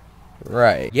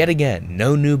 Right. Yet again,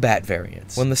 no new bat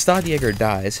variants. When the Stadjäger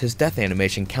dies, his death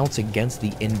animation counts against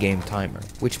the in-game timer,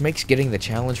 which makes getting the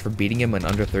challenge for beating him in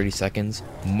under 30 seconds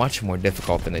much more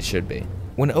difficult than it should be.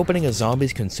 When opening a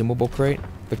zombie's consumable crate,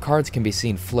 the cards can be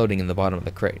seen floating in the bottom of the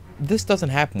crate. This doesn't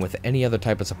happen with any other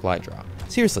type of supply drop.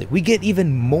 Seriously, we get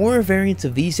even more variants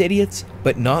of these idiots,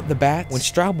 but not the bats. When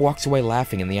Straub walks away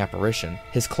laughing in the apparition,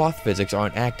 his cloth physics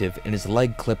aren't active and his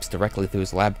leg clips directly through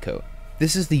his lab coat.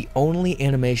 This is the only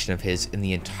animation of his in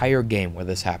the entire game where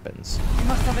this happens. It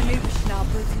must have a new now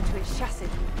built into its chassis.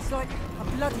 It's like a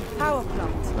bloody power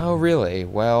plant. Oh really?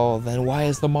 Well, then why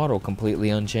is the model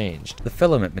completely unchanged? The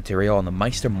filament material on the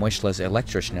Meister Moischles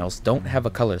Elektroschnells don't have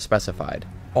a color specified.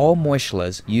 All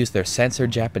Moischles use their censored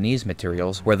Japanese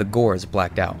materials where the gore is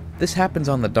blacked out. This happens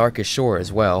on the Darkest Shore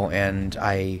as well, and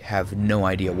I have no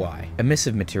idea why.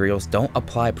 Emissive materials don't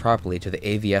apply properly to the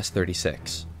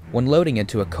AVS-36. When loading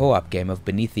into a co-op game of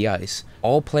Beneath the Ice,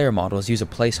 all player models use a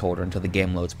placeholder until the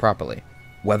game loads properly.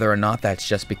 Whether or not that's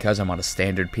just because I'm on a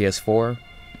standard PS4,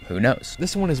 who knows?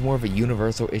 This one is more of a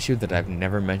universal issue that I've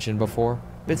never mentioned before,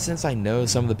 but since I know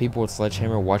some of the people with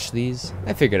Sledgehammer watch these,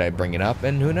 I figured I'd bring it up,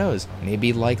 and who knows,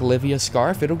 maybe like Olivia's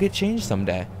scarf, it'll get changed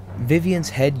someday. Vivian's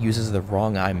head uses the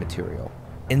wrong eye material.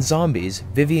 In Zombies,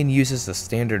 Vivian uses the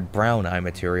standard brown eye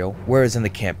material, whereas in the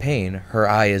campaign, her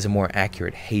eye is a more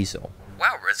accurate hazel.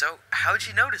 Wow, Rizzo, how'd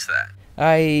you notice that?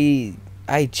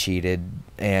 I cheated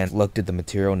and looked at the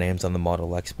material names on the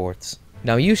model exports.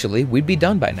 Now usually, we'd be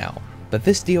done by now, but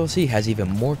this DLC has even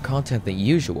more content than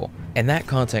usual, and that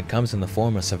content comes in the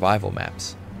form of survival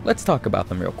maps. Let's talk about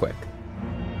them real quick.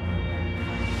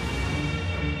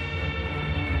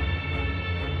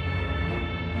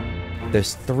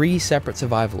 There's 3 separate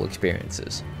survival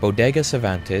experiences: Bodega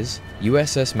Cervantes,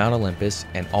 USS Mount Olympus,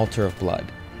 and Altar of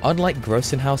Blood. Unlike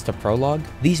Gröesten House to Prologue,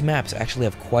 these maps actually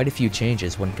have quite a few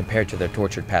changes when compared to their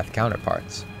Tortured Path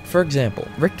counterparts. For example,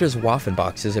 Richter's Waffen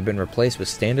boxes have been replaced with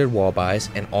standard wall buys,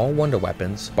 and all wonder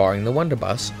weapons, barring the Wonder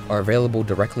Bus, are available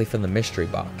directly from the mystery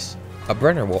box. A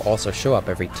Brenner will also show up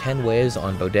every 10 waves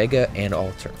on Bodega and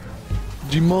Altar.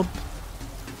 Gmod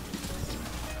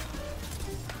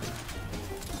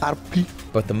RP.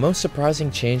 But the most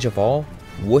surprising change of all,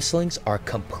 Wusslings are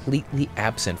completely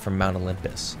absent from Mount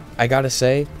Olympus. I gotta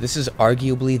say, this is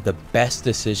arguably the best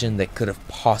decision that could have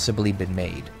possibly been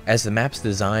made, as the map's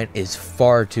design is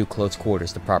far too close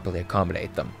quarters to properly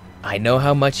accommodate them. I know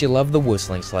how much you love the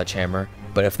Wussling Sledgehammer,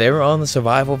 but if they were on the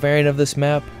survival variant of this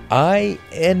map, I,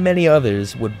 and many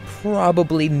others, would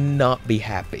probably not be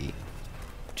happy,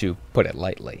 to put it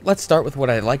lightly. Let's start with what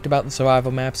I liked about the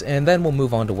survival maps, and then we'll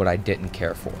move on to what I didn't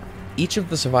care for. Each of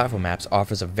the survival maps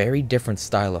offers a very different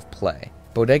style of play.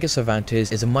 Bodega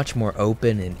Cervantes is a much more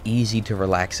open and easy to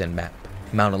relax in map.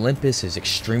 Mount Olympus is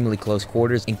extremely close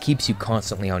quarters and keeps you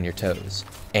constantly on your toes.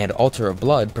 And Altar of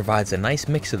Blood provides a nice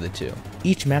mix of the two.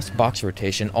 Each map's box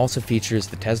rotation also features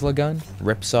the Tesla gun,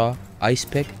 Ripsaw, Ice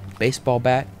Pick, Baseball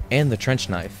Bat, and the Trench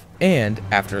Knife. And,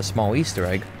 after a small Easter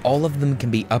egg, all of them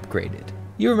can be upgraded.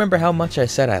 You remember how much I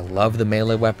said I love the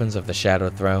melee weapons of the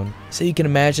Shadowed Throne? So you can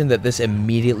imagine that this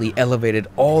immediately elevated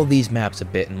all these maps a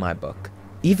bit in my book.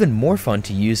 Even more fun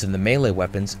to use than the melee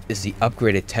weapons is the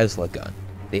upgraded Tesla gun.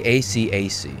 the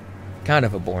ACAC. Kind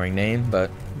of a boring name, but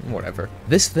whatever.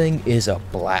 This thing is a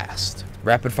blast.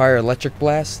 Rapid fire electric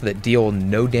blasts that deal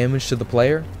no damage to the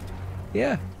player?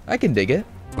 Yeah, I can dig it.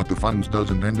 But the fun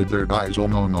doesn't end there, guys. Oh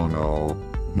no, no, no.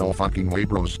 No fucking way,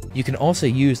 bros. You can also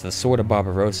use the Sword of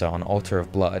Barbarossa on Altar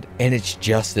of Blood, and it's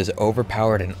just as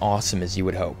overpowered and awesome as you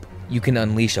would hope. You can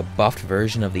unleash a buffed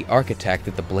version of the arc attack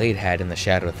that the blade had in the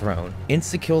Shadow Throne,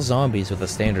 insta-kill zombies with a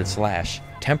standard slash,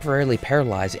 temporarily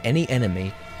paralyze any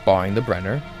enemy, barring the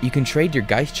Brenner. You can trade your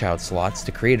Geistchild slots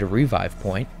to create a revive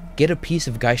point, get a piece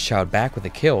of Geistchild back with a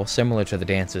kill similar to the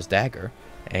Dancer's Dagger,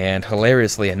 and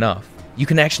hilariously enough, you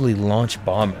can actually launch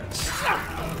bombers.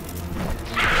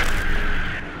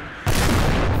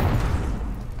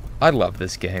 I love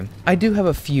this game. I do have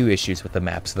a few issues with the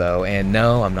maps though, and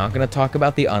no, I'm not going to talk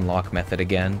about the unlock method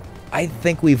again. I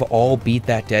think we've all beat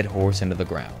that dead horse into the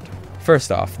ground.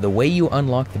 First off, the way you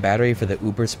unlock the battery for the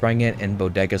Überspringen and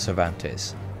Bodega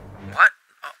Cervantes. What?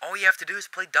 All you have to do is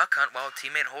play Duck Hunt while a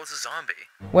teammate holds a zombie.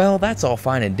 Well, that's all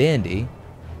fine and dandy.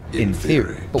 In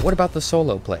theory. But what about the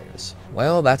solo players?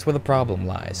 Well, that's where the problem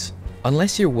lies.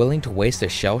 Unless you're willing to waste a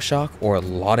shell shock or a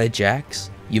lot of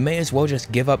jacks, you may as well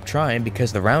just give up trying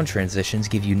because the round transitions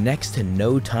give you next to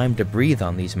no time to breathe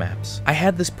on these maps. I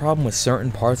had this problem with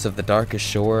certain parts of the Darkest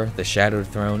Shore, the Shadowed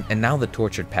Throne, and now the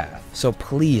Tortured Path. So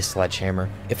please, Sledgehammer,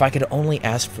 if I could only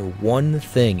ask for one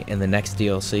thing in the next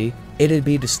DLC, it'd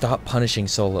be to stop punishing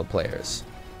solo players.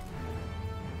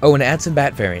 Oh, and to add some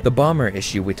bat variant, the bomber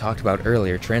issue we talked about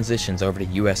earlier transitions over to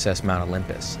USS Mount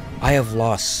Olympus. I have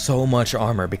lost so much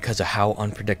armor because of how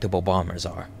unpredictable bombers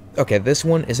are. Okay, this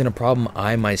one isn't a problem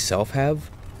I myself have,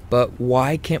 but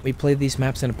why can't we play these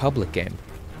maps in a public game?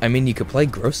 I mean, you could play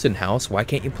Gröesten Haus, why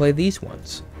can't you play these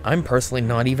ones? I'm personally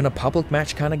not even a public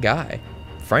match kind of guy.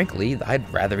 Frankly,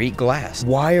 I'd rather eat glass.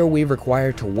 Why are we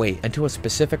required to wait until a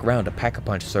specific round to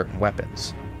pack-a-punch certain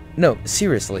weapons? No,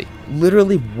 seriously,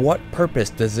 literally what purpose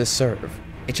does this serve?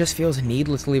 It just feels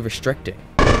needlessly restricting.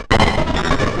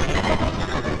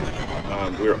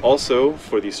 We're also,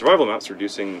 for the survival maps,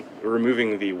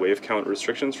 removing the wave count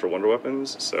restrictions for wonder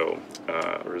weapons. So,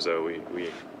 Rizzo, we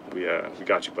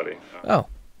got you, buddy. Oh,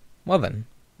 well then,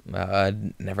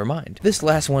 never mind. This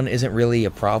last one isn't really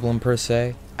a problem per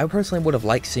se. I personally would have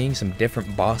liked seeing some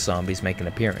different boss zombies make an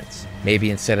appearance.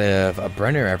 Maybe instead of a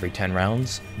Brenner every 10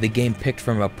 rounds, the game picked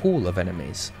from a pool of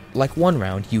enemies. Like one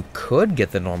round, you could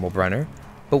get the normal Brenner,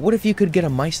 but what if you could get a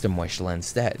Meistermeuchel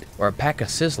instead, or a pack of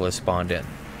Sizzlers spawned in?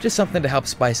 Just something to help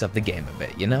spice up the game a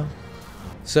bit, you know?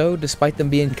 So, despite them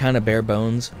being kinda bare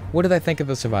bones, what did I think of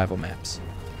the survival maps?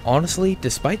 Honestly,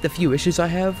 despite the few issues I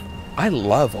have, I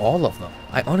love all of them.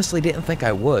 I honestly didn't think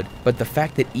I would, but the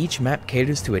fact that each map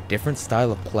caters to a different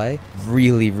style of play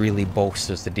really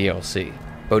bolsters the DLC.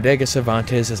 Bodega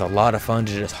Cervantes is a lot of fun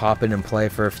to just hop in and play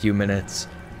for a few minutes.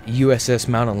 USS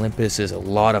Mount Olympus is a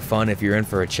lot of fun if you're in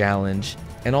for a challenge.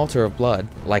 And Altar of Blood,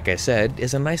 like I said,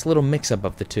 is a nice little mix-up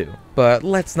of the two. But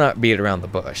let's not beat around the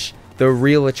bush. The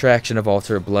real attraction of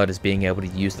Altar of Blood is being able to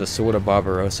use the Sword of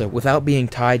Barbarossa without being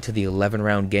tied to the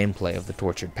 11-round gameplay of the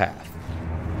Tortured Path.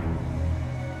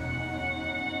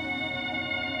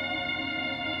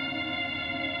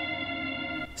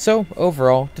 So,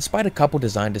 overall, despite a couple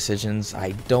design decisions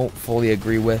I don't fully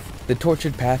agree with, the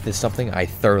Tortured Path is something I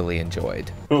thoroughly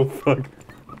enjoyed. Oh fuck.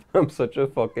 I'm such a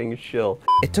fucking shill.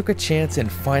 It took a chance and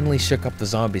finally shook up the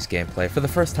zombies gameplay for the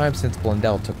first time since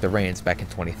Blundell took the reins back in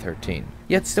 2013.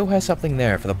 Yet still has something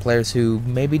there for the players who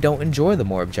maybe don't enjoy the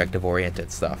more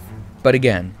objective-oriented stuff. But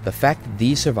again, the fact that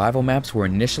these survival maps were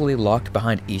initially locked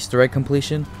behind Easter egg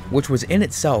completion, which was in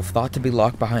itself thought to be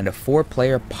locked behind a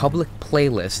 4-player public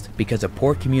playlist because of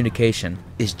poor communication,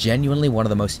 is genuinely one of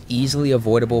the most easily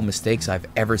avoidable mistakes I've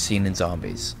ever seen in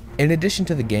zombies. In addition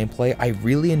to the gameplay, I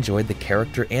really enjoyed the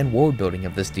character and world building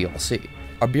of this DLC.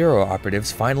 Our bureau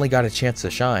operatives finally got a chance to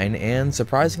shine, and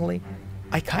surprisingly,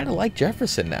 I kinda like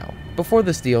Jefferson now. Before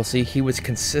this DLC, he was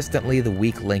consistently the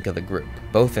weak link of the group,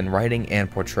 both in writing and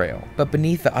portrayal. But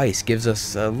Beneath the Ice gives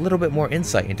us a little bit more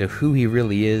insight into who he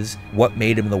really is, what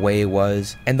made him the way he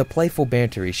was, and the playful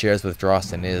banter he shares with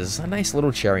Gröesten is a nice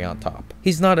little cherry on top.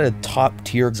 He's not a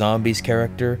top-tier zombies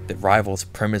character that rivals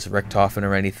Primus Richthofen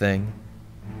or anything,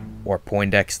 or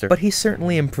Poindexter, but he's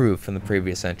certainly improved from the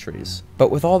previous entries.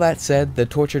 But with all that said, the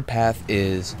Tortured Path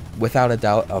is, without a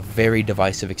doubt, a very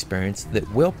divisive experience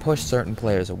that will push certain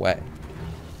players away.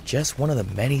 Just one of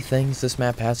the many things this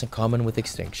map has in common with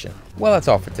Extinction. Well, that's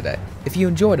all for today. If you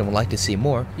enjoyed and would like to see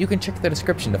more, you can check the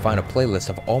description to find a playlist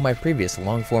of all my previous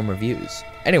long-form reviews.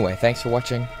 Anyway, thanks for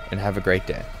watching, and have a great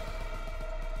day.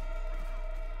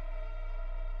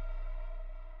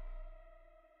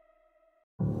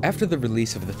 After the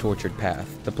release of The Tortured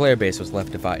Path, the player base was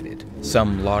left divided.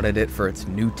 Some lauded it for its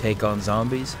new take on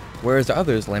zombies, whereas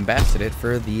others lambasted it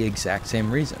for the exact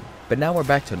same reason. But now we're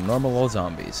back to normal old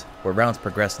zombies, where rounds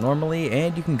progress normally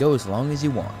and you can go as long as you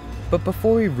want. But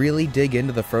before we really dig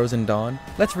into the Frozen Dawn,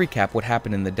 let's recap what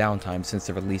happened in the downtime since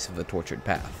the release of The Tortured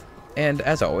Path. And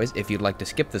as always, if you'd like to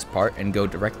skip this part and go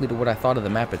directly to what I thought of the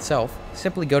map itself,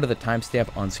 simply go to the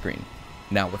timestamp on screen.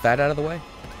 Now with that out of the way,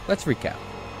 let's recap.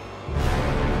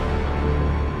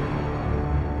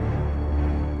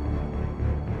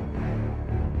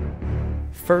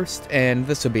 First, and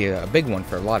this will be a big one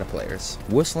for a lot of players,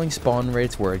 whistling spawn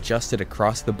rates were adjusted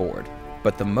across the board,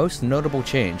 but the most notable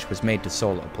change was made to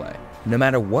solo play. No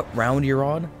matter what round you're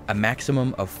on, a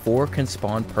maximum of 4 can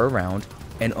spawn per round,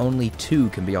 and only 2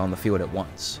 can be on the field at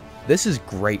once. This is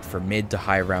great for mid to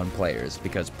high round players,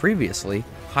 because previously,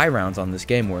 high rounds on this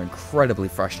game were incredibly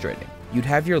frustrating. You'd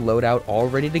have your loadout all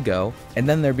ready to go, and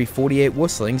then there'd be 48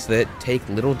 whistlings that take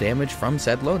little damage from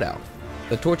said loadout.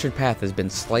 The Tortured Path has been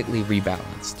slightly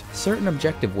rebalanced. Certain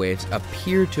objective waves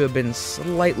appear to have been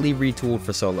slightly retooled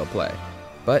for solo play,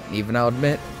 but even I'll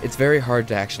admit, it's very hard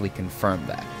to actually confirm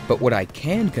that. But what I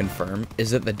can confirm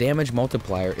is that the damage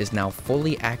multiplier is now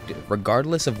fully active,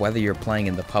 regardless of whether you're playing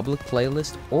in the public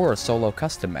playlist or a solo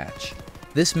custom match.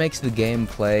 This makes the game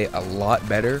play a lot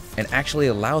better and actually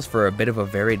allows for a bit of a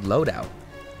varied loadout.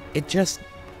 It just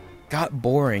got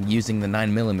boring using the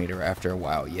 9mm after a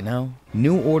while, you know?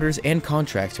 New orders and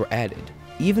contracts were added.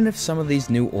 Even if some of these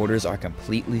new orders are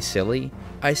completely silly,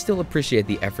 I still appreciate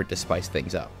the effort to spice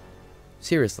things up.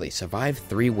 Seriously, survive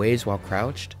 3 waves while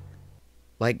crouched?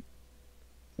 Like,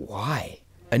 why?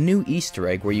 A new Easter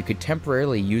egg where you could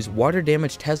temporarily use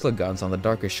water-damaged Tesla guns on the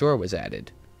Darkest Shore was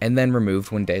added, and then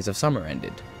removed when Days of Summer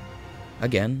ended.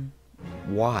 Again,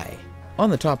 why? On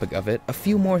the topic of it, a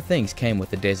few more things came with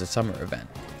the Days of Summer event.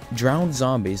 Drowned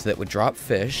zombies that would drop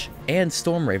fish, and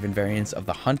Storm Raven variants of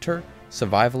the Hunter,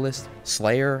 Survivalist,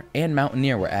 Slayer, and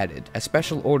Mountaineer were added, as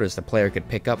special orders the player could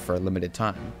pick up for a limited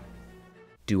time.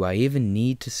 Do I even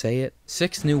need to say it?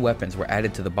 6 new weapons were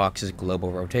added to the box's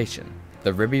global rotation.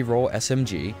 The Ribby Roll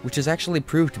SMG, which has actually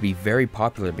proved to be very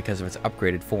popular because of its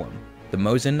upgraded form. The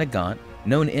Mosin Nagant,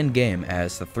 known in-game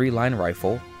as the 3-line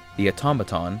rifle, the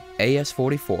Automaton,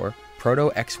 AS-44, Proto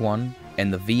X1,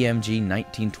 and the VMG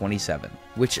 1927,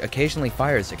 which occasionally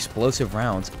fires explosive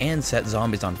rounds and sets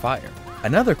zombies on fire.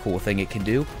 Another cool thing it can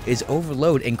do is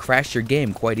overload and crash your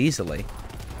game quite easily.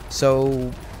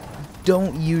 So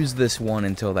don't use this one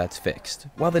until that's fixed.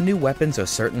 While the new weapons are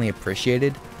certainly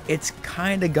appreciated, it's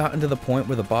kinda gotten to the point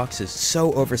where the box is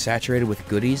so oversaturated with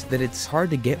goodies that it's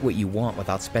hard to get what you want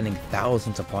without spending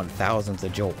thousands upon thousands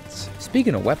of jolts.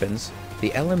 Speaking of weapons,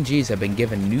 the LMGs have been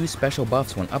given new special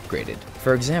buffs when upgraded.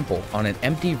 For example, on an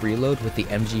empty reload with the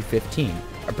MG15,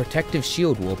 a protective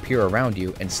shield will appear around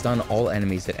you and stun all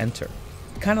enemies that enter.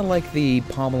 Kinda like the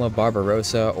Pamela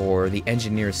Barbarossa or the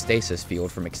Engineer's Stasis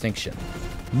field from Extinction.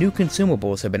 New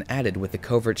consumables have been added with the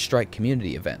Covert Strike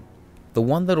community event. The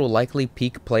one that will likely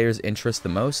pique players' interest the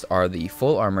most are the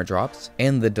full armor drops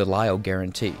and the Delisle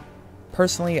guarantee.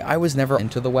 Personally, I was never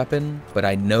into the weapon, but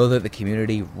I know that the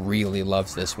community really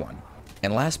loves this one.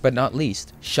 And last but not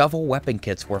least, shovel weapon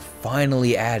kits were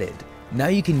finally added. Now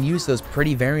you can use those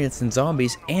pretty variants in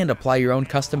zombies and apply your own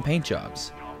custom paint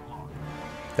jobs.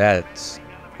 That's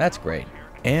great.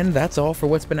 And that's all for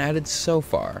what's been added so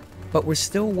far, but we're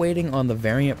still waiting on the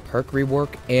variant perk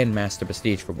rework and Master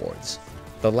Prestige rewards.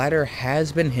 The latter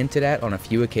has been hinted at on a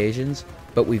few occasions,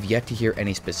 but we've yet to hear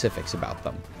any specifics about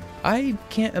them. I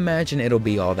can't imagine it'll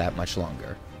be all that much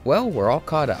longer. Well, we're all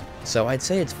caught up, so I'd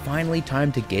say it's finally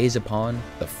time to gaze upon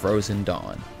the Frozen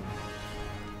Dawn.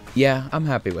 Yeah, I'm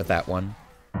happy with that one.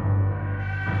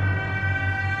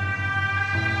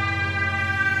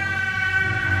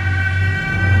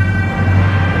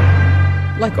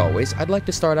 Like always, I'd like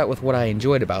to start out with what I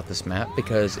enjoyed about this map,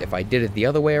 because if I did it the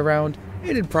other way around,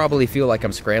 it'd probably feel like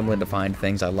I'm scrambling to find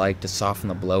things I like to soften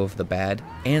the blow of the bad,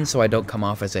 and so I don't come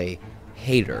off as a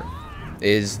hater.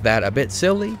 Is that a bit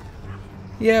silly?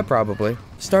 Yeah, probably.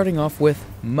 Starting off with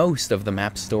most of the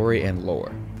map's story and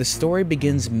lore. The story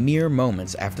begins mere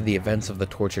moments after the events of the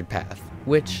Tortured Path,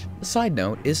 which, side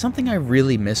note, is something I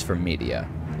really miss from media.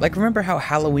 Like, remember how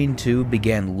Halloween 2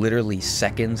 began literally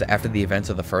seconds after the events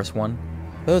of the first one?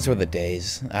 Those were the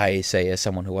days, I say as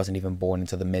someone who wasn't even born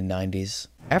into the mid-90s.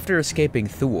 After escaping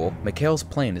Thule, Mikhail's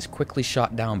plane is quickly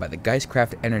shot down by the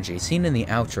Geistcraft energy seen in the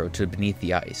outro to Beneath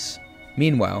the Ice.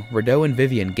 Meanwhile, Rizzo and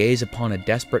Vivian gaze upon a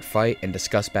desperate fight and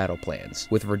discuss battle plans,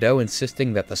 with Rizzo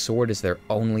insisting that the sword is their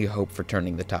only hope for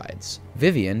turning the tides.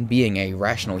 Vivian, being a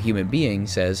rational human being,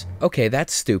 says, "Okay,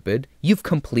 that's stupid. You've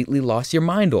completely lost your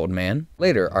mind, old man."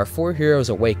 Later, our four heroes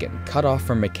awaken, cut off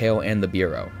from Mikhail and the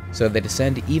Bureau, so they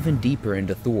descend even deeper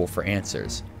into Thule for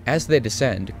answers. As they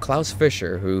descend, Klaus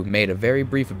Fischer, who made a very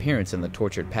brief appearance in the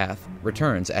Tortured Path,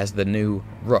 returns as the new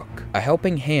Rook, a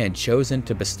helping hand chosen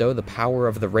to bestow the power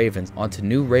of the Ravens onto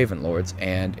new Raven Lords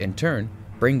and, in turn,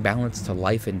 bring balance to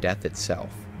life and death itself.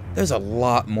 There's a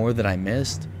lot more that I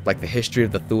missed, like the history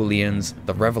of the Thulians,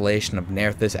 the revelation of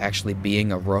Nerthus actually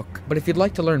being a Rook, but if you'd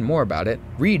like to learn more about it,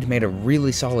 Reed made a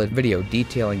really solid video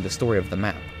detailing the story of the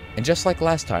map. And just like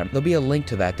last time, there'll be a link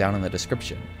to that down in the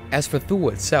description. As for Thule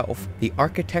itself, the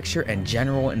architecture and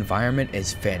general environment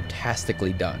is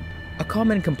fantastically done. A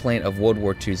common complaint of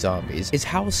WWII Zombies is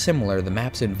how similar the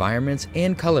map's environments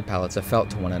and color palettes have felt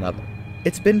to one another.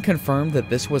 It's been confirmed that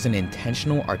this was an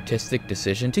intentional artistic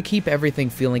decision to keep everything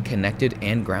feeling connected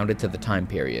and grounded to the time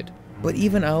period. But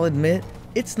even I'll admit,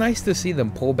 it's nice to see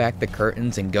them pull back the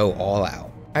curtains and go all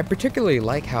out. I particularly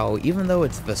like how, even though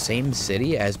it's the same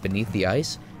city as Beneath the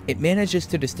Ice, it manages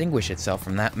to distinguish itself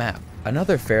from that map.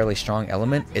 Another fairly strong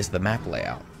element is the map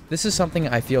layout. This is something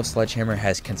I feel Sledgehammer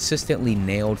has consistently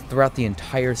nailed throughout the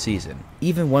entire season,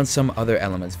 even when some other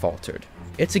elements faltered.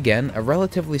 It's again a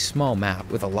relatively small map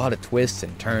with a lot of twists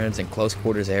and turns and close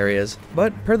quarters areas,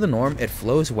 but per the norm it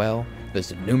flows well,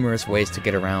 there's numerous ways to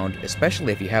get around,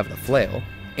 especially if you have the flail,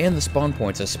 and the spawn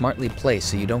points are smartly placed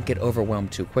so you don't get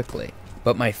overwhelmed too quickly.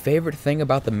 But my favorite thing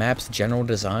about the map's general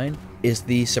design is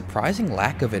the surprising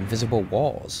lack of invisible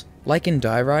walls. Like in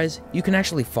Die Rise, you can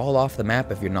actually fall off the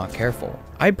map if you're not careful.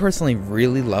 I personally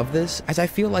really love this, as I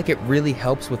feel like it really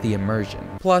helps with the immersion.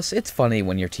 Plus, it's funny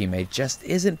when your teammate just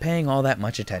isn't paying all that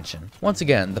much attention. Once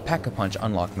again, the Pack-a-Punch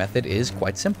unlock method is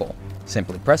quite simple.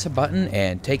 Simply press a button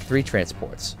and take 3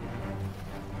 transports.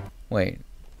 Wait,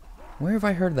 where have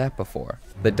I heard that before?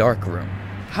 The Dark Room.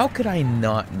 How could I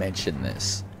not mention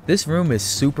this? This room is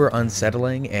super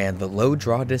unsettling, and the low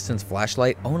draw distance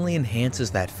flashlight only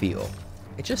enhances that feel.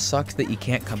 It just sucks that you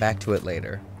can't come back to it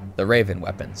later. The Raven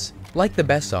weapons. Like the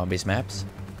best Zombies maps,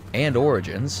 and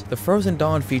Origins, the Frozen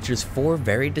Dawn features 4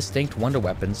 very distinct wonder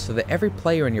weapons so that every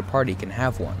player in your party can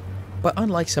have one. But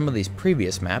unlike some of these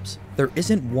previous maps, there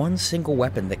isn't one single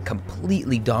weapon that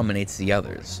completely dominates the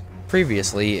others.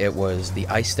 Previously, it was the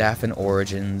Ice Staff in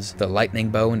Origins, the Lightning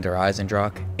Bow in Der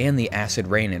Eisendrache, and the Acid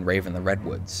Rain in Raven the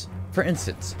Redwoods. For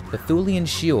instance, the Thulian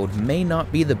Shield may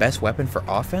not be the best weapon for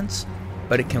offense,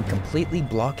 but it can completely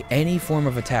block any form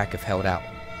of attack if held out.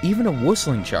 Even a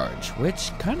Whistling Charge,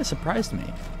 which kinda surprised me.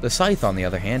 The Scythe, on the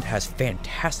other hand, has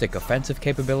fantastic offensive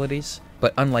capabilities,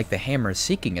 but unlike the Hammer's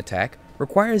Seeking attack,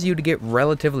 requires you to get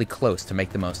relatively close to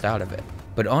make the most out of it.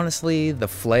 But honestly, the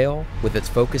Flail, with its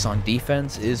focus on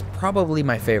defense, is probably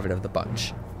my favorite of the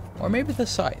bunch. Or maybe the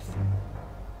Scythe.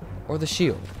 Or the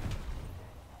Shield.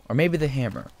 Or maybe the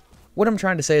Hammer. What I'm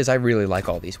trying to say is I really like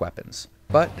all these weapons.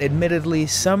 But admittedly,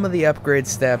 some of the upgrade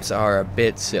steps are a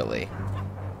bit silly.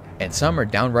 And some are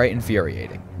downright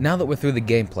infuriating. Now that we're through the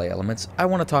gameplay elements, I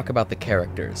want to talk about the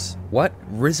characters. What?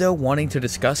 Rizzo wanting to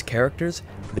discuss characters?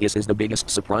 This is the biggest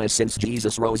surprise since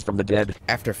Jesus rose from the dead.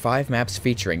 After 5 maps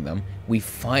featuring them, we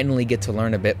finally get to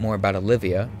learn a bit more about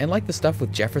Olivia, and like the stuff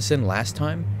with Jefferson last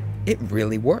time, it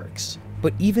really works.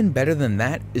 But even better than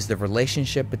that is the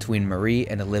relationship between Marie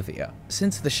and Olivia.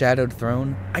 Since the Shadowed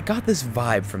Throne, I got this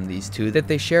vibe from these two that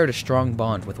they shared a strong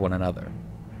bond with one another.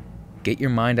 Get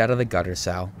your mind out of the gutter,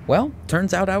 Sal. Well,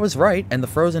 turns out I was right, and the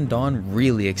Frozen Dawn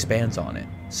really expands on it.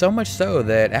 So much so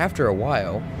that after a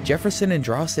while, Jefferson and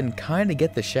Gröesten kinda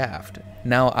get the shaft.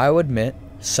 Now, I'll admit,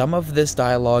 some of this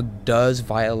dialogue does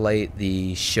violate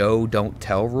the show don't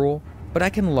tell rule, but I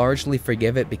can largely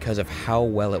forgive it because of how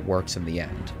well it works in the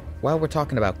end. While we're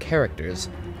talking about characters,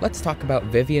 let's talk about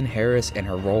Vivian Harris and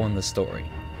her role in the story.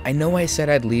 I know I said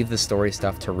I'd leave the story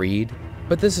stuff to Reed,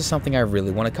 but this is something I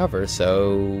really want to cover,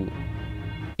 so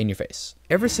in your face.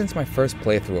 Ever since my first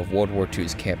playthrough of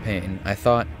WWII's campaign, I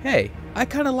thought, hey, I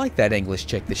kinda like that English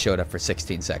chick that showed up for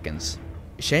 16 seconds.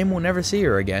 Shame we'll never see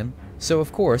her again. So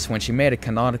of course, when she made a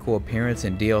canonical appearance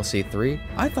in DLC 3,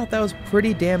 I thought that was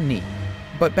pretty damn neat.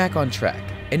 But back on track.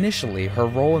 Initially, her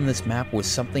role in this map was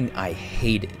something I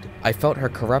hated. I felt her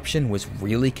corruption was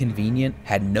really convenient,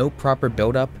 had no proper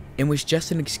build-up, and was just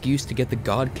an excuse to get the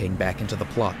God King back into the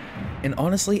plot. And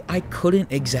honestly, I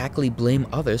couldn't exactly blame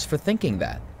others for thinking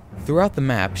that. Throughout the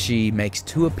map, she makes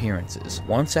 2 appearances,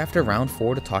 once after round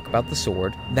 4 to talk about the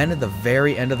sword, then at the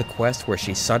very end of the quest where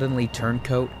she suddenly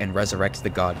turncoat and resurrects the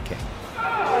God King.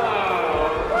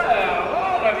 Oh, well,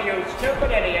 all of you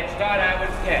stupid idiots thought I was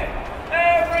dead.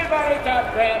 Everybody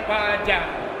thought Grandpa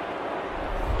died.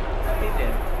 He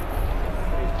did.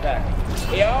 He's back.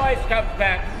 He always comes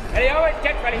back, and he always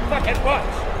gets what he fucking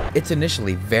wants. It's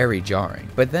initially very jarring,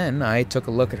 but then I took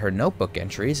a look at her notebook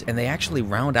entries, and they actually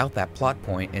round out that plot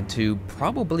point into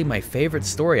probably my favorite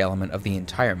story element of the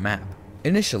entire map.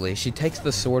 Initially, she takes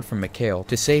the sword from Mikhail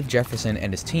to save Jefferson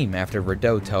and his team after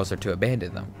Rizzo tells her to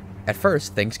abandon them. At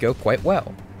first, things go quite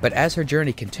well, but as her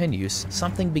journey continues,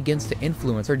 something begins to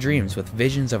influence her dreams with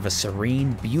visions of a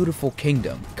serene, beautiful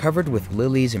kingdom covered with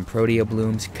lilies and protea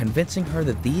blooms, convincing her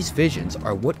that these visions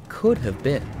are what could have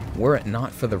been, were it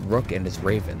not for the Rook and his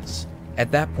ravens.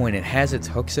 At that point, it has its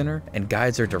hooks in her and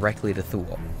guides her directly to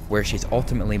Thule, where she's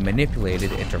ultimately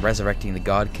manipulated into resurrecting the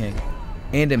God King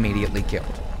and immediately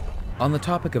killed. On the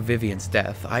topic of Vivian's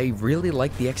death, I really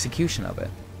like the execution of it.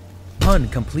 Pun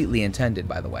completely intended,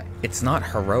 by the way. It's not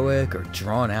heroic or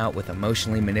drawn out with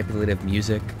emotionally manipulative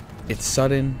music. It's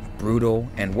sudden, brutal,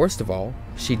 and worst of all,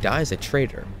 she dies a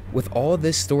traitor. With all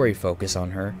this story focus on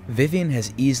her, Vivian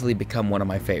has easily become one of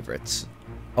my favorites.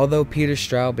 Although Peter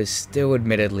Straub is still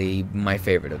admittedly my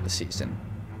favorite of the season.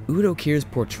 Udo Kier's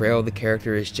portrayal of the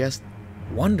character is just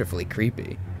wonderfully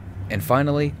creepy. And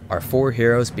finally, our 4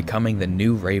 heroes becoming the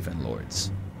new Raven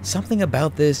Lords. Something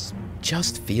about this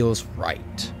just feels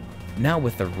right. Now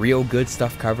with the real good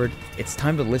stuff covered, it's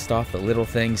time to list off the little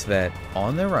things that,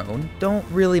 on their own, don't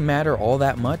really matter all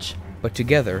that much, but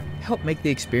together, help make the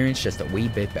experience just a wee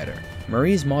bit better.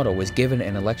 Marie's model was given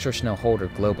an Electro-Schnell holder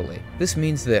globally. This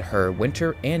means that her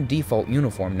winter and default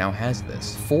uniform now has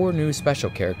this. 4 new special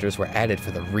characters were added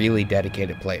for the really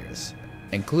dedicated players,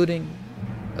 including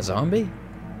a zombie?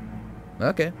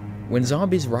 Okay. When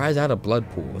zombies rise out of blood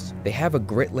pools, they have a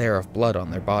grit layer of blood on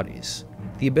their bodies.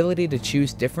 The ability to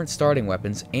choose different starting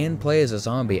weapons and play as a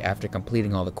zombie after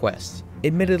completing all the quests.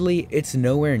 Admittedly, it's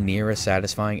nowhere near as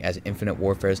satisfying as Infinite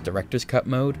Warfare's Director's Cut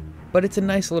mode, but it's a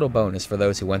nice little bonus for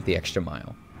those who went the extra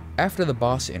mile. After the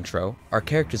boss intro, our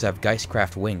characters have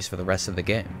Geistcraft wings for the rest of the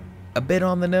game. A bit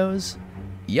on the nose?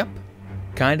 Yup.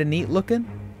 Kinda neat looking?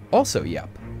 Also yup.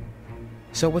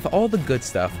 So with all the good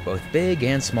stuff, both big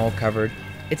and small covered,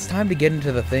 it's time to get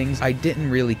into the things I didn't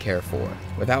really care for.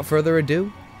 Without further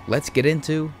ado, let's get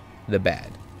into the bad.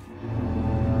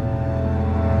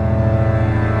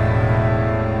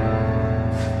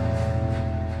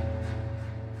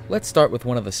 Let's start with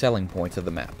one of the selling points of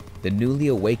the map, the newly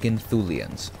awakened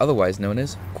Thulians, otherwise known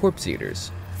as Corpse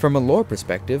Eaters. From a lore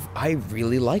perspective, I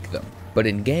really like them, but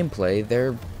in gameplay,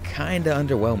 they're kinda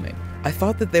underwhelming. I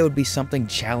thought that they would be something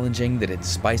challenging that'd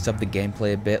spice up the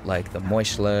gameplay a bit like the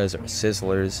Moishlas or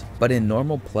Sizzlers, but in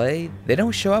normal play, they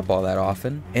don't show up all that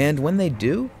often, and when they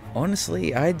do,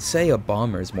 honestly, I'd say a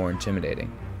bomber is more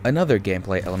intimidating. Another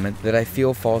gameplay element that I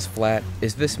feel falls flat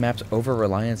is this map's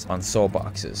over-reliance on soul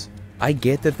boxes. I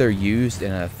get that they're used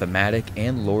in a thematic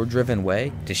and lore-driven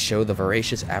way to show the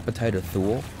voracious appetite of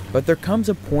Thule, but there comes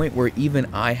a point where even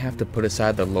I have to put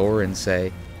aside the lore and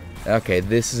say, okay,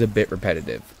 this is a bit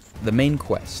repetitive. The main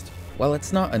quest, while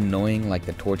it's not annoying like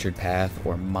the Tortured Path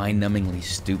or mind-numbingly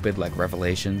stupid like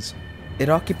Revelations, it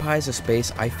occupies a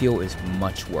space I feel is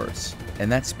much worse,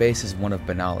 and that space is one of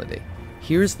banality.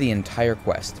 Here's the entire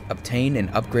quest: obtain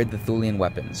and upgrade the Thulian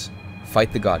weapons,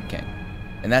 fight the God King,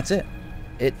 and that's it.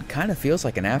 It kinda feels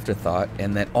like an afterthought,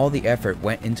 and that all the effort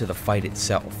went into the fight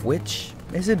itself, which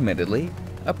is admittedly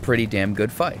a pretty damn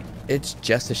good fight. It's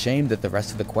just a shame that the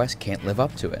rest of the quest can't live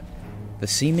up to it. The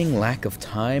seeming lack of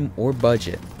time or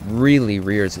budget really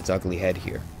rears its ugly head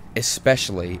here,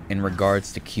 especially in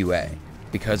regards to QA,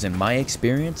 because in my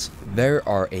experience, there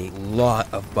are a lot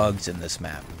of bugs in this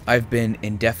map. I've been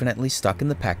indefinitely stuck in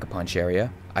the Pack-a-Punch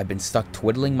area, I've been stuck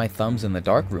twiddling my thumbs in the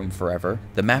dark room forever,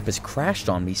 the map has crashed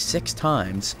on me 6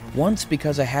 times, once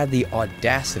because I had the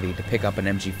audacity to pick up an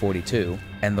MG42,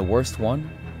 and the worst one,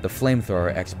 the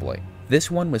flamethrower exploit. This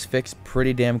one was fixed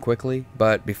pretty damn quickly,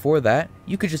 but before that,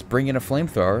 you could just bring in a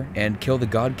flamethrower and kill the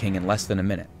God King in less than a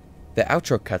minute. The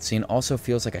outro cutscene also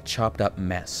feels like a chopped up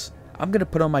mess. I'm gonna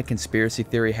put on my conspiracy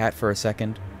theory hat for a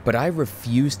second, but I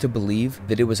refuse to believe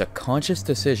that it was a conscious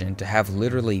decision to have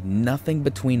literally nothing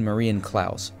between Marie and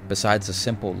Klaus besides a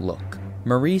simple look.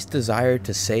 Marie's desire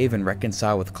to save and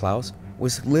reconcile with Klaus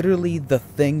was literally the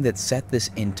thing that set this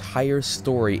entire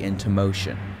story into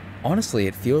motion. Honestly,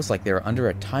 it feels like they were under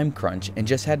a time crunch and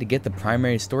just had to get the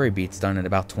primary story beats done in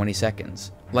about 20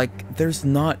 seconds. Like, there's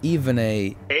not even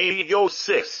a "Hey, yo,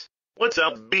 sis, what's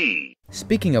up, B?"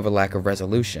 Speaking of a lack of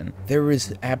resolution, there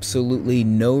is absolutely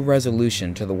no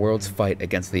resolution to the world's fight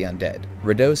against the undead.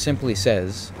 Rizzo simply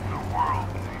says,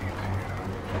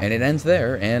 and it ends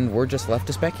there, and we're just left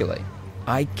to speculate.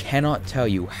 I cannot tell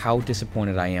you how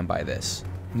disappointed I am by this.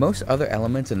 Most other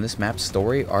elements in this map's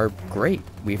story are great,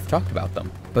 we've talked about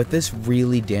them, but this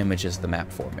really damages the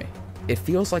map for me. It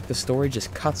feels like the story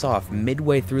just cuts off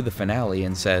midway through the finale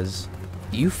and says,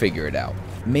 you figure it out.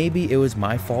 Maybe it was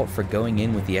my fault for going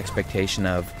in with the expectation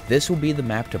of, this will be the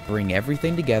map to bring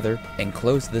everything together and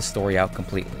close this story out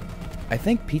completely. I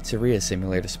think Pizzeria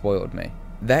Simulator spoiled me.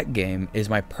 That game is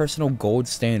my personal gold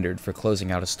standard for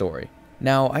closing out a story.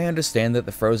 Now, I understand that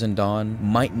the Frozen Dawn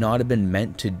might not have been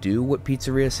meant to do what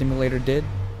Pizzeria Simulator did,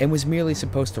 and was merely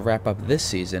supposed to wrap up this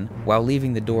season while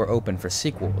leaving the door open for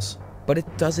sequels, but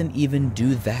it doesn't even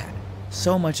do that.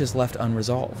 So much is left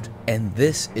unresolved, and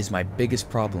this is my biggest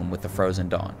problem with the Frozen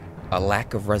Dawn. A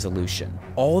lack of resolution.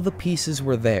 All the pieces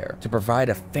were there to provide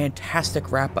a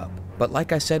fantastic wrap-up, but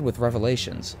like I said with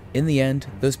Revelations, in the end,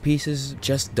 those pieces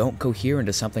just don't cohere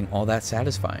into something all that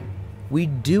satisfying. We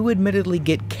do admittedly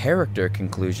get character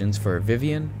conclusions for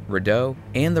Vivian, Rizzo,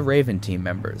 and the Raven team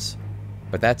members,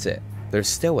 but that's it. There's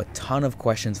still a ton of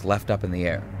questions left up in the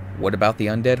air. What about the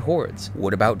undead hordes?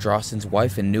 What about Drosten's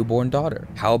wife and newborn daughter?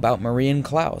 How about Marie and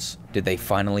Klaus? Did they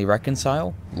finally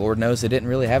reconcile? Lord knows they didn't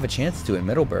really have a chance to in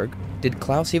Middleburg. Did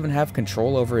Klaus even have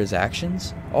control over his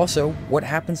actions? Also, what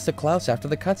happens to Klaus after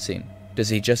the cutscene? Does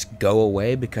he just go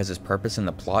away because his purpose in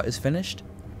the plot is finished?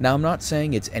 Now, I'm not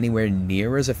saying it's anywhere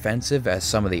near as offensive as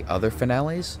some of the other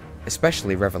finales,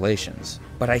 especially Revelations,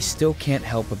 but I still can't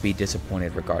help but be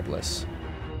disappointed regardless.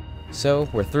 So,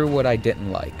 we're through what I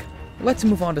didn't like. Let's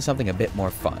move on to something a bit more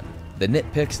fun, the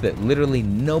nitpicks that literally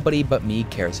nobody but me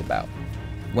cares about.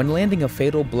 When landing a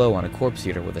fatal blow on a corpse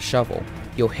eater with a shovel,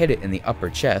 you'll hit it in the upper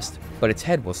chest, but its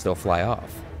head will still fly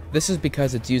off. This is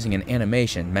because it's using an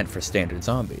animation meant for standard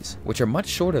zombies, which are much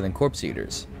shorter than corpse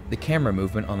eaters. The camera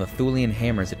movement on the Thulian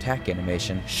Hammer's attack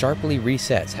animation sharply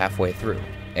resets halfway through,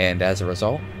 and as a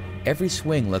result, every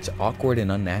swing looks awkward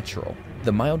and unnatural.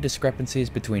 The mild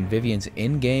discrepancies between Vivian's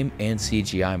in-game and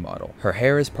CGI model. Her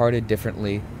hair is parted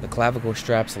differently, the clavicle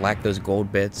straps lack those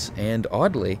gold bits, and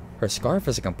oddly, her scarf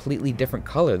is a completely different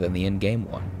color than the in-game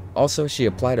one. Also, she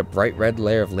applied a bright red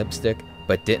layer of lipstick,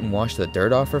 but didn't wash the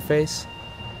dirt off her face?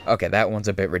 Okay, that one's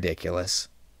a bit ridiculous.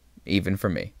 Even for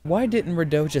me. Why didn't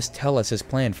Rizzo just tell us his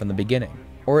plan from the beginning?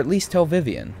 Or at least tell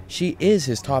Vivian. She is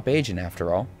his top agent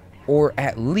after all. Or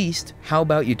at least, how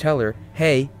about you tell her,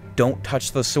 hey, don't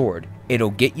touch the sword. It'll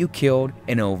get you killed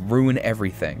and it'll ruin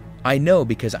everything. I know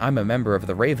because I'm a member of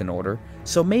the Raven Order,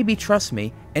 so maybe trust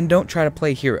me and don't try to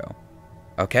play hero.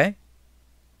 Okay?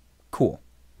 Cool.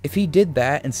 If he did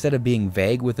that instead of being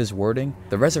vague with his wording,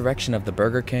 the resurrection of the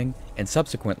Burger King, and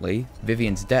subsequently,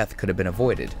 Vivian's death could have been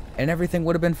avoided, and everything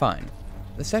would have been fine.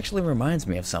 This actually reminds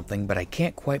me of something, but I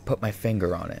can't quite put my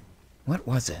finger on it. What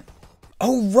was it?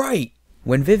 Oh, right!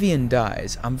 When Vivian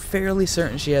dies, I'm fairly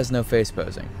certain she has no face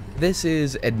posing. This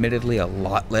is admittedly a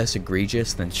lot less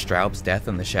egregious than Straub's death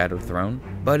on the Shadowed Throne,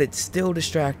 but it's still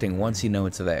distracting once you know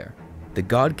it's there. The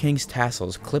God King's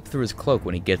tassels clip through his cloak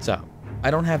when he gets up. I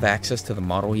don't have access to the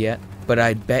model yet, but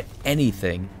I'd bet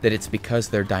anything that it's because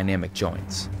they're dynamic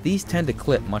joints. These tend to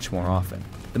clip much more often.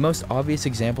 The most obvious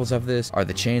examples of this are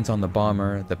the chains on the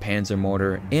bomber, the Panzer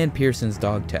mortar, and Pearson's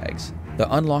dog tags. The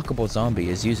unlockable zombie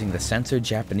is using the censored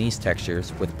Japanese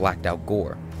textures with blacked out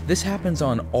gore. This happens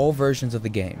on all versions of the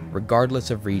game,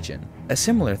 regardless of region. A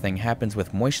similar thing happens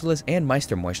with Moishless and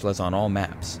Meister Moishless on all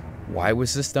maps. Why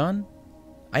was this done?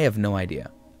 I have no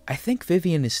idea. I think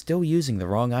Vivian is still using the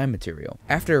wrong eye material.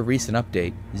 After a recent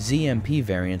update, ZMP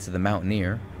variants of the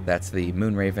Mountaineer, that's the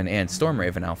Moonraven and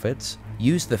Stormraven outfits,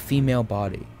 use the female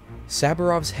body.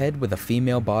 Saburov's head with a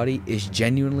female body is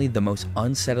genuinely the most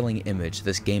unsettling image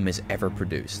this game has ever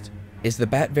produced. Is the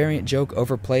Bat variant joke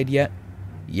overplayed yet?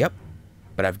 Yep,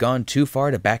 but I've gone too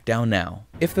far to back down now.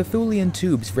 If the Thulian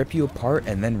tubes rip you apart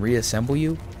and then reassemble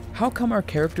you, how come our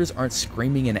characters aren't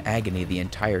screaming in agony the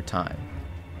entire time?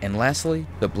 And lastly,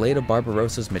 the Blade of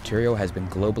Barbarossa's material has been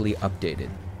globally updated.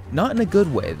 Not in a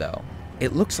good way though.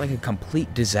 It looks like a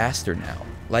complete disaster now.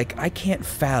 Like, I can't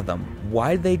fathom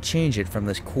why they'd change it from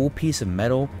this cool piece of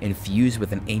metal infused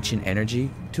with an ancient energy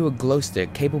to a glow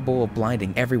stick capable of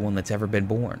blinding everyone that's ever been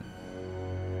born.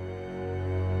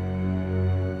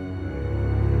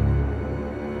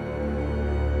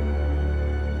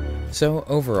 So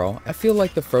overall, I feel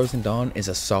like the Frozen Dawn is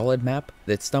a solid map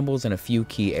that stumbles in a few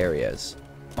key areas.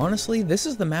 Honestly, this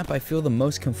is the map I feel the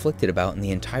most conflicted about in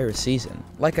the entire season.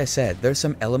 Like I said, there's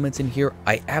some elements in here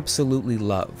I absolutely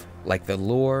love, like the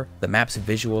lore, the map's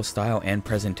visual style and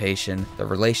presentation, the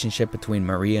relationship between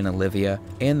Marie and Olivia,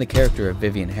 and the character of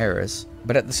Vivian Harris,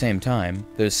 but at the same time,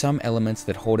 there's some elements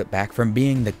that hold it back from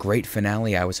being the great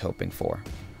finale I was hoping for.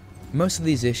 Most of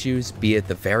these issues, be it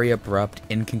the very abrupt,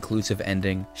 inconclusive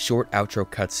ending, short outro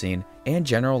cutscene, and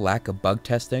general lack of bug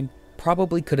testing,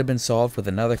 probably could have been solved with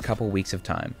another couple weeks of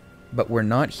time. But we're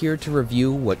not here to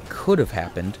review what could have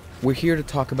happened, we're here to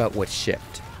talk about what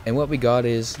shipped. And what we got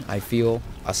is, I feel,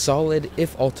 a solid,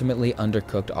 if ultimately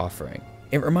undercooked offering.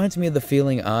 It reminds me of the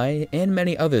feeling I, and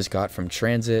many others got from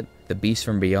Transit, The Beast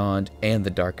from Beyond, and The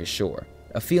Darkest Shore.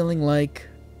 A feeling like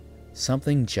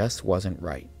something just wasn't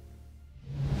right.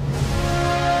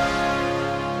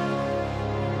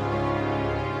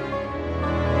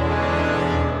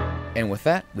 And with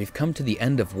that, we've come to the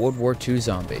end of World War II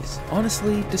Zombies.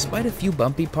 Honestly, despite a few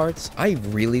bumpy parts, I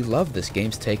really love this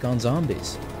game's take on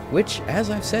zombies, which,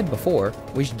 as I've said before,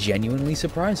 was genuinely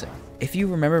surprising. If you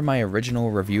remember my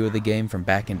original review of the game from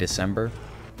back in December,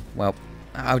 well,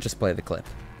 I'll just play the clip.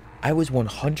 I was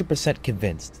 100%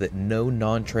 convinced that no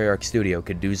non-Treyarch studio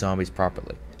could do zombies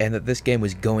properly, and that this game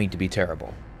was going to be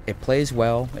terrible. It plays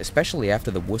well, especially after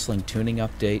the whistling tuning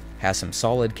update, has some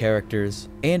solid characters,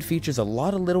 and features a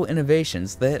lot of little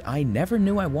innovations that I never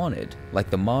knew I wanted,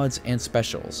 like the mods and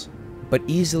specials. But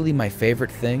easily my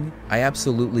favorite thing, I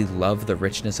absolutely love the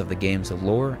richness of the game's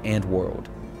lore and world,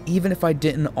 even if I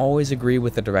didn't always agree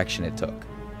with the direction it took.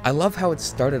 I love how it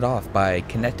started off by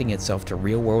connecting itself to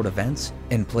real-world events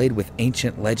and played with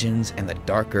ancient legends and the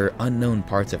darker, unknown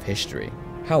parts of history.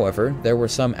 However, there were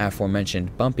some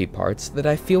aforementioned bumpy parts that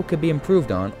I feel could be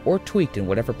improved on or tweaked in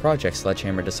whatever project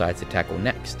Sledgehammer decides to tackle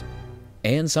next.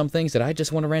 And some things that I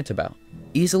just want to rant about.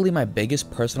 Easily my biggest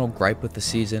personal gripe with the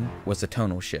season was the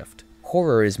tonal shift.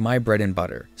 Horror is my bread and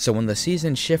butter, so when the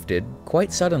season shifted,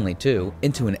 quite suddenly too,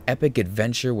 into an epic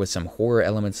adventure with some horror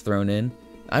elements thrown in,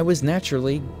 I was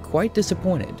naturally quite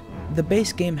disappointed. The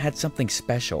base game had something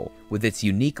special, with its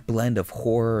unique blend of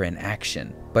horror and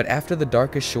action, but after The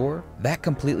Darkest Shore, that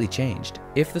completely changed.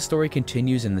 If the story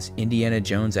continues in this Indiana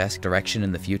Jones-esque direction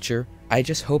in the future, I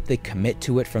just hope they commit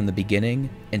to it from the beginning,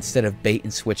 instead of bait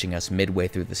and switching us midway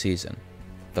through the season.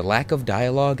 The lack of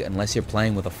dialogue unless you're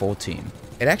playing with a full team.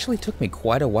 It actually took me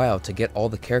quite a while to get all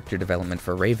the character development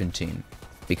for Raven Team,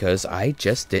 because I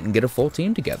just didn't get a full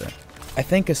team together. I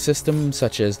think a system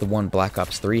such as the one Black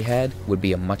Ops 3 had would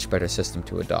be a much better system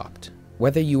to adopt.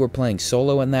 Whether you were playing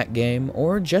solo in that game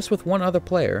or just with one other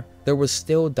player, there was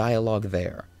still dialogue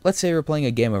there. Let's say you're playing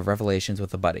a game of Revelations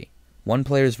with a buddy. One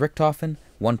player's Richthofen,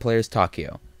 one player's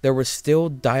Takio. There was still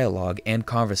dialogue and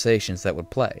conversations that would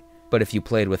play. But if you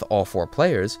played with all 4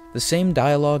 players, the same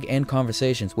dialogue and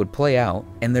conversations would play out,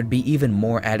 and there'd be even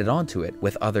more added onto it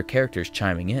with other characters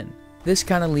chiming in. This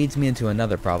kinda leads me into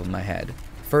another problem I had.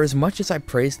 For as much as I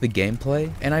praised the gameplay,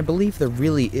 and I believe there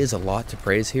really is a lot to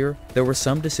praise here, there were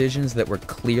some decisions that were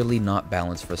clearly not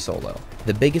balanced for solo.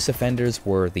 The biggest offenders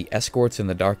were the escorts in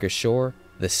The Darkest Shore,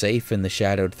 the safe in the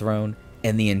Shadowed Throne,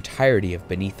 and the entirety of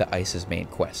Beneath the Ice's main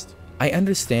quest. I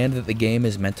understand that the game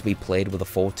is meant to be played with a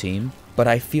full team, but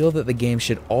I feel that the game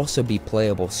should also be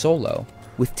playable solo,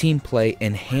 with team play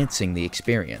enhancing the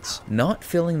experience, not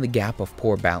filling the gap of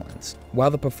poor balance. While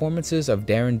the performances of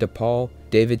Darren DePaul,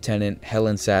 David Tennant,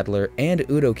 Helen Sadler, and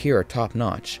Udo Kier are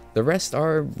top-notch, the rest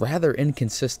are rather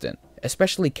inconsistent,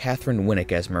 especially Catherine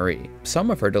Winnick as Marie. Some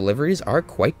of her deliveries are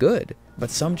quite good, but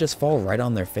some just fall right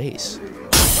on their face.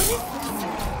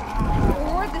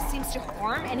 Or this seems to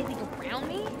harm anything around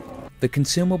me? The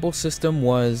consumable system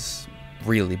was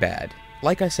really bad.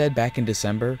 Like I said back in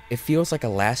December, it feels like a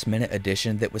last-minute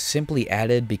addition that was simply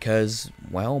added because,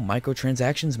 well,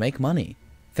 microtransactions make money.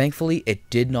 Thankfully, it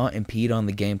did not impede on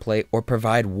the gameplay or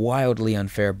provide wildly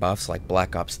unfair buffs like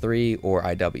Black Ops 3 or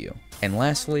IW. And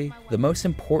lastly, the most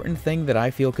important thing that I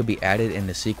feel could be added in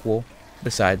the sequel,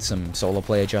 besides some solo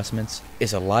play adjustments,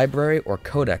 is a library or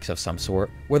codex of some sort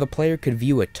where the player could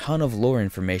view a ton of lore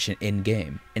information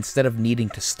in-game, instead of needing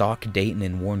to stalk Dayton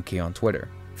and Warnkey on Twitter.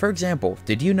 For example,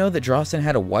 did you know that Gröesten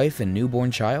had a wife and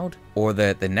newborn child? Or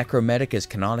that the Necromedic is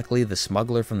canonically the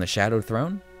smuggler from the Shadowed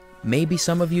Throne? Maybe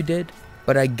some of you did,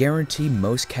 but I guarantee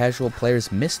most casual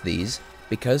players miss these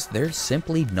because they're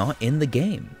simply not in the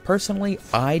game. Personally,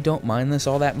 I don't mind this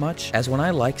all that much, as when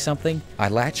I like something, I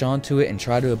latch onto it and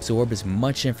try to absorb as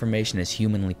much information as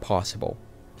humanly possible.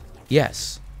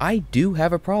 Yes, I do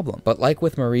have a problem, but like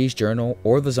with Marie's journal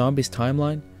or the Zombies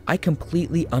timeline, I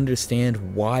completely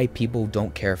understand why people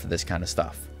don't care for this kind of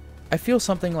stuff. I feel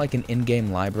something like an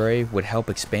in-game library would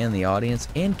help expand the audience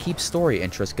and keep story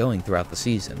interest going throughout the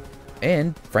season.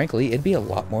 And, frankly, it'd be a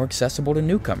lot more accessible to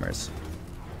newcomers.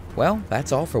 Well,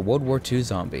 that's all for World War II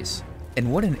Zombies.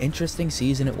 And what an interesting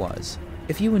season it was.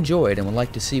 If you enjoyed and would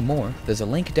like to see more, there's a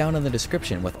link down in the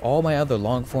description with all my other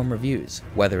long-form reviews.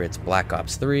 Whether it's Black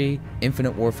Ops 3,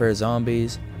 Infinite Warfare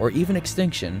Zombies, or even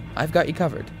Extinction, I've got you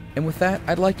covered. And with that,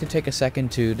 I'd like to take a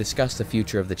second to discuss the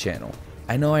future of the channel.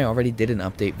 I know I already did an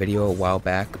update video a while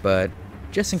back, but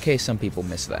just in case some people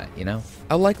missed that, you know?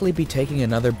 I'll likely be taking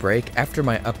another break after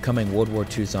my upcoming World War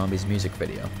II Zombies music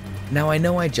video. Now I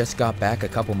know I just got back a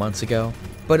couple months ago,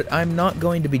 but I'm not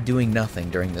going to be doing nothing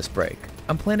during this break.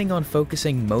 I'm planning on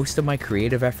focusing most of my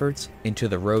creative efforts into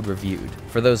the Road Reviewed.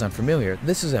 For those unfamiliar,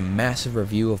 this is a massive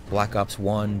review of Black Ops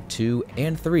 1, 2,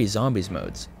 and 3 Zombies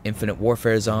modes, Infinite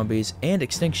Warfare Zombies, and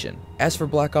Extinction. As for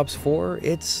Black Ops 4,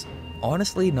 it's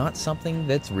honestly not something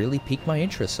that's really piqued my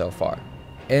interest so far.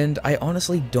 And I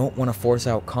honestly don't want to force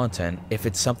out content if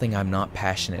it's something I'm not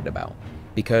passionate about.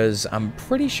 Because I'm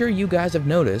pretty sure you guys have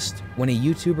noticed, when a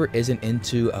YouTuber isn't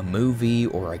into a movie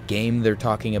or a game they're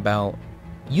talking about,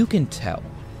 you can tell.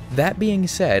 That being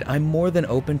said, I'm more than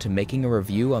open to making a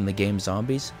review on the game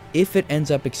Zombies if it ends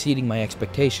up exceeding my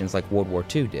expectations like World War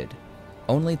II did.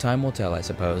 Only time will tell, I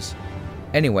suppose.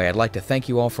 Anyway, I'd like to thank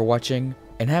you all for watching,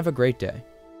 and have a great day.